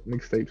 make like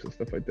mixtapes and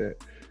stuff like that.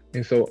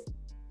 And so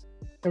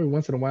every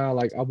once in a while,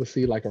 like I would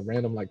see like a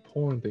random like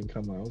porn thing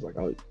come out. I was like,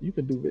 oh, you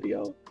can do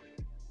video.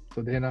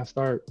 So then I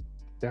start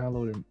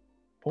downloading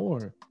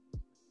porn,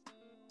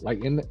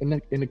 like in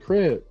the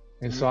crib.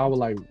 And so I Mhm. would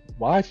like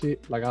watch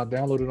it, like I'll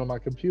download it on my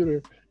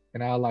computer,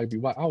 and I'll like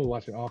I was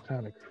watching all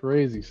kind of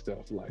crazy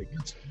stuff, like,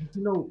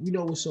 You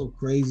know what's so and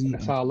crazy?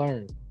 that's how I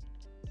learned.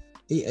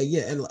 Yeah,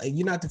 yeah, and like,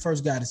 you're not the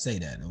first guy to say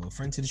that. A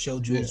friend to the show,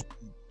 Yeah, Jules,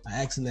 I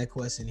asked him that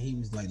question. He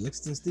was like,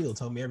 Lixton Steele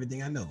told me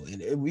everything I know.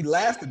 And we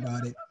laughed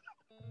about it,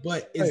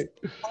 but it's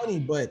right, funny.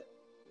 But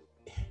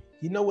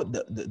you know what?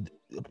 The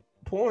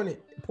porn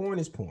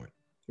is porn,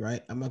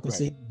 right? I'm not going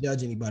to right, say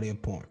judge anybody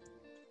of porn.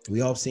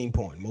 We all seen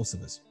porn, most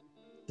of us.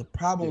 The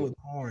problem yeah, with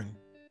porn,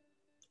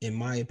 in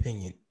my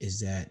opinion, is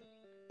that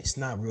it's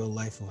not real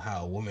life of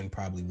how a woman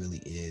probably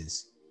really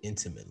is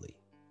intimately.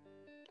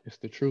 it's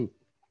the truth.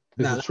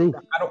 It's Now, the truth.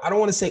 I don't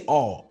want to say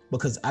all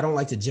because I don't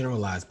like to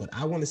generalize, but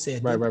I want to say I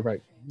Right, think right,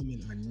 right,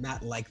 women are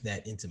not like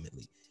that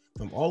intimately.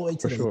 From all the way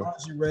to for the sure.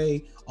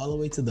 lingerie, all the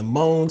way to the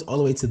moans, all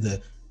the way to the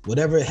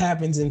whatever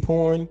happens in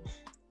porn,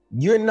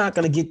 you're not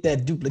gonna get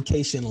that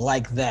duplication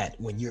like that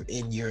when you're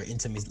in your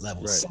intimate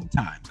level. Right.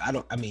 Sometimes I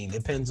don't. I mean,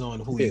 depends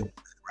on who Yeah. you,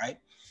 right?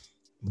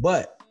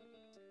 But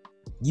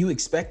you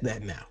expect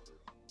that now.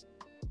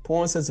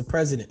 Porn says the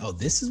president. Oh,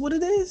 this is what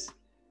it is.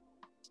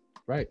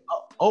 Right.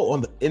 Oh,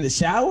 on the in the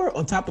shower,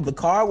 on top of the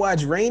car while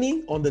it's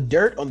raining, on the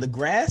dirt, on the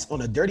grass,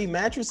 on a dirty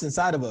mattress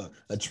inside of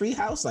a tree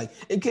house. Like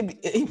it could be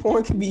any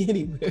porn can be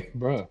anywhere.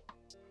 Bruh.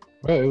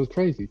 Bruh, it was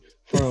crazy.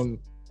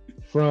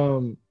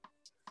 From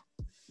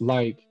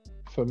like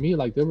for me,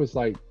 like there was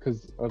like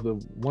because of the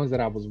ones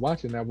that I was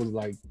watching, that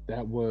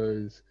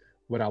was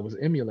what I was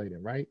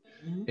emulating, right?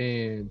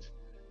 Mhm.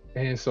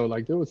 And so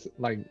like there was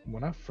like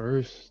when I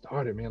first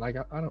started, man, like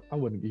I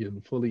wouldn't get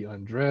fully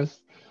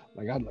undressed.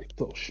 Like I'd like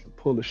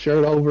pull the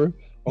shirt over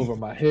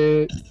my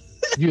head.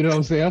 You know what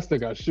I'm saying? I still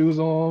got shoes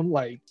on,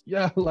 like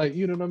yeah, like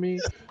you know what I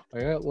mean?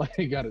 Like I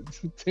like got a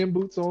tin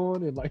boots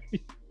on and like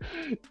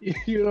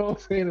you know what I'm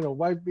saying, and a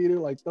white beater,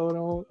 like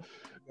throw it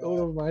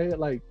over my head.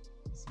 Like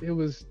it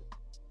was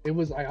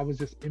like I was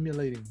just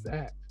emulating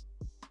that.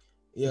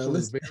 And Yo, so it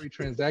was listen, very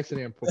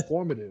transactional and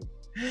performative,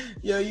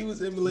 yo, you was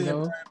you emulating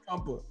know? Brian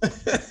Pumper.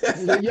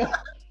 Yo,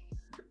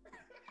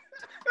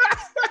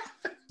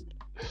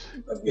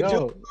 Let's get you.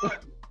 yo,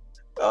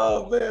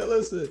 Oh man,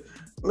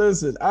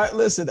 listen.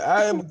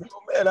 I am a grown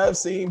man. I've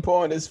seen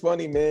porn. It's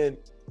funny, man.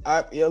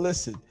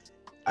 Listen.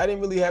 I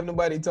didn't really have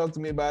nobody talk to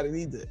me about it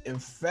either. In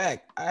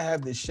fact, I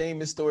have the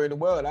shamest story in the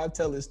world. I'll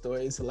tell this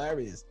story. It's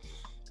hilarious.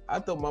 I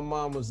thought my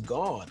mom was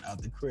gone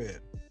out the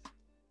crib.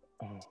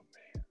 oh,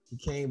 She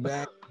came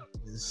back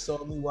and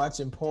saw me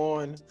watching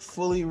porn,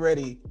 fully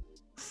ready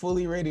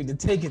to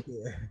take it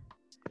there.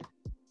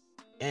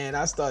 And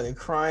I started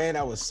crying.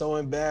 I was so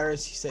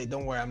embarrassed. She said,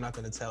 "Don't worry, I'm not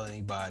gonna tell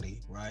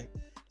anybody." Right?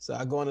 So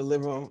I go in the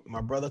living room.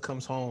 My brother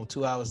comes home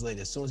 2 hours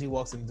later. As soon as he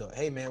walks in the door,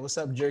 hey man, what's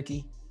up,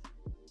 Jerky?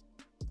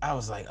 I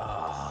was like,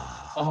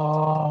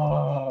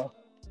 Oh,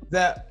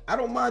 that I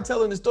don't mind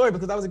telling the story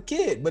because I was a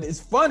kid, but it's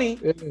funny.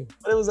 yeah.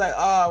 But it was like,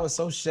 I was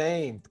so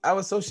shamed. I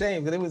was so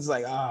shamed because it was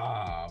like,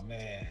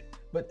 man.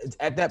 But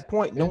at that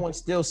point, no one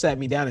still sat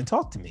me down and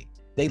talked to me.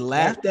 They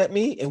laughed at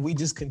me and we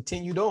just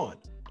continued on.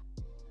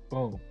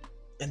 Oh,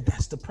 And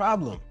that's the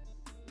problem.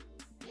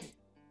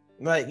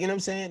 Like, you know what I'm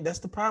saying? That's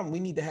the problem.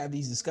 We need to have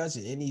these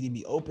discussions. It need to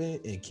be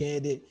open and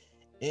candid.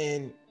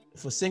 And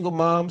for single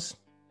moms,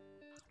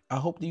 I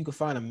hope that you can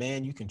find a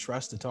man you can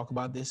trust to talk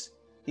about this.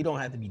 He don't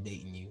have to be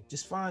dating you.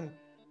 Just find,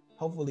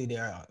 hopefully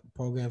there are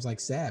programs like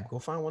SAB. Go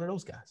find one of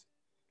those guys.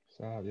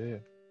 stop, yeah.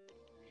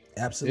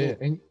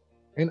 Absolutely. Yeah,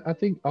 and I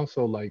think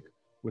also like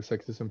with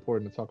sex, it's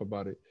important to talk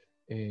about it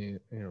in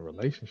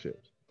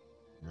relationships.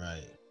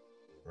 Right.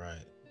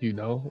 Right. You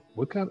know,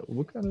 what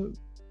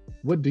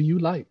do you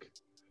like?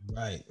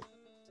 Right.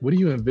 What do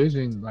you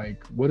envision?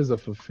 Like, what is a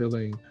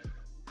fulfilling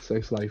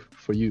sex life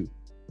for you?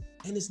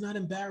 And it's not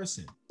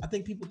embarrassing. I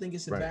think people think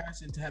it's Right.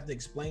 embarrassing to have to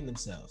explain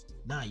themselves.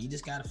 Nah, you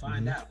just gotta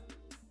find out.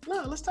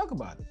 No, let's talk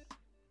about it.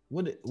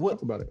 What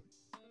Talk about it.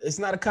 it's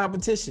not a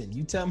competition.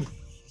 You tell me,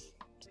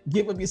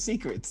 give them your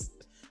secrets.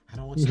 I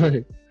don't want you to,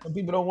 Right. some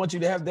people don't want you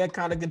to have that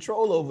kind of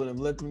control over them.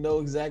 Let them know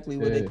exactly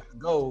where they Yeah. gotta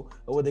go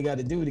or what they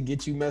gotta do to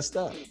get you messed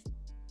up.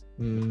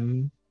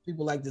 Hmm.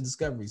 People like the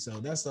discovery. So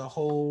that's a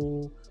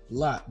whole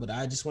lot. But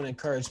I just want to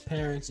encourage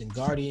parents and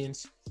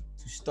guardians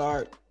to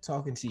start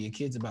talking to your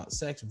kids about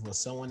sex before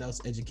someone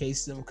else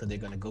educates them, because they're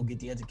going to go get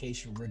the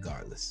education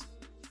regardless.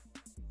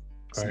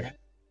 It's Right.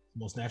 the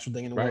most natural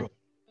thing in the Right. world.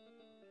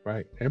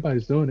 Right.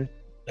 Everybody's doing it.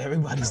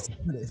 Everybody's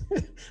doing it.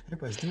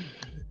 Everybody's doing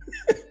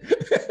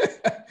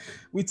it.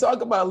 We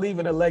talk about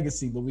leaving a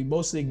legacy, but we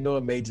mostly ignore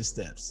major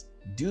steps.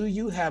 Do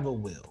you have a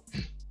will?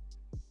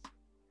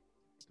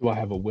 Do I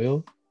have a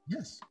will?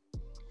 Yes.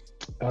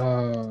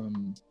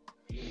 Um,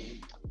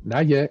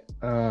 Not yet.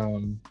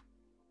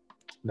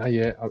 Not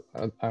yet.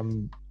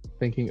 I'm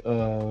thinking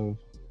of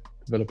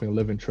developing a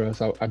living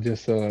trust. I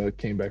just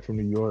came back from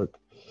New York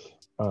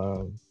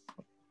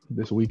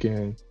this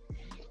weekend,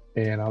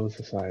 and I was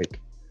just like,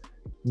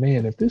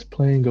 man, if this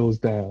plane goes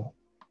down,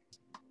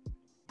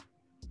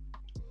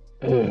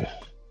 ugh,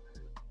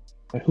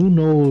 like who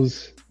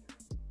knows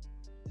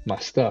my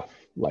stuff?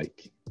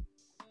 Like,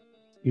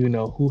 you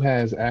know, who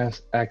has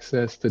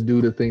access to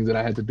do the things that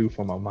I had to do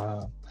for my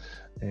mom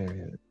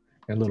and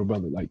little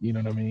brother? Like, you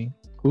know what I mean?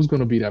 Who's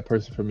going to be that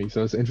person for me?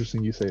 So it's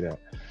interesting you say that.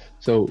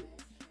 So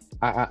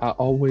I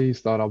always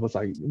thought, I was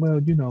like, well,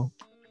 you know,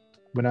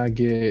 when I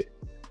get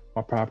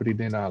my property,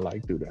 then I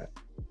like do that.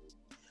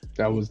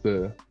 That was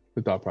the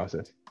thought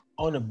process.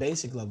 On a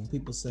basic level,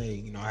 people say,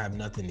 you know, I have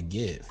nothing to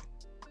give.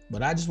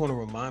 But I just want to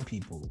remind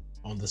people,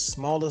 on the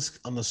smallest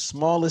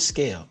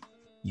scale,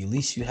 at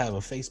least you have a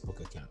Facebook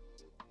account.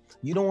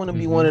 You don't want to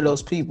be one of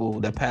those people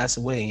that pass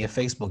away and your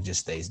Facebook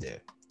just stays there.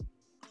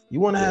 You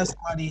want to have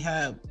somebody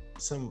have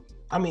some,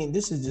 I mean,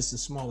 this is just the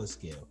smallest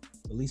scale.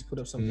 At least put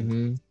up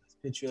something,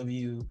 picture of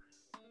you.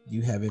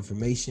 You have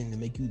information to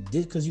make you,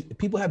 because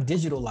people have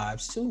digital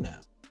lives too now.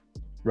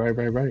 Right.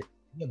 You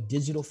have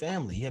digital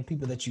family. You have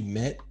people that you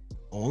met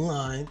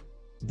online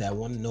that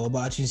want to know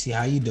about you, see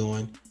how you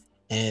doing,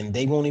 and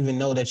they won't even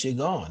know that you're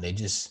gone. They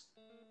just,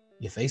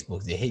 your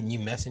Facebook, they're hitting you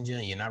Messenger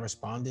and you're not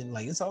responding.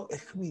 Like, it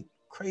could be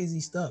crazy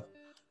stuff.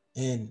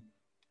 And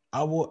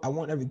I want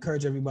to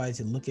encourage everybody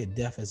to look at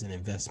death as an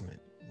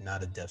investment,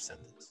 not a death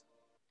sentence.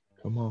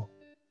 Come on.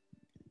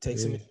 Take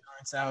some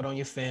insurance out on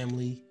your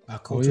family. I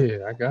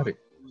got it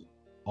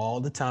all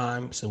the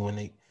time. So when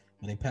they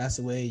pass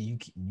away, you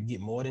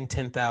get more than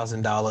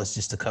 $10,000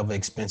 just to cover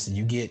expenses.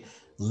 You get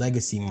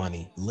legacy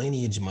money,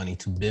 lineage money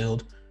to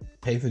build,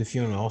 pay for the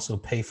funeral, also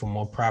pay for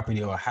more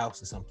property or a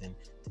house or something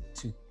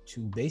to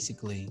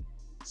basically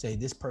say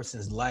this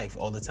person's life,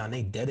 all the time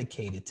they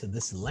dedicated to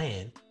this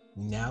land,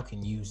 we now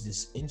can use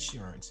this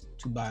insurance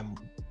to buy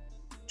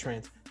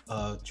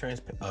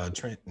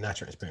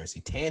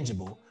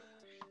tangible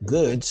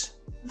goods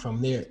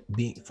from their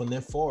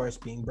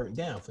forest being burnt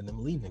down, from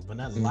them leaving, but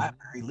not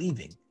library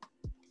leaving.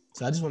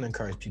 So I just want to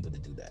encourage people to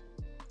do that.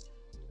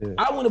 Yeah.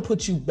 I want to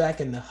put you back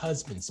in the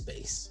husband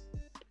space.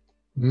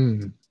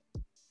 I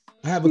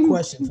have a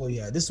question for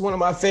you. This is one of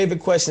my favorite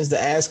questions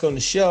to ask on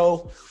the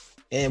show.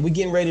 And we're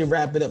getting ready to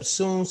wrap it up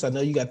soon. So I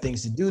know you got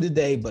things to do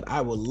today, but I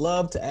would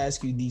love to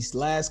ask you these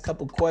last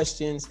couple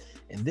questions.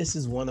 And this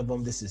is one of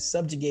them. This is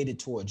subjugated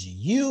towards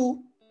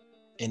you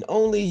and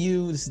only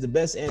you. This is the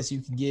best answer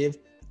you can give.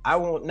 I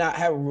won't not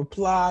have a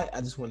reply.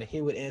 I just want to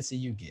hear what answer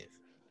you give.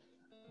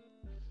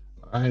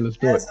 All right, let's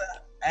do it.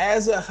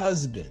 As a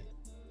husband,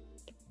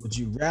 would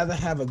you rather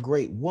have a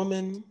great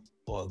woman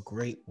or a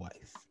great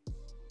wife?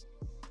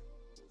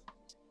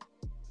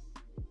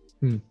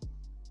 A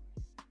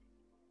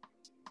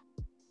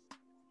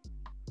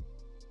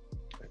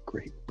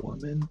great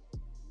woman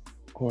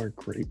or a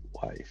great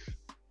wife?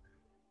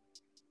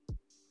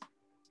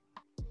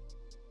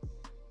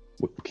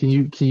 Can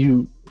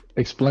you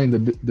explain the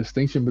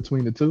distinction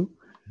between the two?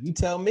 You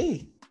tell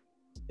me.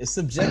 It's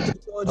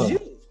subjective towards Oh, you.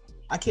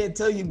 I can't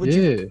tell you what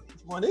yeah, which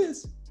one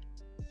is.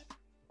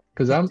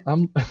 because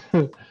I'm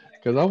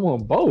because I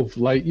want both.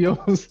 Like, you know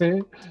what I'm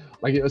saying?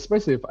 Like,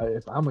 especially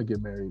if I'm gonna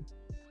get married,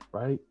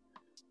 right?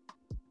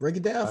 Break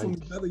it down for me,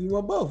 Like, brother. You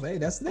want both? Hey,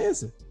 that's the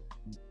answer.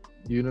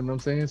 you know what I'm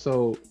saying?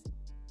 So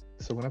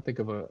when I think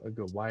of a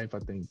good wife, I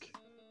think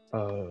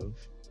of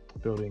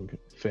building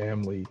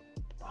family,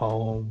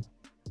 home.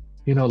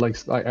 You know, like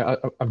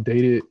I've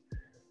dated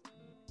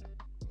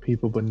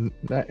people, but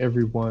not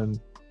everyone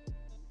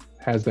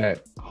has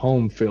that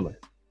home feeling,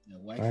 Your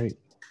wife. right?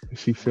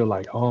 She feel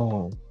like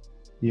home.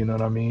 You know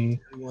what I mean?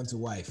 You want a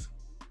wife,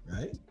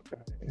 right?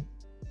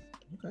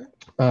 Okay.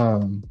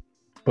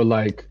 But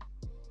like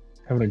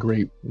having a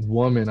great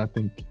woman, I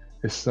think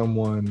is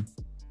someone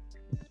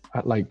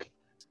like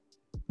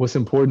what's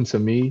important to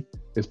me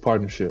is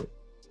partnership,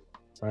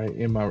 right?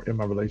 In my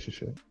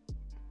relationship.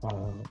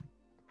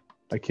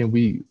 Like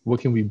what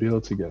can we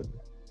build together?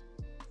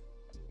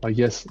 Like,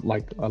 yes,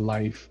 like a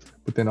life,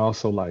 but then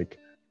also like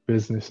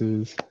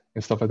businesses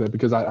and stuff like that.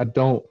 Because I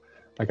don't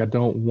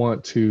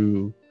want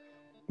to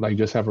like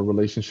just have a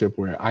relationship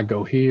where I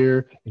go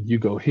here and you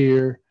go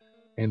here,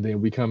 and then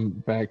we come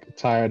back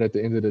tired at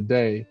the end of the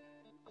day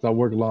because I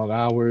work long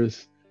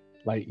hours.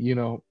 Like, you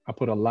know, I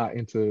put a lot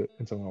into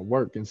my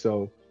work, and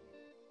so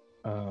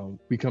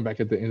we come back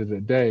at the end of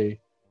the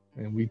day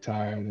and we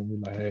tired and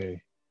we're like,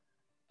 hey,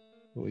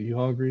 well, you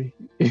hungry?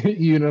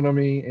 You know what I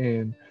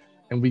mean?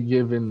 And we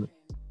give in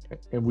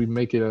and we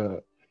make it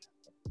a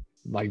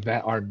like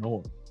that our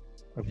norm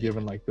of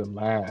giving like the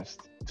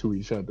last to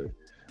each other.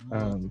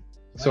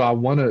 So I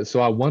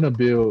wanna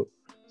build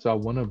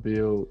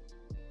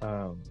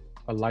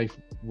a life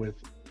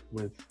with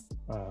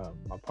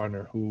my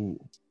partner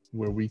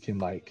where we can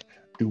like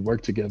do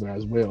work together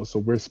as well. So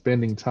we're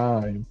spending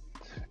time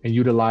and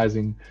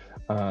utilizing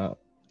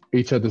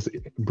each other's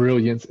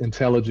brilliance,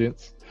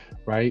 intelligence,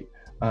 right,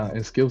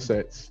 and skill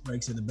sets.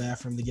 Breaks in the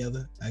bathroom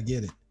together. I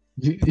get it.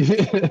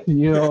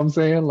 You know what I'm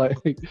saying? Like,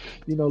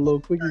 you know, a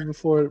little quickie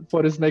before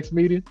this next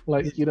meeting.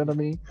 Like, you know what I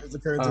mean? I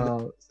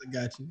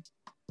got you.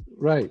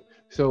 Right.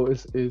 So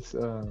it's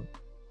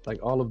like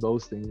all of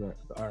those things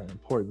are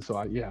important. So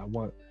I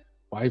want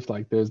wife,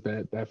 like there's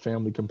that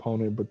family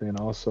component, but then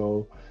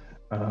also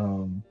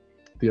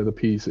the other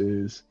piece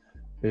is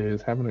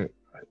having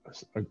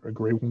a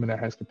great woman that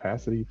has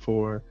capacity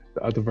for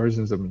the other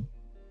versions of me.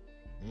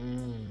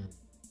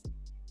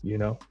 You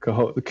know,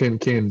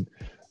 can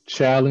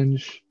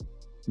challenge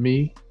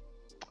me,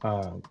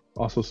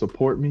 also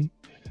support me,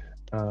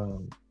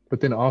 but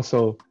then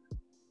also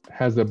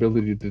has the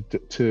ability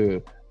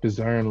to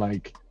discern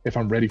like if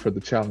I'm ready for the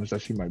challenge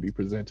that she might be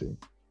presenting.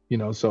 You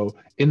know, so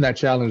in that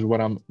challenge,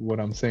 what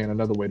I'm saying,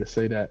 another way to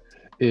say that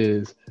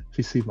is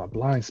she sees my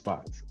blind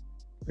spots.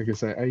 Like I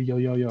say, hey,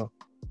 yo,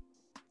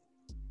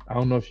 I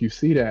don't know if you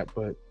see that,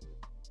 but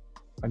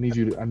I need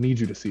you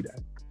to see that.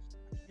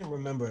 I can't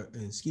remember,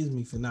 and excuse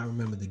me for not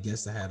remembering the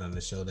guest I had on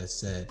the show that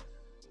said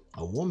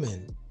a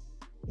woman,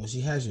 when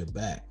she has your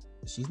back,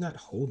 she's not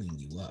holding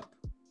you up.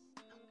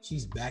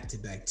 She's back to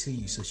back to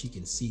you so she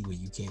can see what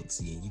you can't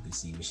see and you can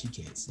see what she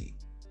can't see.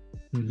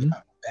 Mm-hmm.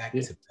 Back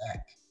to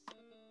back,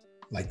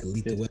 like the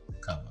Lethal Weapon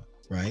cover,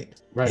 right?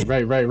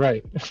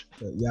 Right.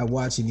 Y'all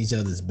watching each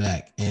other's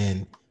back.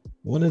 And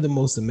one of the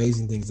most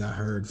amazing things I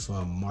heard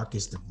from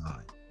Marcus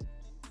Divine,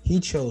 he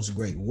chose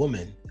great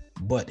woman,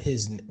 but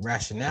his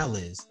rationale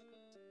is,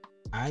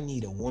 I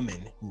need a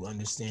woman who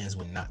understands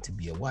when not to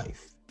be a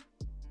wife.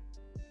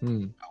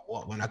 When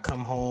I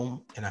come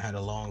home and I had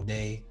a long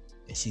day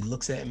and she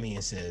looks at me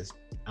and says,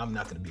 I'm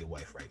not going to be a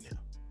wife right now.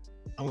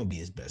 I'm going to be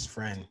his best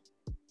friend.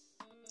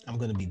 I'm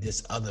going to be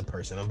this other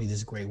person. I'm going to be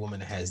this great woman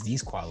that has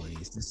these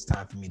qualities. This is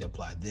time for me to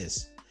apply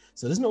this.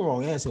 So there's no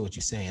wrong answer to what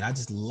you're saying. I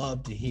just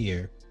love to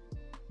hear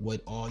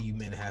what all you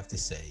men have to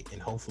say.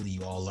 And hopefully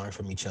you all learn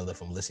from each other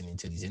from listening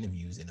to these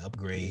interviews and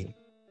upgrade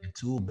your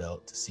tool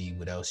belt to see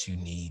what else you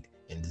need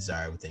and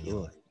desire within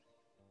your life.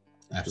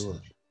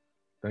 Absolutely.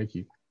 Thank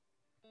you.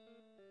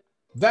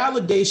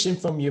 Validation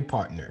from your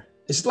partner.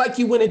 It's like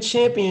you win a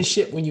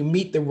championship when you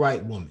meet the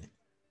right woman.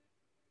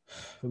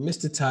 For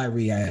Mr.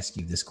 Tyree, I ask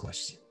you this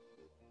question.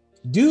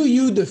 Do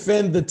you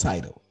defend the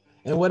title?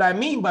 And what I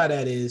mean by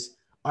that is,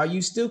 are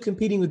you still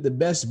competing with the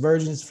best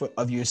versions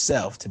of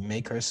yourself to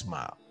make her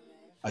smile?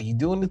 Are you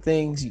doing the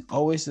things you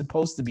always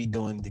supposed to be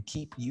doing to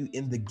keep you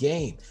in the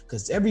game?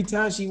 Because every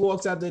time she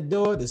walks out the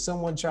door, there's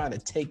someone trying to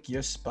take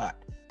your spot,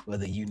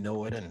 whether you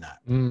know it or not.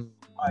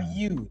 Are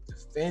you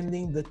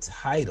defending the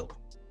title?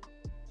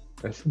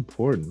 That's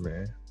important,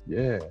 man.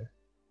 Yeah.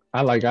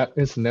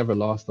 It's never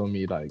lost on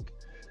me, like,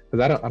 because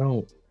I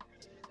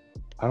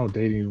don't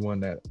date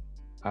anyone that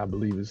I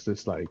believe is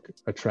just like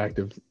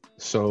attractive.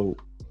 So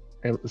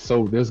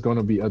there's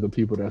gonna be other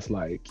people that's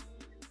like,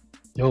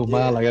 yo,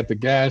 man, like at the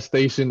gas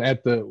station,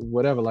 at the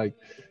whatever, like,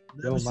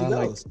 yo, man,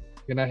 like,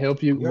 can I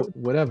help you?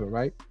 Whatever,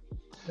 right?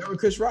 Remember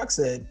Chris Rock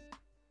said,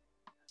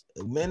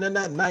 men are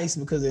not nice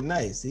because they're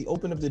nice. They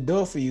open up the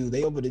door for you.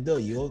 They open the door.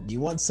 You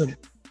want some?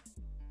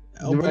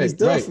 Open this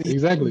door for you.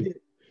 Exactly.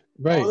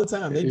 Right. All the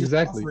time. They just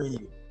offering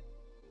you.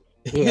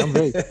 Yeah,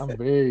 I'm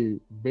very,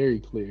 very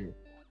clear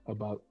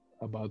about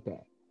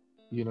that.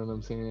 You know what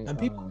I'm saying? And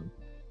people,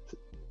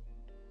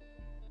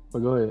 But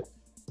go ahead.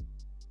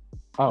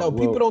 Oh no,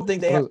 people well, don't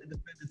think they have to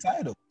defend the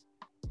title.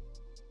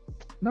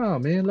 no,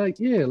 man. Like,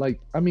 yeah, like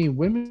I mean,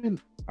 women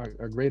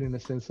are great in the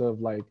sense of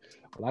like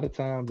a lot of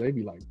times they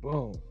be like,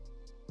 boom,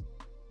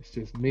 it's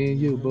just me and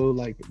you, Mm-hmm. boo,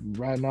 like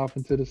riding off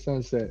into the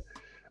sunset.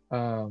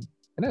 And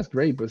that's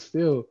great, but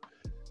still,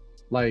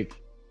 like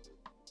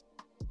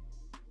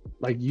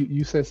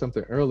you said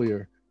something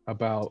earlier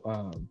about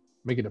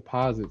making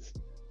deposits,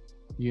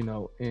 in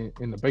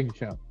the bank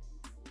account.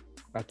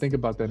 I think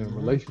about that in a Mm-hmm.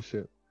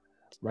 relationship,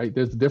 right?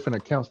 There's different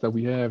accounts that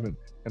we have in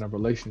a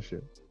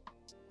relationship,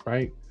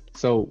 right?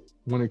 So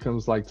when it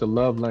comes like to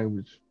love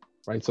language,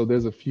 right? So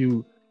there's a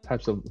few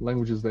types of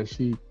languages that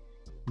she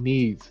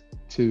needs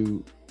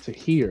to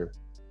hear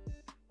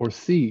or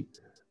see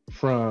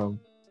from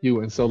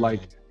you. And so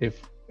like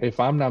Mm-hmm. if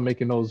I'm not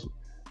making those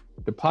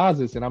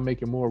deposits and I'm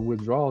making more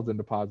withdrawals than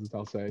deposits,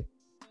 I'll say,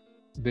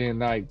 then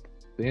like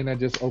then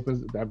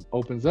that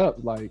opens up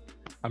like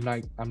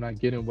I'm not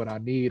getting what I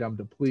need. I'm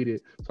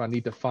depleted. So I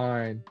need to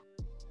find,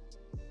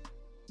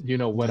 You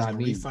what guys I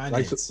gonna need.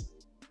 Right. So refinance?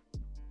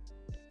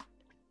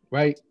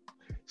 right.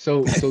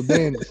 So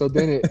then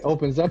it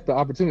opens up the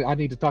opportunity. I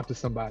need to talk to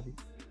somebody.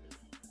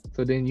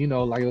 So then,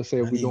 like let's say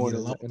if I we're need to doing get a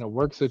it loan. in a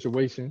work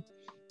situation,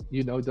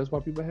 that's why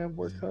people have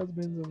work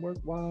husbands and work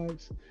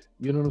wives.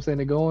 You know what I'm saying?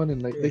 They go on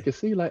and they Yeah. can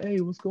see like, hey,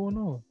 what's going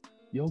on?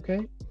 You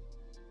okay?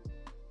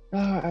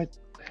 I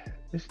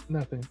it's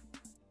nothing.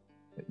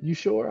 You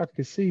sure? I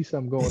can see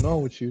something going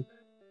on with you.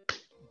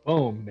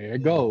 Boom, there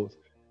it Yeah. goes.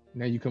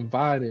 Now you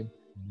confiding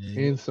There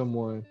you in go.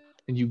 someone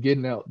and you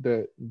getting out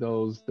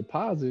those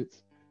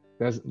deposits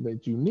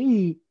that you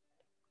need,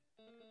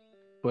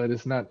 but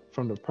it's not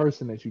from the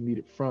person that you need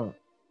it from.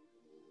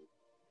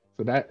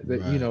 So that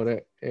Right.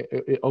 that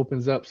it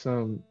opens up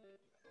some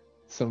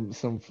And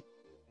now,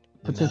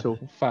 potential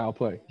foul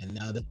play. and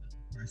now the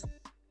person,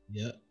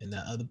 yep. And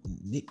that other,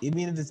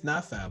 even if it's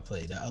not foul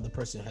play, that other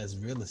person has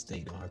real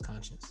estate on her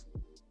conscience.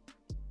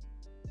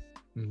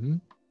 Mm-hmm.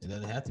 It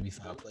doesn't have to be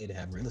foul play to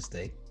have real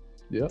estate,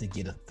 Yep. to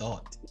get a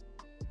thought.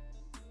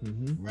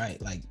 Mm-hmm.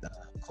 Right. Like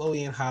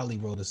Chloe and Holly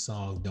wrote a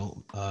song.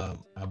 Don't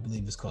I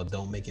believe it's called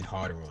 "Don't Make It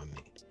Harder on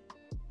Me."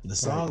 The Right.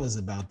 song is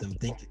about them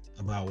thinking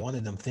about one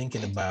of them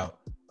thinking about.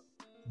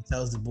 He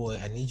tells the boy,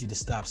 "I need you to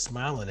stop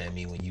smiling at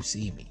me when you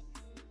see me.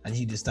 I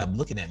need you to stop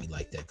looking at me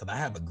like that because I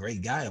have a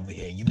great guy over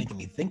here. And you're making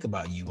me think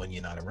about you when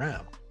you're not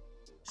around.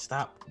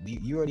 Stop.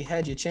 You already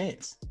had your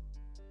chance."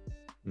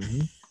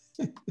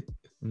 Mm-hmm.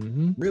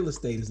 Mm-hmm. Real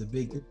estate is a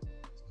big.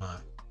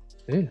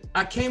 Yeah.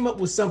 I came up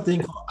with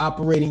something called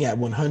operating at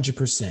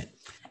 100%.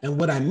 And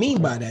what I mean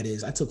Okay. by that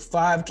is I took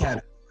 5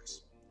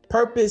 categories: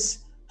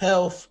 purpose,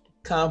 health,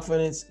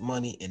 confidence,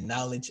 money, and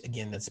knowledge.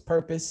 Again, that's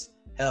purpose,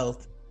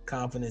 health,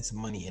 confidence,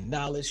 money, and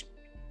knowledge.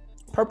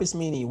 Purpose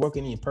meaning you're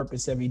working in your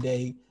purpose every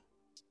day,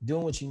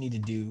 doing what you need to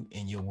do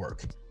in your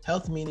work.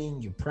 Health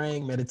meaning you're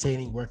praying,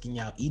 meditating, working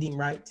out, eating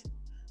right.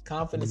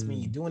 Confidence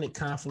meaning you're Mm. doing it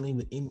confidently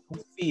with no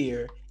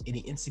fear, any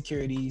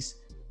insecurities,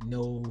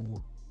 no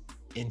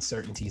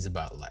uncertainties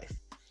about life.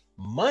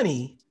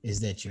 Money is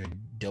that you're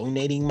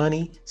donating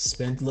money,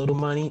 spent a little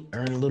money,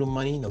 earned a little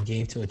money,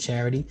 gave to a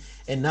charity.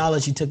 And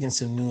knowledge, you took in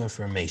some new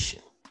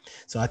information.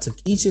 So I took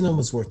each of them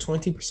was worth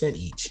 20%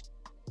 each.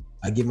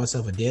 I give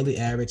myself a daily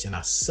average and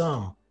I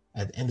sum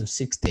at the end of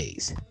 6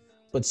 days.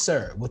 But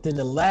sir, within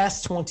the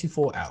last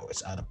 24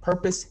 hours, out of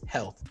purpose,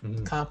 health,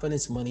 Mm-hmm.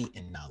 confidence, money,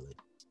 and knowledge,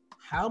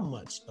 how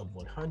much of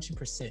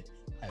 100%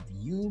 have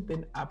you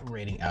been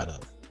operating out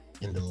of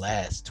in the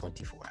last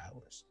 24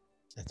 hours?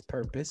 That's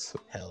purpose, So,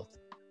 health,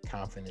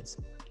 confidence,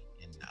 money,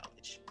 and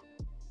knowledge.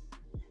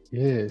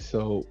 yeah.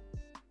 So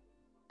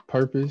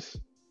purpose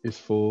is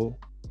full.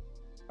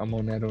 I'm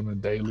on that on a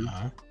daily.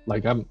 Uh-huh.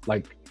 Like I'm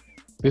like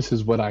this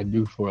is what I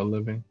do for a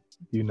living.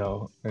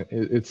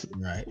 It's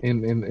Right.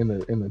 in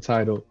the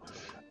title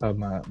of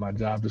my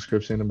job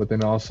description, but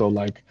then also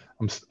like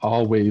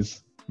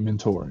always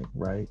mentoring,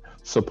 right?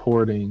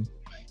 Supporting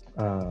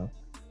uh,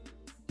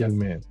 young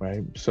men,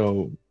 right?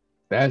 So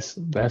that's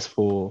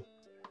full.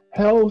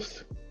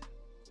 Health,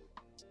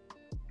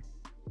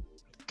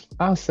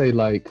 I'll say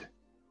like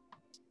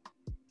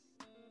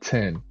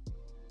 10,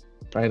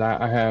 right?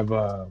 I have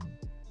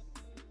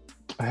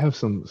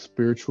some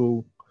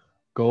spiritual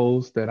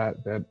goals that I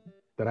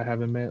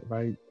haven't met,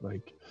 right?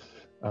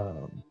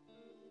 Um,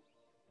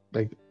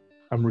 like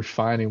I'm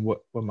refining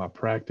what my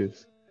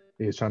practice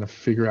is, trying to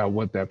figure out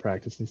what that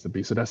practice needs to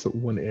be. So that's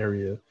one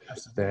area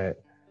Absolutely. that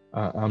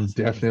I'm That's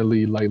beautiful.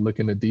 definitely like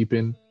looking to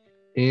deepen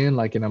in,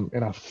 like, and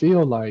I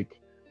feel like,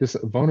 just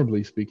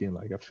vulnerably speaking,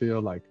 like I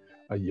feel like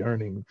a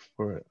yearning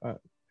for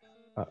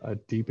a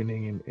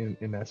deepening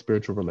in that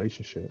spiritual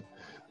relationship,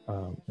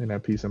 in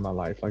that piece in my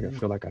life. Like I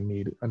feel like I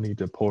need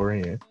to pour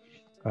in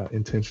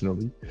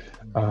intentionally.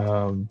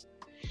 Um,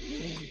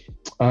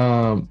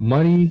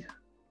 money,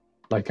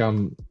 like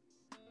I'm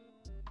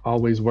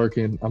always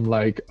working. I'm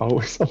like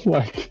always. I'm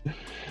like,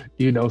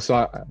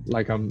 so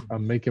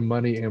I'm making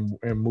money and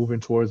moving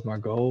towards my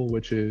goal,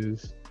 which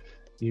is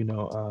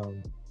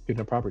getting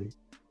a property,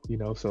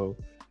 so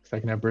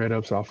stacking that bread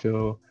up. So I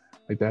feel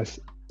like that's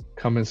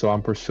coming. So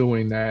I'm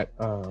pursuing that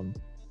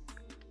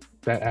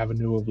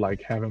avenue of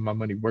like having my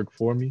money work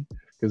for me,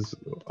 because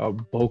a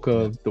bulk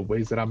of the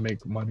ways that I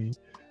make money,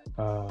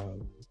 uh,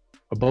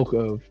 a bulk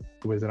of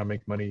the ways that I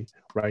make money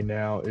right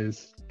now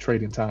is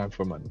trading time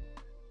for money,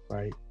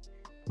 right?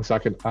 So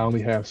I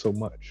only have so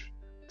much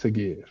to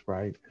give,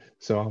 right?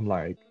 So I'm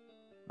like,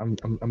 I'm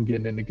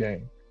getting in the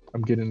game.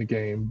 I'm getting in the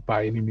game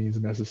by any means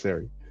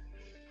necessary.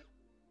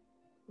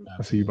 Absolutely.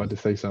 I see you about to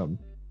say something.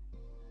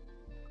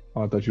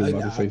 Oh, I thought you were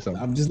about to say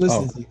something. I'm just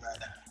listening to you right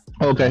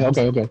now.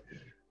 Okay.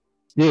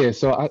 Yeah,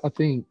 so I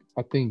think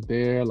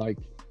they're like,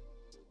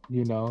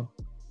 shoot,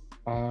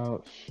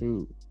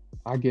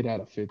 I get out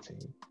of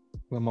 15.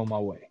 I'm on my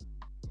way,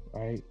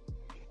 right?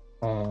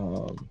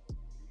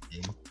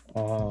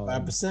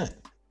 5%.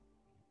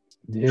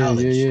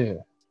 Yeah.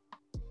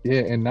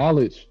 And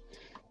knowledge,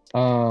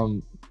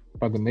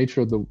 by the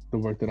nature of the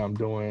work that I'm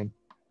doing,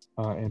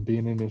 and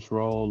being in this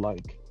role,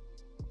 like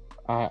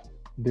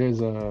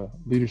there's a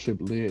leadership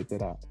lid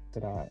that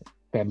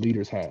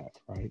leaders have,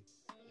 right?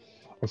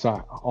 And so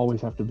I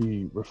always have to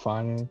be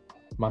refining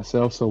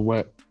myself. So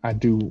what I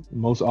do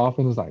most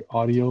often is like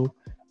audio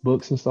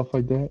books and stuff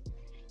like that.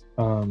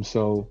 I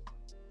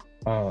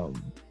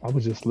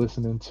was just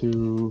listening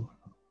to,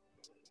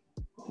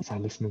 what was I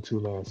listening to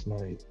last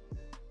night?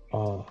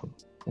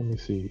 Let me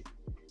see.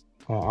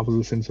 I was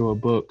listening to a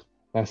book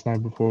last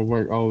night before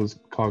work. Oh, it was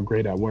called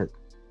Great at Work.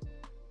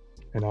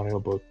 An audio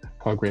book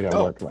called Great at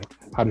Work, like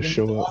how to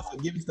show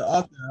up. Give us the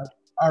author.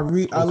 Our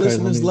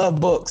listeners love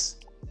books.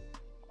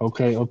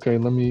 Okay.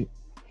 Let me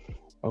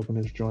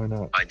open this joint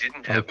up. I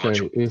didn't have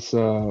much. It's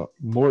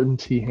Morton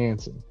T.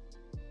 Hansen.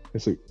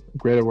 It's a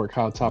Great at Work: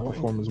 How Top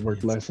Performers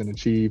Work Less and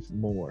Achieve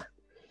More.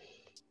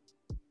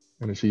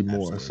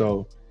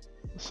 Absolutely.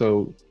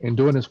 So in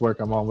doing this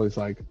work, I'm always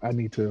like, I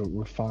need to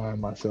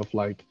refine myself,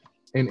 like,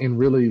 and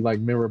really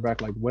like mirror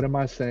back, like, what am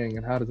I saying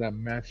and how does that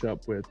match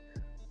up with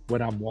what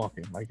I'm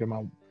walking? Like, am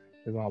I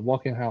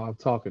walking how I'm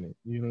talking it?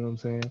 You know what I'm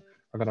saying?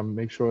 I gotta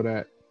make sure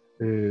that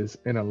is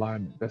in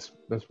alignment. That's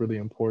really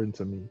important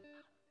to me,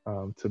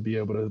 to be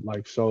able to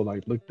like show,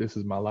 like, look, this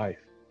is my life.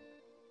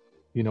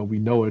 We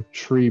know a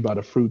tree by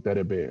the fruit that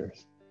it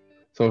bears.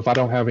 So if I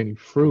don't have any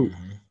fruit,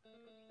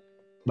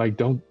 like,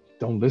 don't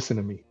listen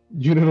to me.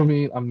 You know what I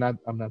mean? I'm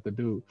not the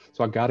dude.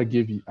 So I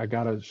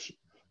gotta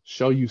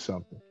show you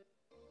something.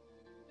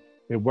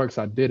 It works.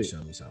 I did it.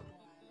 Show me something.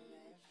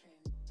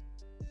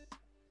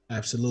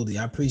 Absolutely.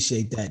 I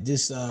appreciate that.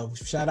 Just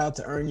shout out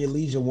to Earn Your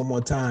Leisure one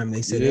more time.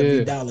 They said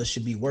every dollar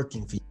should be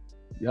working for you.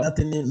 Yep.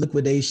 Nothing in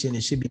liquidation.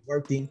 It should be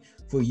working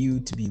for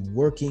you to be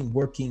working.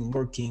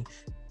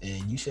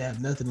 And you should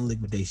have nothing in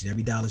liquidation.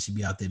 Every dollar should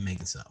be out there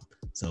making something.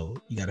 So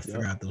you got to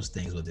figure out those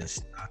things, whether it's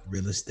stock,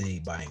 real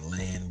estate, buying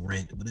land,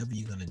 rent, whatever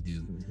you're going to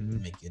do to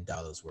make your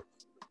dollars work.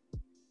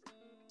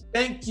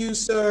 Thank you,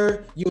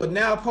 sir. You are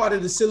now part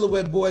of the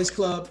Silhouette Boys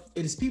Club.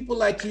 It is people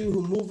like you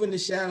who move in the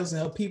shadows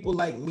and help people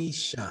like me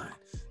shine.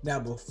 Now,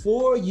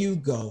 before you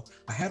go,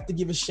 I have to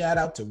give a shout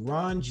out to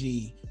Ron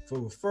G for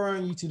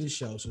referring you to the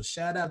show. So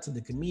shout out to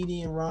the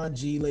comedian Ron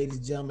G, ladies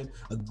and gentlemen,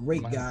 a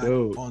great guy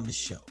on the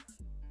show.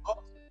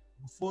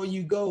 Before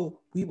you go,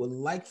 we would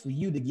like for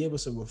you to give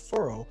us a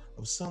referral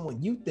of someone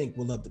you think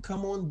will love to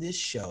come on this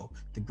show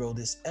to grow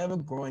this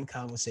ever-growing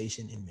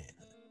conversation in manhood.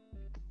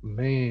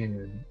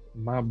 Man,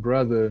 my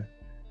brother,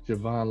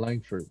 Javon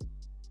Langford.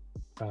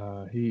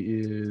 He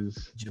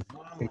is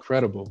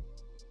incredible.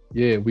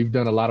 Yeah, we've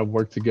done a lot of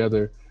work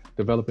together,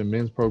 developing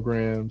men's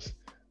programs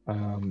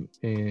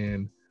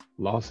in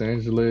Los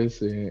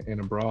Angeles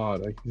and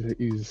abroad. Like,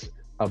 he's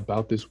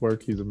about this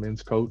work. He's a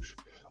men's coach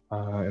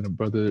and a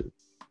brother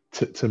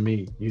to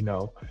me,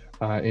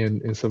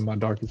 in some of my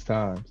darkest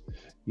times,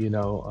 he's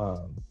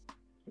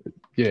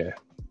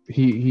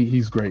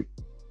great.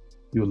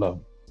 You'll love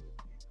him.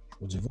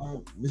 Well,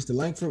 Javon, Mr.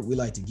 Langford, we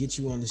like to get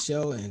you on the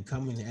show and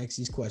come in and ask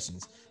these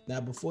questions. Now,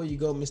 before you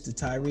go, Mr.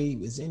 Tyree,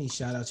 is there any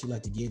shout outs you'd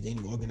like to give to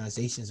any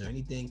organizations or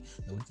anything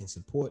that we can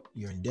support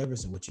your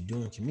endeavors and what you're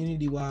doing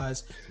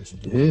community-wise, what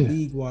you're doing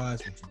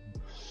league-wise?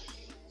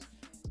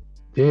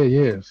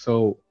 Yeah.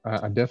 So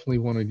I definitely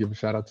want to give a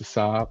shout out to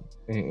Saab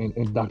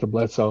and Dr.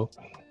 Bledsoe.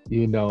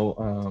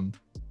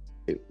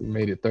 It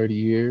made it 30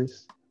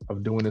 years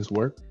of doing this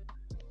work,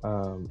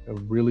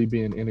 of really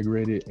being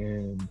integrated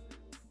in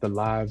the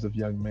lives of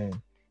young men.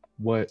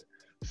 What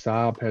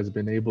Saab has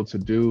been able to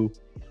do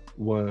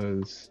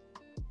was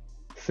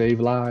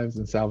save lives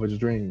and salvage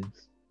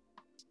dreams.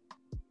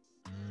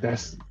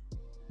 That's,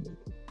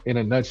 in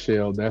a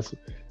nutshell, that's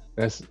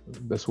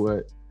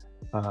what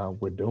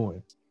we're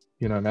doing.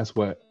 And that's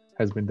what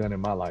has been done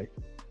in my life,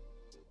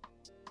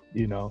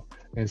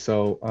 And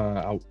so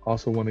I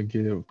also want to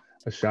give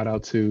a shout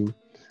out to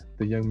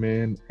the young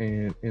men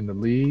in the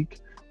league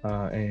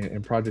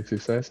and Project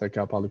Success at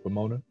Cal Poly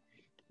Pomona.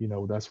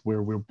 That's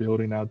where we're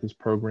building out this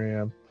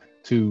program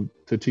to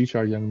teach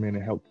our young men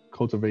and help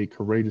cultivate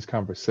courageous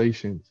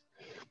conversations,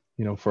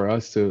 for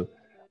us to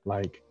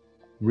like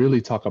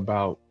really talk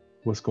about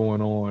what's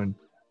going on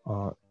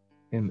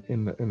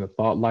in the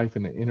thought life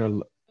and the inner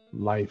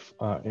life,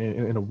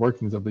 in the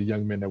workings of the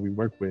young men that we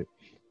work with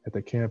at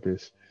the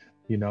campus,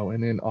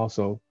 and then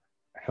also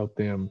help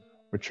them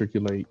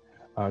matriculate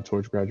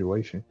towards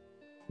graduation,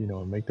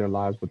 and make their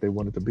lives what they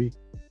want it to be.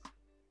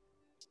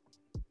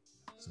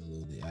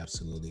 Absolutely,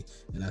 absolutely.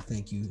 And I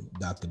thank you,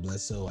 Dr.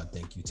 Bledsoe. I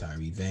thank you,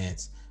 Tyree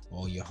Vance,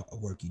 all your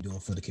work you're doing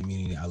for the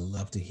community. I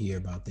love to hear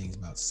about things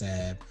about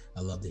SAB.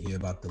 I love to hear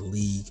about the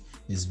league.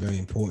 It's very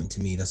important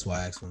to me. That's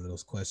why I asked one of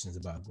those questions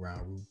about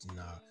ground roots and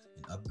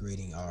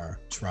upgrading our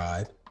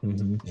tribe.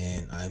 Mm-hmm.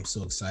 And I'm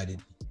so excited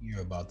to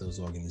hear about those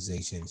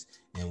organizations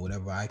and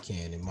whatever I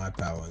can in my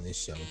power on this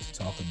show to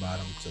talk about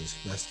them,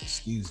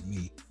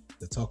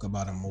 to talk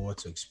about them more,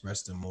 to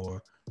express them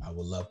more. I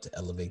would love to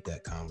elevate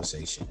that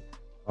conversation.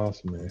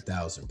 Awesome, man.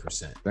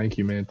 1,000%. Thank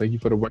you, man. Thank you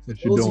for the work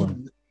that you're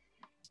doing.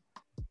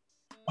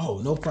 Oh,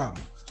 no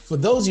problem. For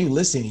those of you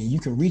listening, you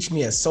can reach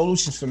me at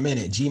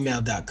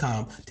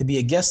solutionsformen@gmail.com to be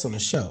a guest on the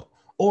show,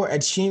 or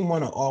at Sheen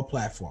One on all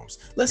platforms.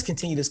 Let's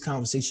continue this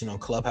conversation on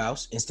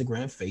Clubhouse,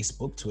 Instagram,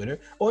 Facebook, Twitter,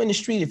 or in the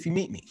street if you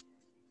meet me.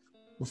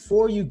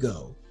 Before you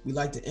go, we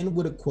like to end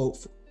with a quote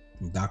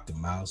from Dr.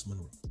 Miles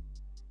Monroe.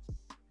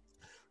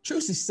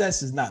 True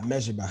success is not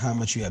measured by how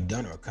much you have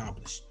done or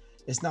accomplished.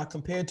 It's not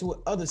compared to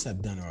what others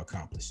have done or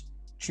accomplished.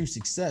 True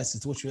success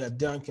is what you have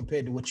done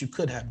compared to what you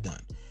could have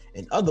done.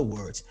 In other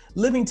words,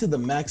 living to the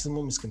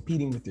maximum is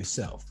competing with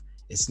yourself.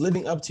 It's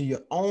living up to your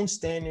own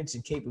standards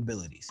and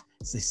capabilities.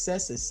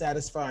 Success is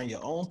satisfying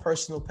your own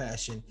personal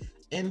passion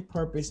and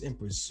purpose in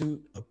pursuit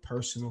of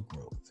personal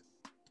growth.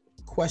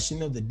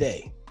 Question of the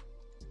day,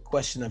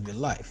 question of your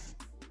life.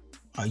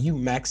 Are you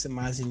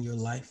maximizing your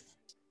life?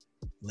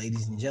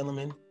 Ladies and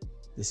gentlemen,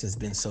 this has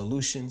been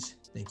Solutions.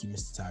 Thank you,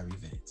 Mr. Tyree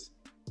Vance.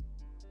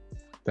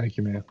 Thank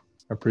you, man.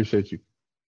 I appreciate you.